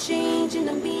 Love can change in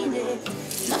a minute.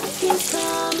 Love can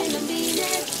come in a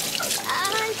minute.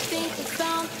 I think I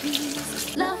found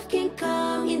peace. Love can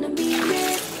come in a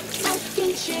minute. Love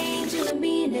can change in a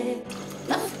minute.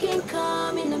 Love can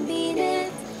come in a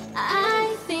minute.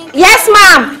 I think. Yes,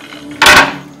 ma'am.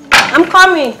 I'm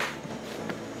coming.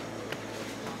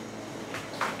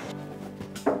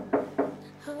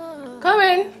 Come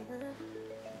in.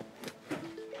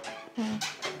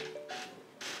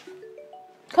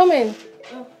 Come in.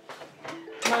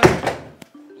 Ma'am,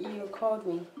 you called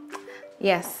me.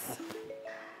 Yes.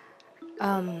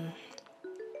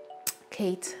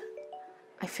 Kate,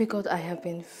 I figured I have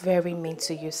been very mean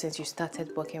to you since you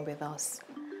started working with us.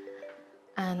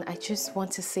 And I just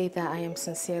want to say that I am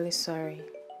sincerely sorry.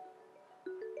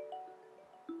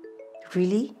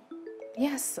 Really?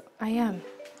 Yes, I am.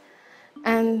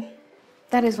 And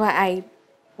that is why I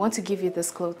want to give you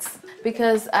these clothes.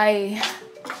 Because where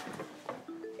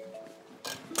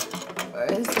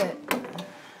is it?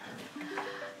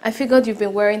 I figured you've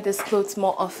been wearing these clothes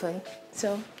more often,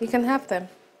 so you can have them.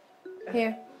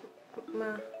 Here.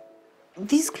 Ma,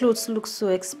 these clothes look so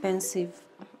expensive.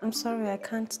 I'm sorry, I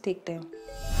can't take them.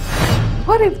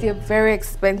 What if they're very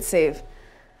expensive?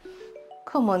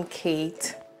 Come on,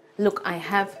 Kate. Look, I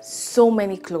have so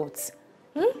many clothes.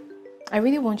 I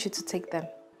really want you to take them.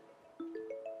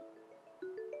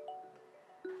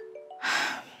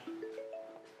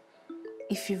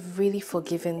 If you've really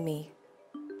forgiven me,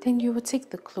 then you will take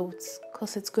the clothes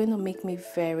because it's going to make me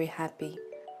very happy.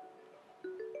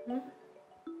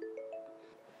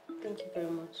 Thank you very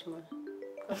much, Ma.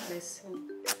 God bless you.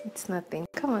 It's nothing.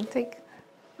 Come on, take.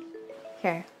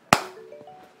 Here.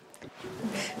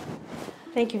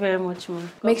 Thank you very much, Ma.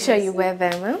 Make sure you wear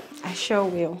them, huh? I sure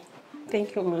will.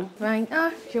 Thank you, Ma. Right.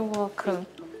 Ah, you're welcome.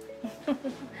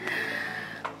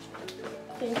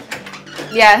 Thank you.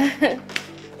 Yeah.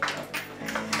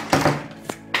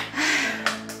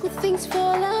 Good things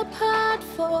fall apart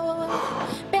for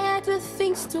better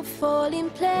things to fall in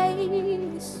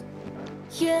place.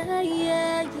 Yeah.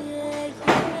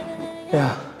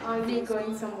 Are you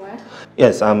going somewhere?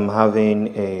 Yes, I'm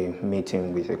having a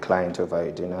meeting with a client over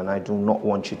a dinner, and I do not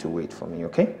want you to wait for me,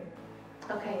 okay?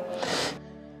 Okay.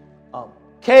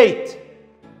 Kate!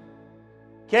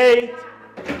 Kate!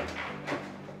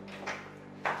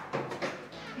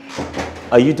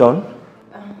 Are you done?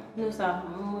 No, sir.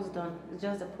 I'm almost done. It's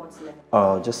just the pots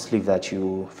left. Just leave that.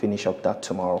 You finish up that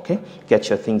tomorrow, okay? Get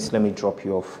your things. Let me drop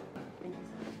you off.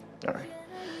 All right.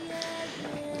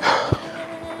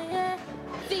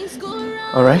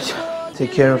 All right.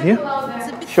 Take care of you.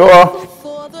 Sure.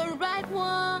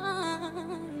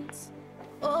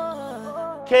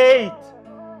 Kate!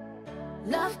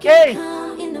 Love can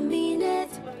come in a minute.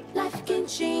 Life can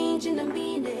change in a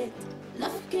minute.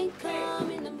 Love can come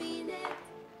in a minute.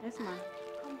 Yes, ma'am.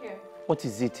 Come here. What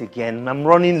is it again? I'm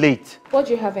running late. What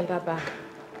do you have in that bag?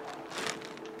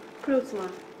 Clothes,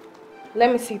 ma'am.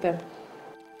 Let me see them.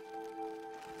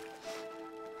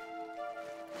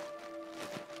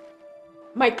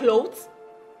 My clothes?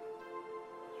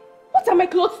 What are my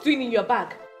clothes doing in your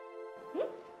bag?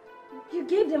 You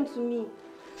gave them to me.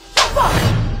 Shut up!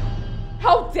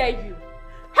 How dare you?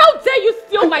 How dare you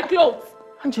steal my clothes?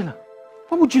 Angela,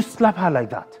 why would you slap her like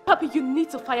that? Papi, you need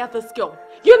to fire this girl.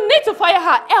 You need to fire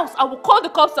her, else I will call the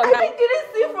cops on her. I didn't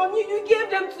steal from you. You gave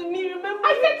them to me, remember?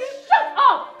 I said shut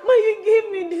up! Ma, you gave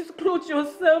me these clothes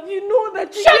yourself. You know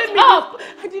that you Shut gave me up! this.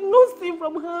 I did not steal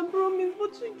from her, I promise,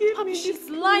 but you gave Papi, me she's this.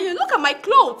 lying. Look at my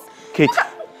clothes. Kate.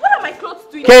 What are my clothes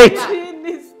doing? Kate!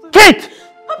 Kate!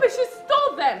 Papi, she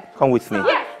stole them. Come with me.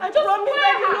 Yes, I just promise fire I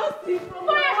her. did not steal from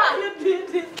Fire her. her. You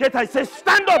did it. Kate, I say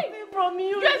stand up! From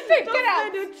you. You're sick. Get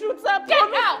out. Say the truth, I Get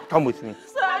promise. out. Come with me.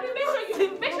 Sir, I did not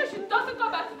steal Make sure she doesn't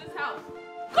come back to this house.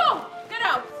 Go. Get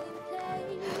out.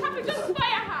 Papi, just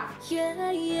fire her.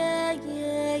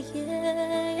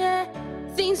 Yeah.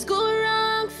 Things go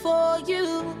wrong for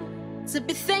you. To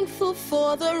be thankful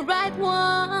for the right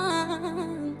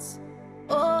ones.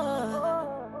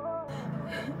 Oh.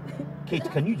 Kate,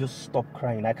 can you just stop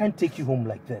crying? I can't take you home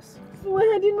like this. Why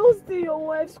I did not steal your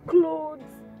wife's clothes.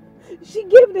 She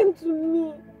gave them to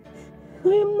me. I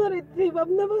am not a thief. I've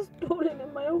never stolen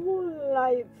in my whole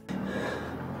life.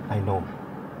 I know.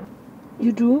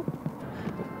 You do?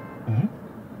 Mm-hmm.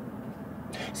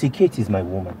 See, Kate is my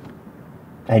woman.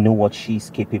 I know what she's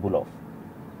capable of.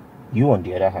 You, on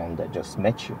the other hand, I just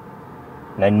met you.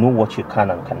 And I know what you can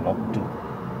and cannot do.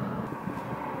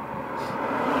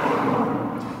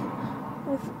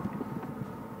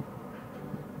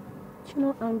 You're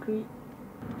not angry.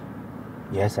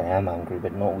 Yes, I am angry,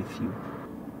 but not with you.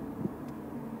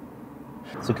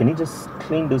 So can you just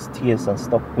clean those tears and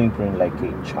stop whimpering like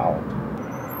a child?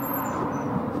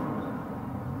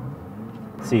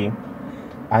 See,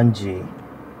 Angie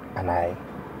and I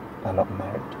are not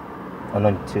married. And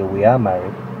until we are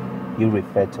married, you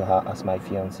refer to her as my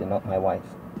fiancée, not my wife.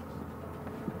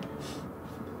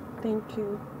 Thank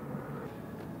you.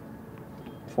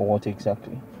 For what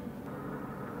exactly?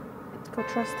 For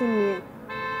trusting me.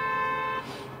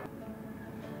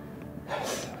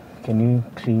 Can you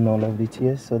clean all of the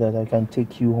tears so that I can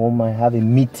take you home? I have a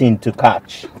meeting to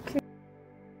catch. Okay.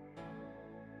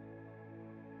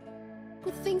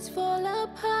 Good things fall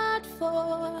apart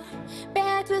for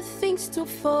bad night with things to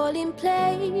fall in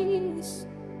place.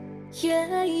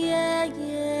 Yeah, yeah,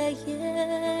 yeah,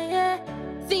 yeah, yeah.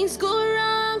 Things go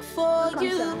wrong for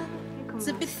you.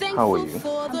 To be thankful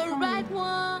for the right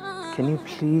one. Can you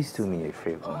please do me a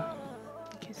favor?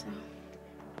 Okay, sir.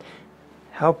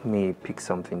 Help me pick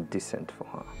something decent for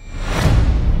her.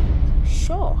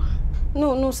 Sure.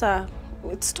 No, sir.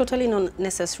 It's totally not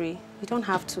necessary. You don't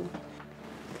have to.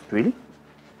 Really?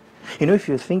 You know, if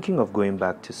you're thinking of going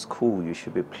back to school, you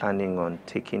should be planning on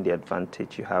taking the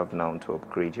advantage you have now to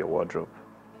upgrade your wardrobe.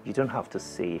 You don't have to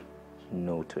say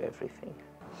no to everything.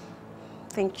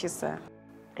 Thank you, sir.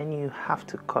 And you have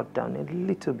to cut down a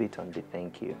little bit on the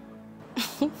thank you.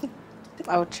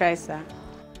 I'll try, sir.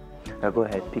 Now go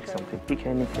ahead, pick something. Pick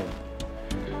anything.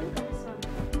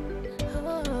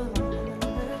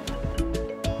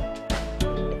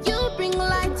 You bring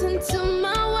light into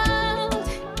my world.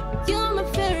 You're my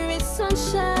favorite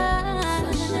sunshine.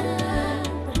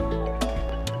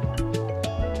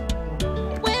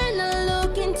 When I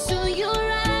look into your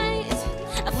eyes,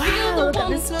 I feel the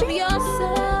warmth of your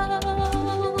soul.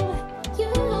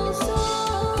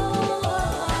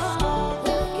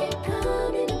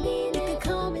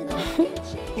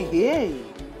 Hey,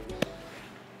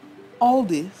 all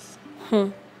this?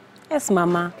 Yes,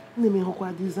 Mama.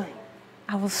 Design.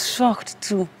 I was shocked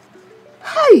too.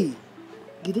 Hey!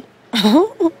 Gide?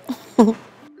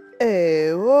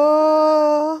 Hey,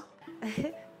 whoa!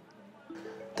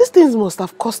 These things must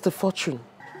have cost a fortune.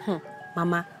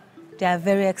 Mama, they are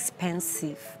very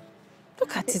expensive.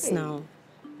 Look at it now.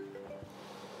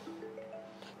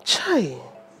 Chai!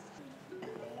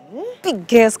 Big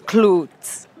girl's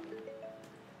clothes.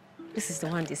 This is the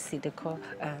one they call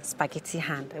spaghetti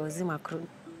hand. I was in macaron.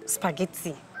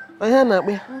 Spaghetti.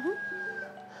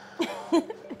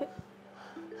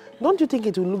 Don't you think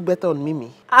it will look better on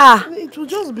Mimi? Ah! It will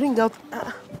just bring out...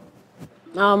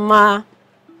 Mama.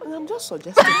 I'm just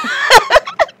suggesting.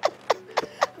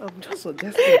 I'm just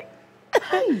suggesting.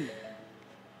 Hey!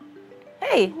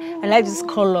 Hey, I like this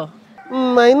color.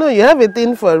 I know you have a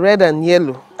thing for red and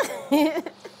yellow.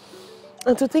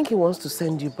 And to think he wants to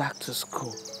send you back to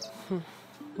school.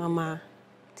 Mama,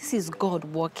 this is God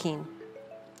working.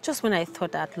 Just when I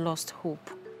thought I'd lost hope,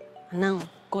 now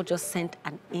God just sent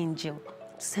an angel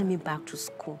to send me back to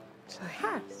school.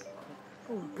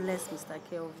 Oh, bless Mr.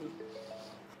 Kelvin.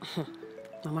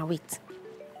 Mama, wait.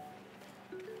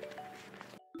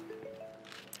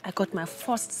 I got my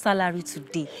first salary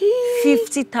today.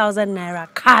 50,000 naira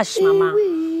cash, Mama.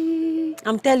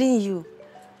 I'm telling you.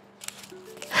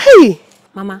 Hey!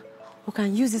 Mama, we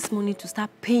can use this money to start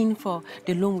paying for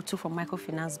the loan we took from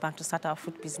Microfinance Bank to start our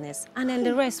food business. And then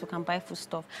the rest we can buy food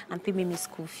stuff and pay Mimi's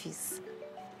school fees.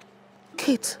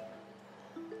 Kate,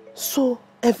 so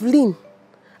Evelyn,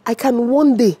 I can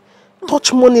one day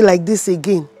touch money like this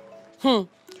again.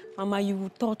 Mama, you will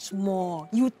touch more.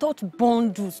 You will touch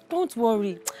bundles. Don't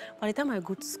worry. By the time I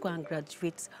go to school and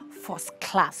graduate first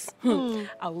class,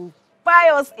 I will buy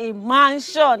us a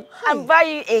mansion and buy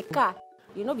you a car.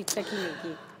 You'll not be checking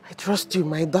again. I trust you,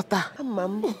 my daughter.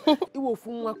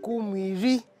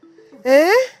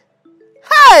 Eh?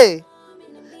 Hey!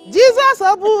 Jesus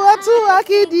abu atu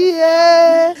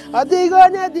akidie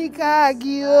odigonye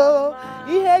dikagio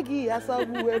ihegi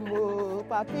asabuemo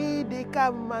papi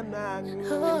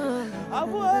dikamanangu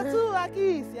abu atu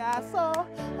akisi aso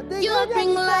You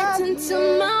bring light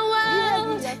into my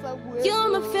world. You're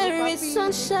my favorite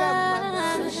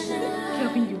sunshine.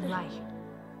 Kelvin, you lie.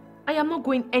 I am not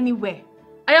going anywhere.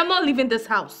 I am not leaving this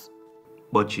house.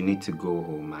 But you need to go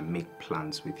home and make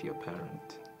plans with your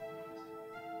parent.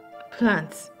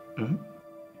 Plans?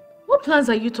 What plans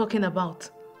are you talking about?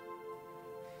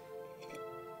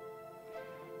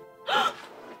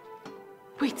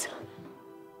 Wait.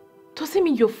 Does it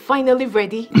mean you're finally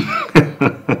ready?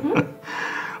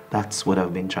 That's what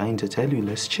I've been trying to tell you.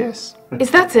 Let's cheers.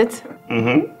 Is that it?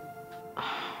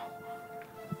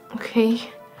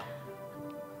 Okay.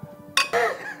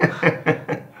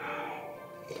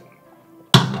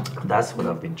 That's what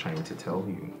I've been trying to tell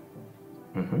you.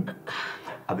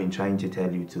 I've been trying to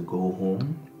tell you to go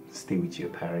home, stay with your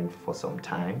parents for some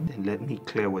time, then let me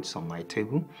clear what's on my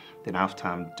table. Then after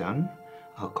I'm done,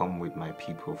 I'll come with my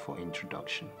people for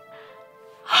introduction.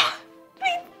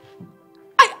 Wait,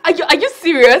 are you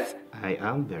serious? I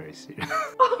am very serious.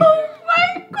 Oh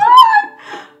my God!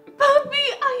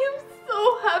 Papi, I am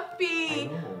so happy. I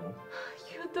know.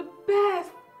 You're the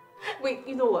best. Wait,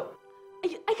 you know what?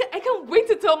 I can't wait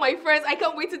to tell my friends. I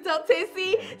can't wait to tell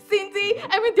Tessie, Cindy.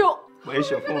 I mean, they'll...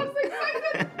 Where's your phone? I'm so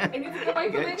excited. I need to get my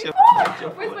phone. Get your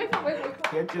Where's my phone? Where's my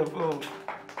phone? Get your phone.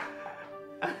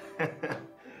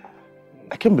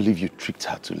 I can't believe you tricked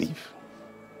her to leave.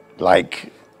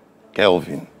 Like,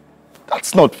 Kelvin,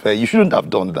 that's not fair. You shouldn't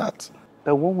have done that.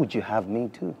 But what would you have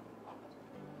me do?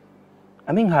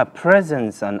 I mean, her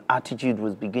presence and attitude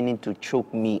was beginning to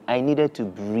choke me. I needed to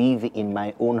breathe in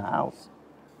my own house.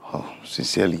 Oh,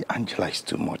 sincerely, Angela is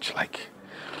too much. Like,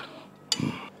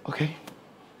 okay.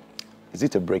 Is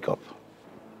it a breakup?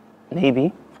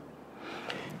 Maybe.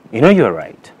 You know, you're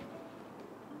right.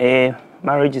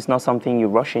 Marriage is not something you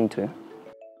rush into.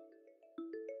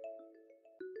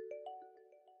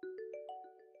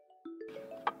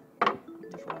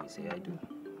 That's what I say I do.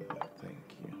 Thank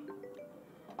you.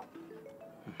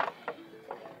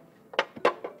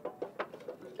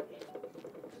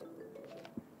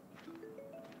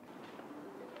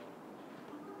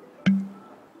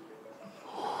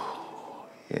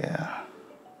 Yeah.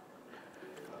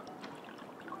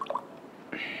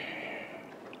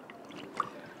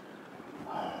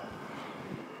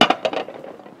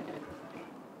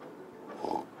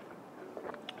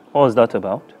 What was that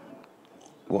about?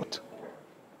 What?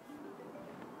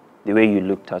 The way you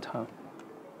looked at her.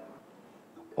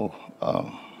 Oh,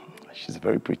 she's a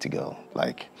very pretty girl.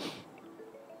 Like,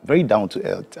 very down to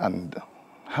earth and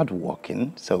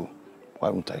hardworking. So, why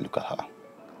won't I look at her?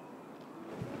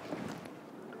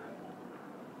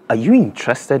 Are you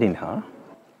interested in her?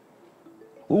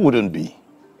 Who wouldn't be?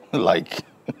 Like,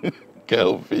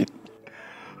 Kelvin.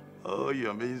 Oh, you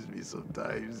amaze me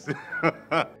sometimes.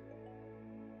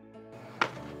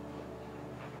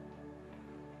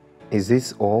 Is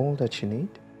this all that you need?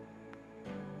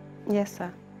 Yes,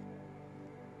 sir.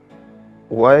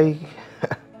 Why?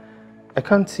 I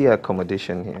can't see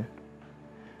accommodation here.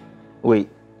 Wait.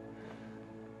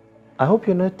 I hope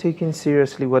you're not taking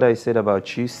seriously what I said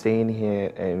about you staying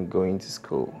here and going to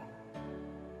school.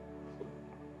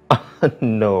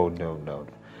 No.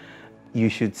 You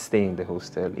should stay in the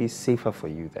hostel. It's safer for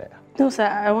you there. No, sir,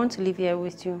 I want to live here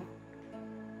with you.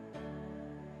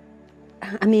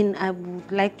 I mean, I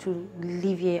would like to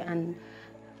live here and...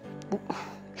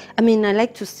 I mean, I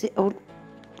like to stay... I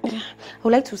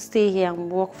would like to stay here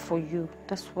and work for you.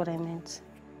 That's what I meant.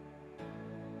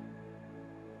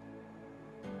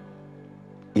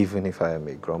 Even if I am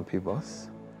a grumpy boss?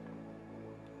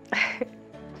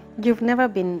 You've never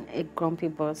been a grumpy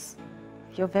boss.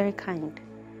 You're very kind.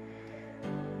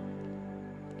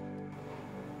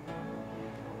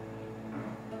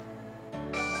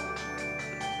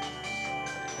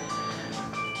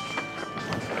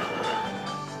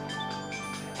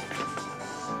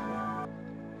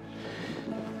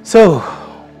 So,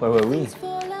 where were we?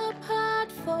 Fall apart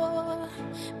for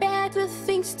better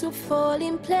things to fall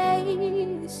in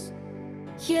place.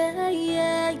 Yeah.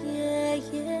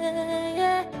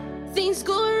 Things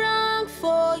go wrong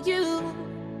for you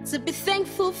to be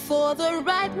thankful for the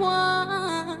right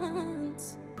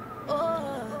ones.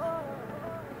 Oh.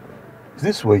 Is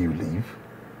this where you live?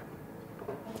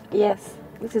 Yes,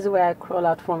 this is where I crawl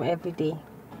out from every day.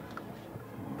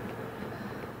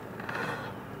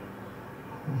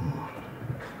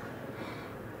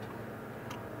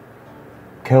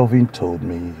 Kelvin told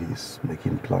me he's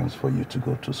making plans for you to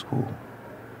go to school.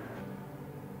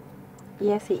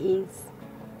 Yes, he is.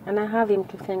 And I have him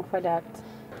to thank for that.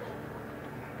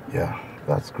 Yeah,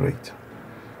 that's great.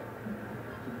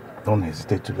 Don't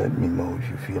hesitate to let me know if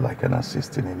you feel I can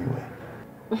assist in any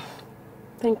way.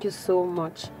 Thank you so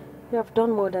much. You have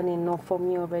done more than enough for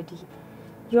me already.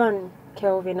 You and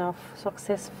Kelvin have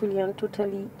successfully and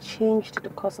totally changed the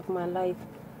course of my life,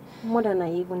 more than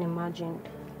I even imagined.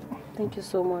 Thank you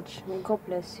so much. May God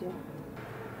bless you.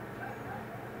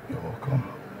 You're welcome.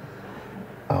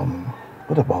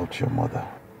 What about your mother?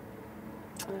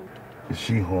 Is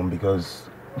she home? Because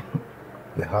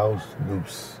the house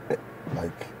looks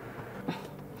like...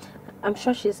 I'm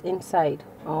sure she's inside,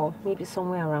 or maybe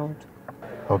somewhere around.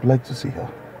 I would like to see her.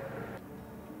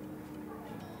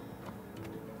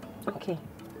 Okay,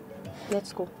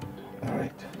 let's go. All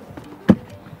right.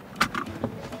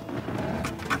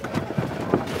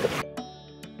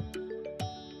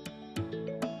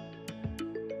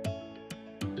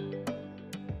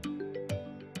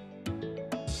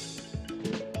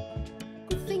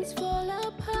 Things fall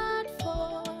apart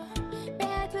for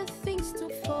better things to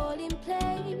fall in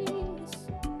place.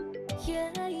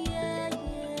 Yeah.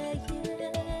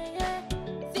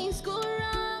 Things go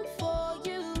wrong for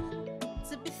you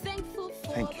to be thankful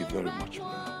for. Thank you very much,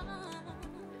 Mom.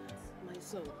 My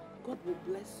son, God will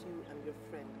bless you and your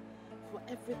friend for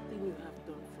everything you have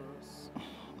done for us.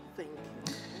 Thank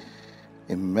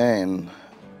you. Amen.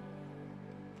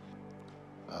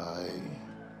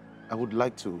 I would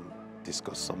like to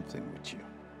discuss something with you.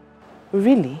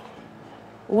 Really?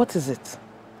 What is it?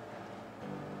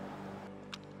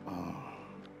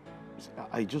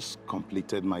 I just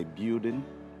completed my building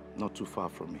not too far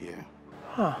from here.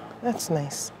 Huh, that's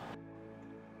nice.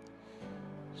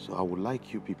 So I would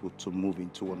like you people to move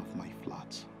into one of my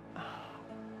flats.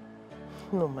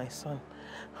 No, my son.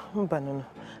 No.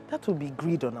 That would be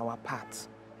greed on our part.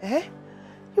 Eh?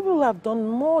 You will have done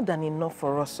more than enough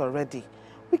for us already.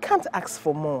 We can't ask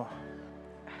for more.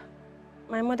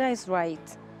 My mother is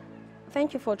right.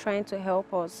 Thank you for trying to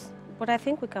help us, but I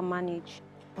think we can manage.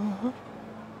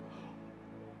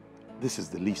 This is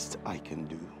the least I can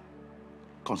do,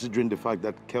 considering the fact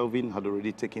that Kelvin had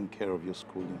already taken care of your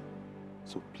schooling.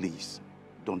 So please,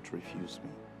 don't refuse me.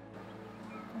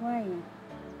 Why?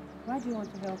 Why do you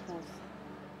want to help us?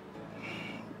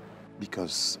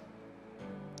 Because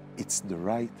it's the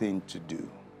right thing to do.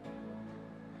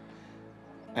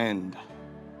 And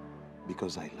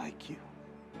because I like you.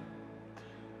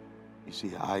 You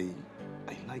see, I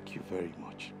like you very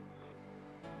much.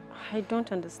 I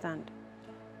don't understand.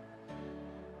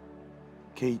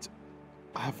 Kate,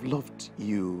 I have loved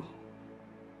you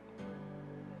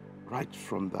right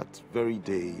from that very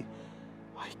day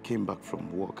I came back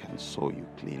from work and saw you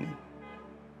cleaning.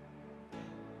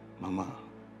 Mama,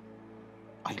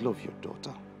 I love your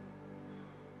daughter.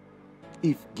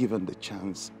 If given the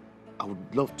chance, I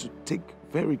would love to take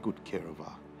very good care of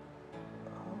her.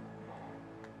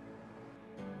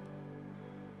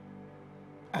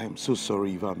 I am so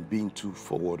sorry if I'm being too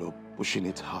forward or pushing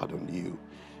it hard on you.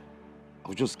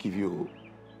 I'll just give you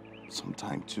some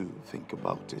time to think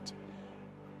about it.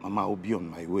 Mama, I'll be on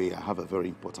my way. I have a very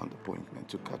important appointment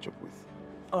to catch up with.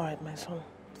 All right, my son.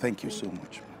 Thank you so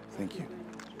much, ma. Thank you.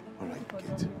 All right,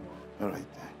 Kate. All right.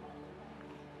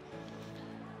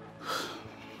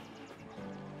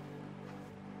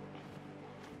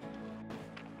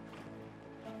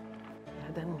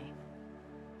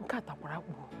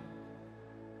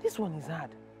 This one is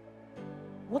hard.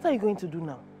 What are you going to do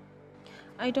now?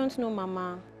 I don't know,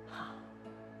 Mama.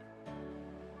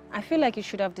 I feel like you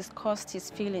should have discussed his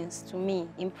feelings to me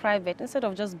in private instead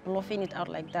of just bluffing it out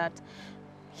like that.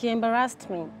 He embarrassed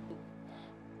me.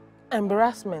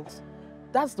 Embarrassment?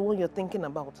 That's the one you're thinking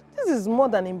about. This is more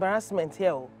than embarrassment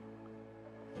here.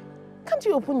 Can't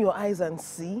you open your eyes and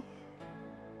see?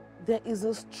 There is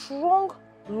a strong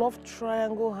love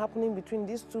triangle happening between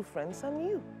these two friends and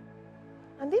you.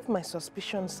 And if my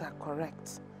suspicions are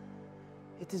correct,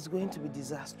 it is going to be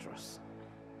disastrous.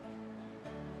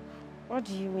 What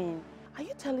do you mean? Are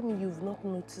you telling me you've not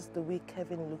noticed the way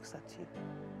Kevin looks at you?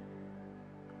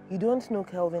 You don't know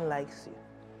Kelvin likes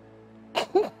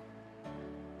you.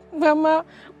 Mama,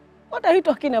 what are you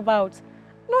talking about?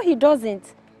 No, he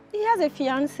doesn't. He has a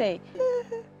fiancé.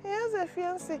 He has a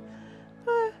fiancé.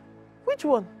 Which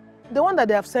one? The one that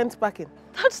they have sent packing?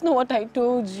 That's not what I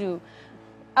told you.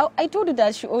 I told you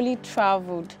that she only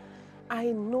traveled. I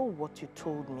know what you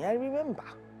told me. I remember.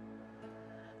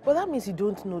 But that means you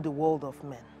don't know the world of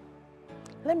men.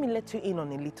 Let me let you in on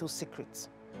a little secret.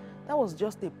 That was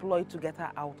just a ploy to get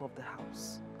her out of the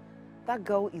house. That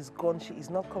girl is gone. She is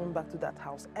not coming back to that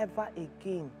house ever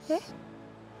again. Eh?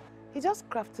 He just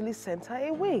craftily sent her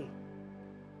away.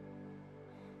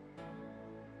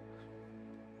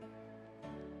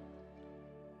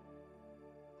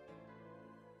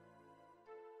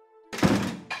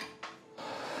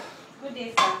 Good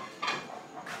day, sir.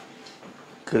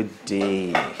 Good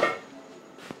day.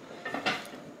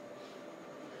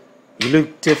 You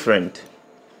look different.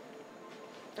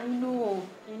 I know,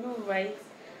 right?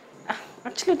 I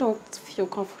actually don't feel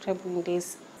comfortable in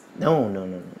this.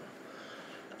 No.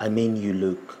 I mean, you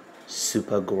look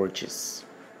super gorgeous.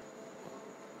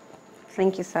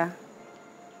 Thank you, sir.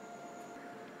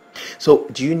 So,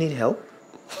 do you need help?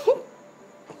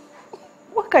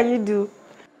 What can you do?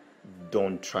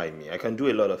 Don't try me. I can do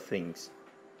a lot of things.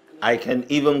 I can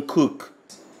even cook.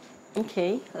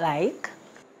 Okay, like?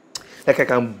 Like I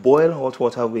can boil hot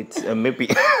water with maybe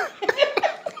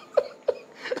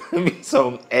maybe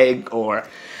some egg or,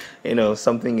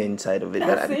 something inside of it.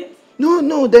 That's it?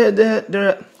 No,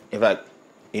 there. In fact,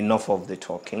 enough of the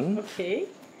talking. Okay.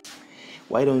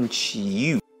 Why don't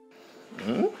you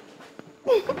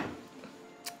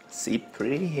sit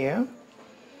pretty here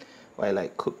while I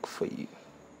cook for you?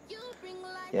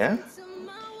 Yeah?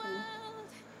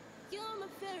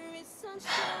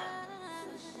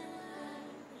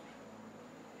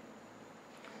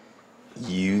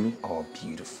 You are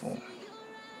beautiful.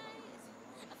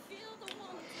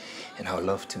 And I would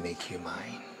love to make you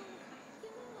mine.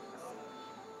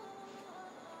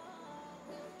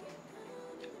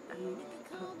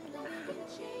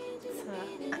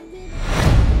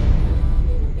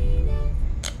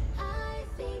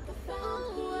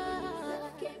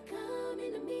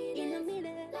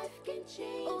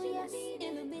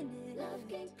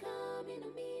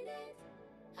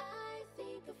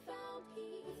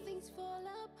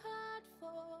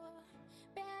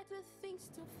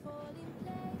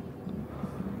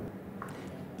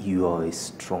 You are a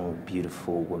strong,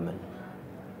 beautiful woman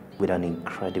with an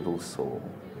incredible soul.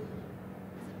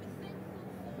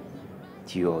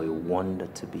 You are a wonder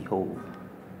to behold.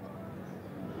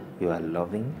 You are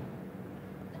loving,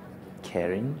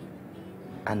 caring,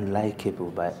 and likable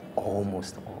by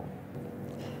almost all.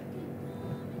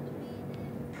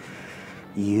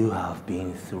 You have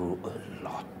been through a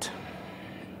lot.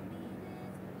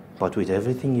 But with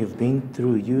everything you've been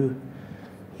through, you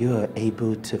are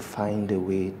able to find a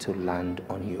way to land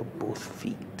on your both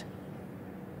feet.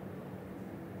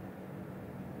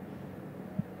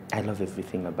 I love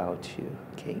everything about you,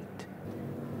 Kate.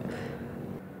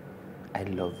 I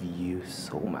love you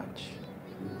so much.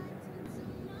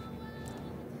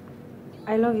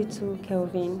 I love you too,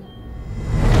 Kelvin.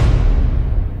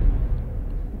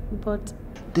 But...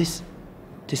 There's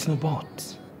no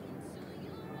but.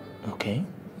 Okay?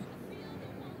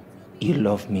 You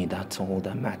love me, that's all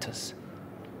that matters.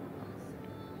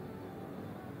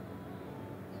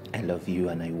 I love you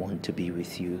and I want to be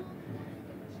with you.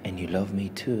 And you love me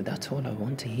too, that's all I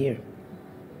want to hear.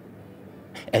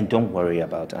 And don't worry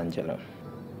about Angela.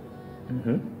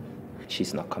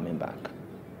 She's not coming back.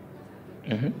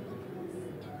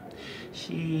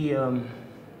 She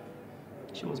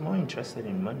was more interested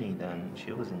in money than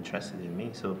she was interested in me,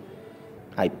 so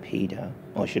I paid her,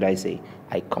 or should I say,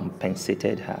 I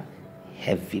compensated her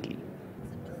heavily.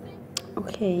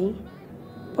 Okay,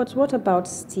 but what about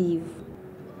Steve?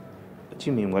 What do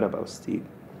you mean, what about Steve?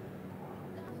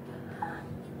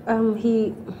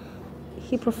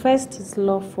 He professed his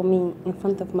love for me in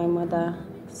front of my mother,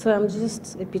 so I'm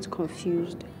just a bit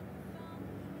confused.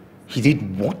 He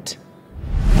did what?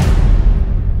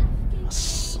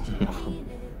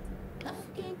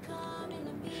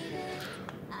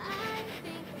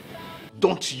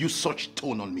 Don't use such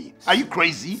tone on me. Are you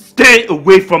crazy? Stay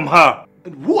away from her!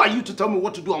 And who are you to tell me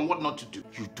what to do and what not to do?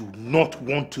 You do not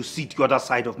want to see the other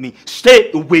side of me.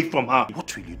 Stay away from her.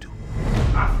 What will you do?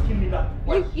 Asking me that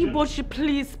question. Iboshi,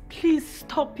 please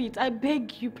stop it. I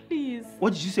beg you, please.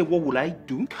 What did you say? What will I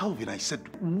do? Calvin, I said,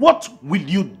 what will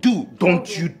you do?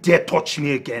 Don't you dare touch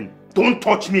me again. Don't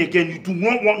touch me again. You do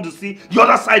not want to see the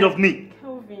other side of me.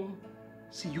 Kelvin.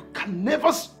 See, you can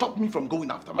never stop me from going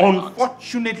after my heart.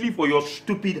 Unfortunately for your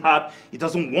stupid heart, it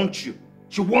doesn't want you.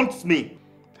 She wants me.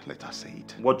 Let her say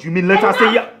it. What do you mean let her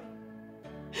say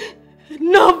it?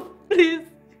 No, please.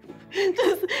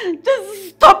 Just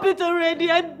stop it already.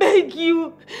 I beg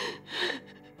you.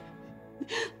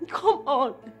 Come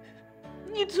on.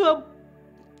 You two are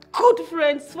good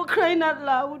friends, for crying out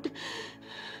loud.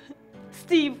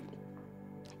 Steve,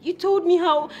 you told me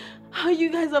how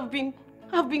you guys have been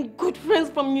good friends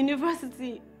from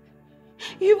university.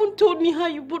 You even told me how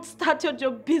you both started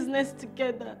your business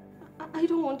together. I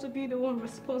don't want to be the one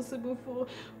responsible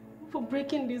for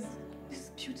breaking this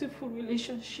beautiful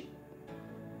relationship.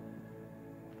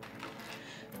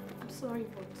 I'm sorry,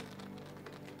 but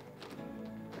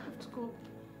I have to go.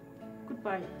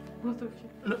 Goodbye, both of you.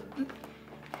 No.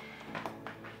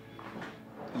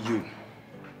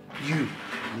 You.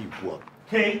 Me what?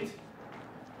 Kate.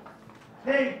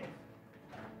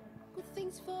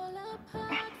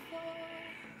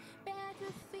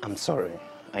 I'm sorry.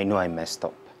 I know I messed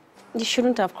up. You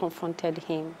shouldn't have confronted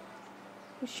him.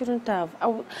 You shouldn't have. I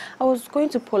was going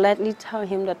to politely tell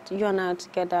him that you and I are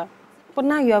together. But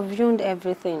now you have ruined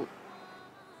everything.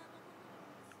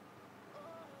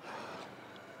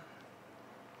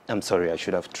 I'm sorry. I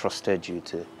should have trusted you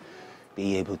to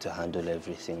be able to handle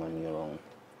everything on your own.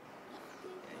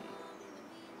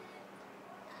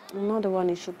 I'm not the one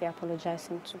you should be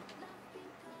apologizing to.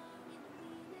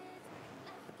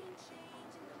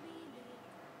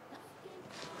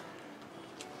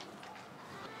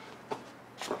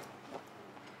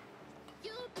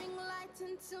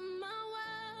 Into my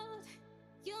world,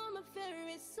 you're my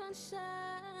very sunshine.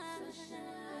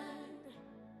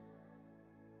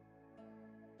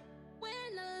 When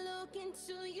I look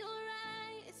into your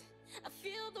eyes, I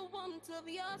feel the warmth of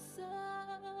your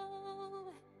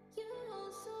soul.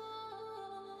 Your soul.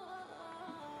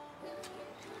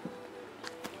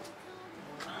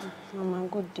 Mama,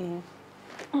 good day.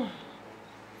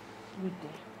 Good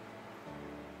day.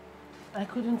 I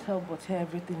couldn't help but hear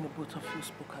everything the both of you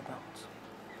spoke about.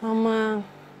 Mama,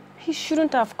 he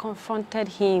shouldn't have confronted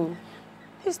him.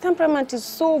 His temperament is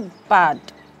so bad.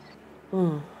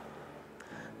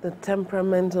 The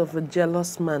temperament of a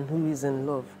jealous man who is in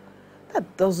love.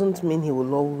 That doesn't mean he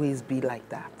will always be like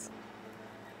that.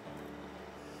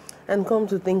 And come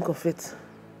to think of it,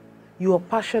 you are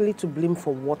partially to blame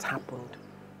for what happened.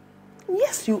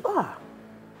 Yes, you are.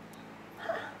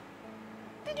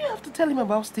 Did you have to tell him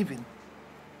about Stephen?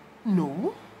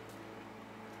 No.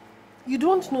 You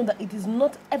don't know that it is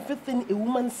not everything a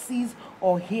woman sees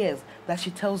or hears that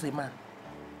she tells a man.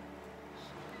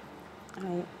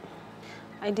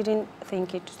 I didn't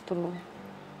think it through.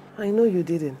 I know you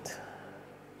didn't.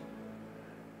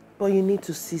 But you need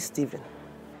to see Stephen.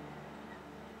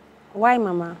 Why,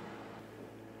 Mama?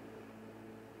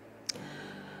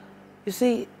 You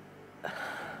see,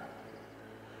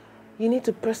 you need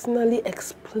to personally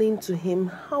explain to him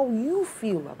how you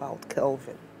feel about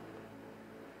Kelvin.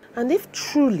 And if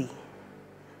truly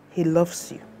he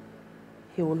loves you,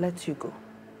 he will let you go.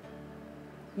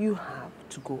 You have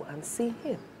to go and see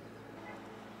him.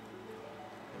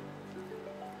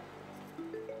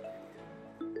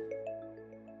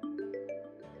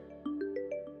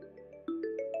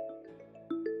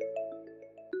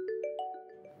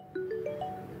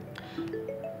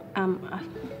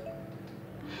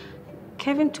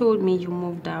 Kevin told me you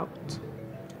moved out.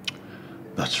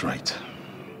 That's right.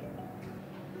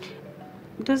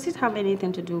 Does it have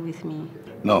anything to do with me?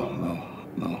 No.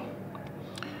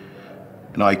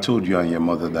 I told you and your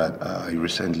mother that I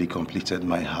recently completed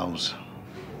my house.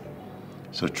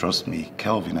 So trust me,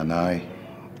 Kelvin and I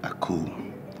are cool.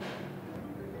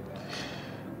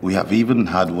 We have even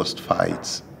had worst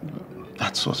fights.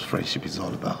 That's what friendship is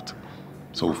all about.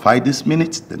 So we fight this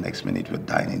minute, the next minute we're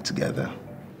dining together.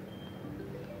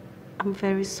 I'm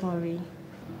very sorry.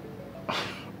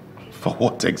 For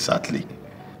what exactly?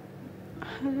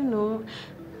 I don't know.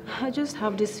 I just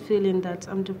have this feeling that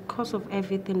I'm the cause of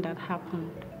everything that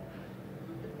happened.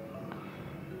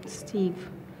 Steve,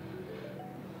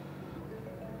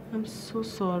 I'm so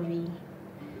sorry.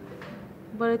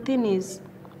 But the thing is,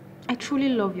 I truly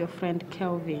love your friend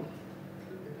Kelvin.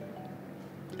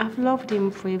 I've loved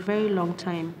him for a very long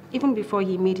time, even before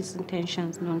he made his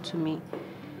intentions known to me.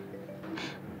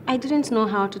 I didn't know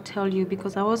how to tell you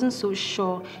because I wasn't so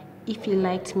sure if he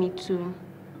liked me too.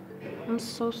 I'm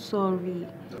so sorry.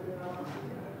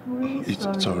 I'm really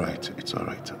sorry. It's all right. It's all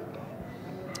right.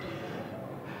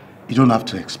 You don't have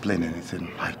to explain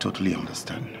anything. I totally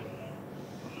understand.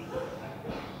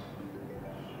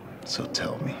 So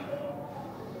tell me,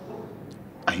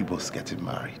 are you both getting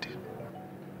married?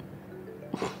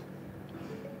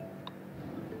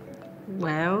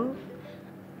 Well,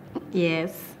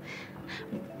 yes.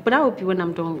 But that will be when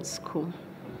I'm done with school.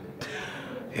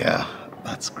 Yeah,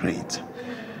 that's great.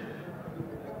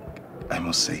 I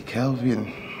must say,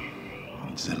 Kelvin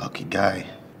is a lucky guy.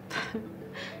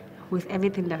 With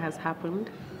everything that has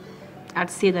happened, I'd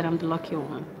say that I'm the lucky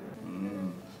one.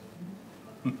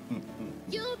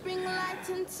 You bring light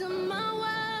into my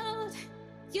world.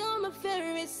 You're my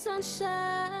very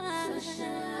sunshine.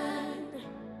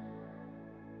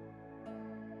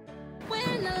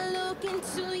 When I look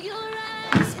into your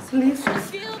eyes, This place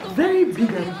is very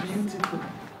big and beautiful.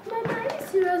 Mama, are you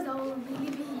serious that we'll be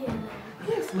living here?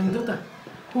 Yes, my daughter.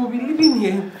 We'll be living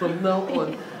here from now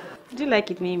on. Do you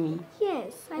like it, Mimi?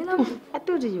 Yes, I love it. I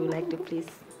told you you would like the place.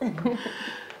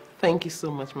 Thank you so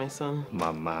much, my son.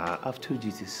 Mama, I've told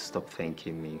you to stop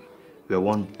thanking me. We're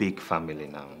one big family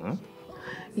now, huh?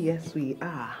 Yes, we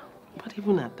are. But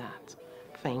even at that,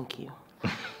 thank you.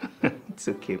 It's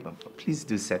okay, Mama. Please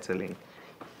do settle in.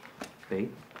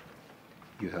 Babe,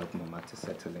 you help Mama to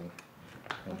settle in.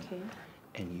 Okay.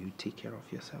 And you take care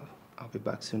of yourself. I'll be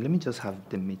back soon. Let me just have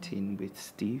the meeting with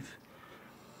Steve.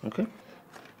 Okay?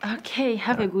 Okay,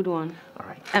 have a good one. All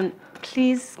right. And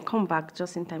please come back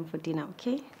just in time for dinner,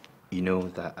 okay? You know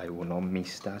that I will not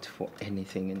miss that for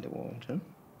anything in the world, huh?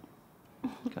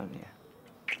 Come here.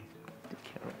 Take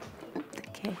care of you.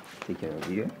 Okay. Take care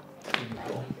of you.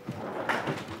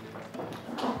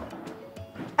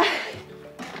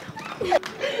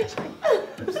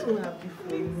 I'm so happy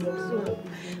for you. I'm so happy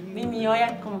for you. Mimi,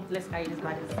 come, let's carry this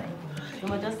bag inside. So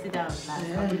we'll just sit down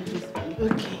and relax.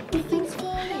 Okay. things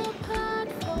fall apart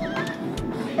for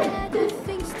better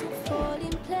things to fall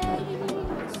in place.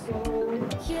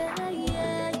 Yeah.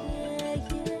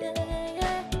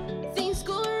 Things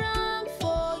go wrong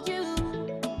for you,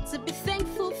 to be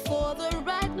thankful for the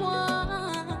right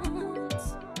ones.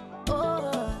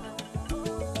 Oh,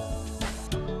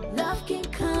 love can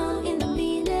come in a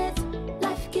minute,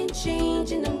 life can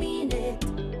change in a minute.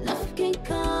 Love can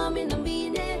come in a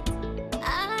minute.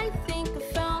 I think I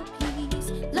found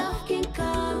peace. Love can come.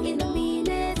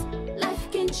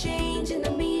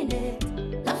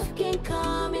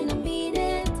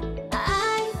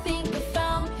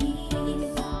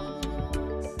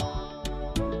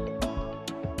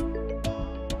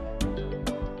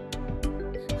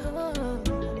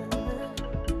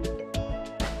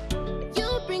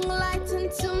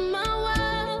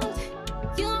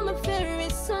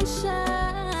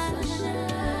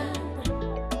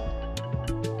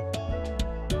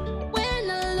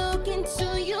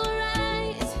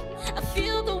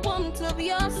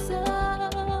 yourself.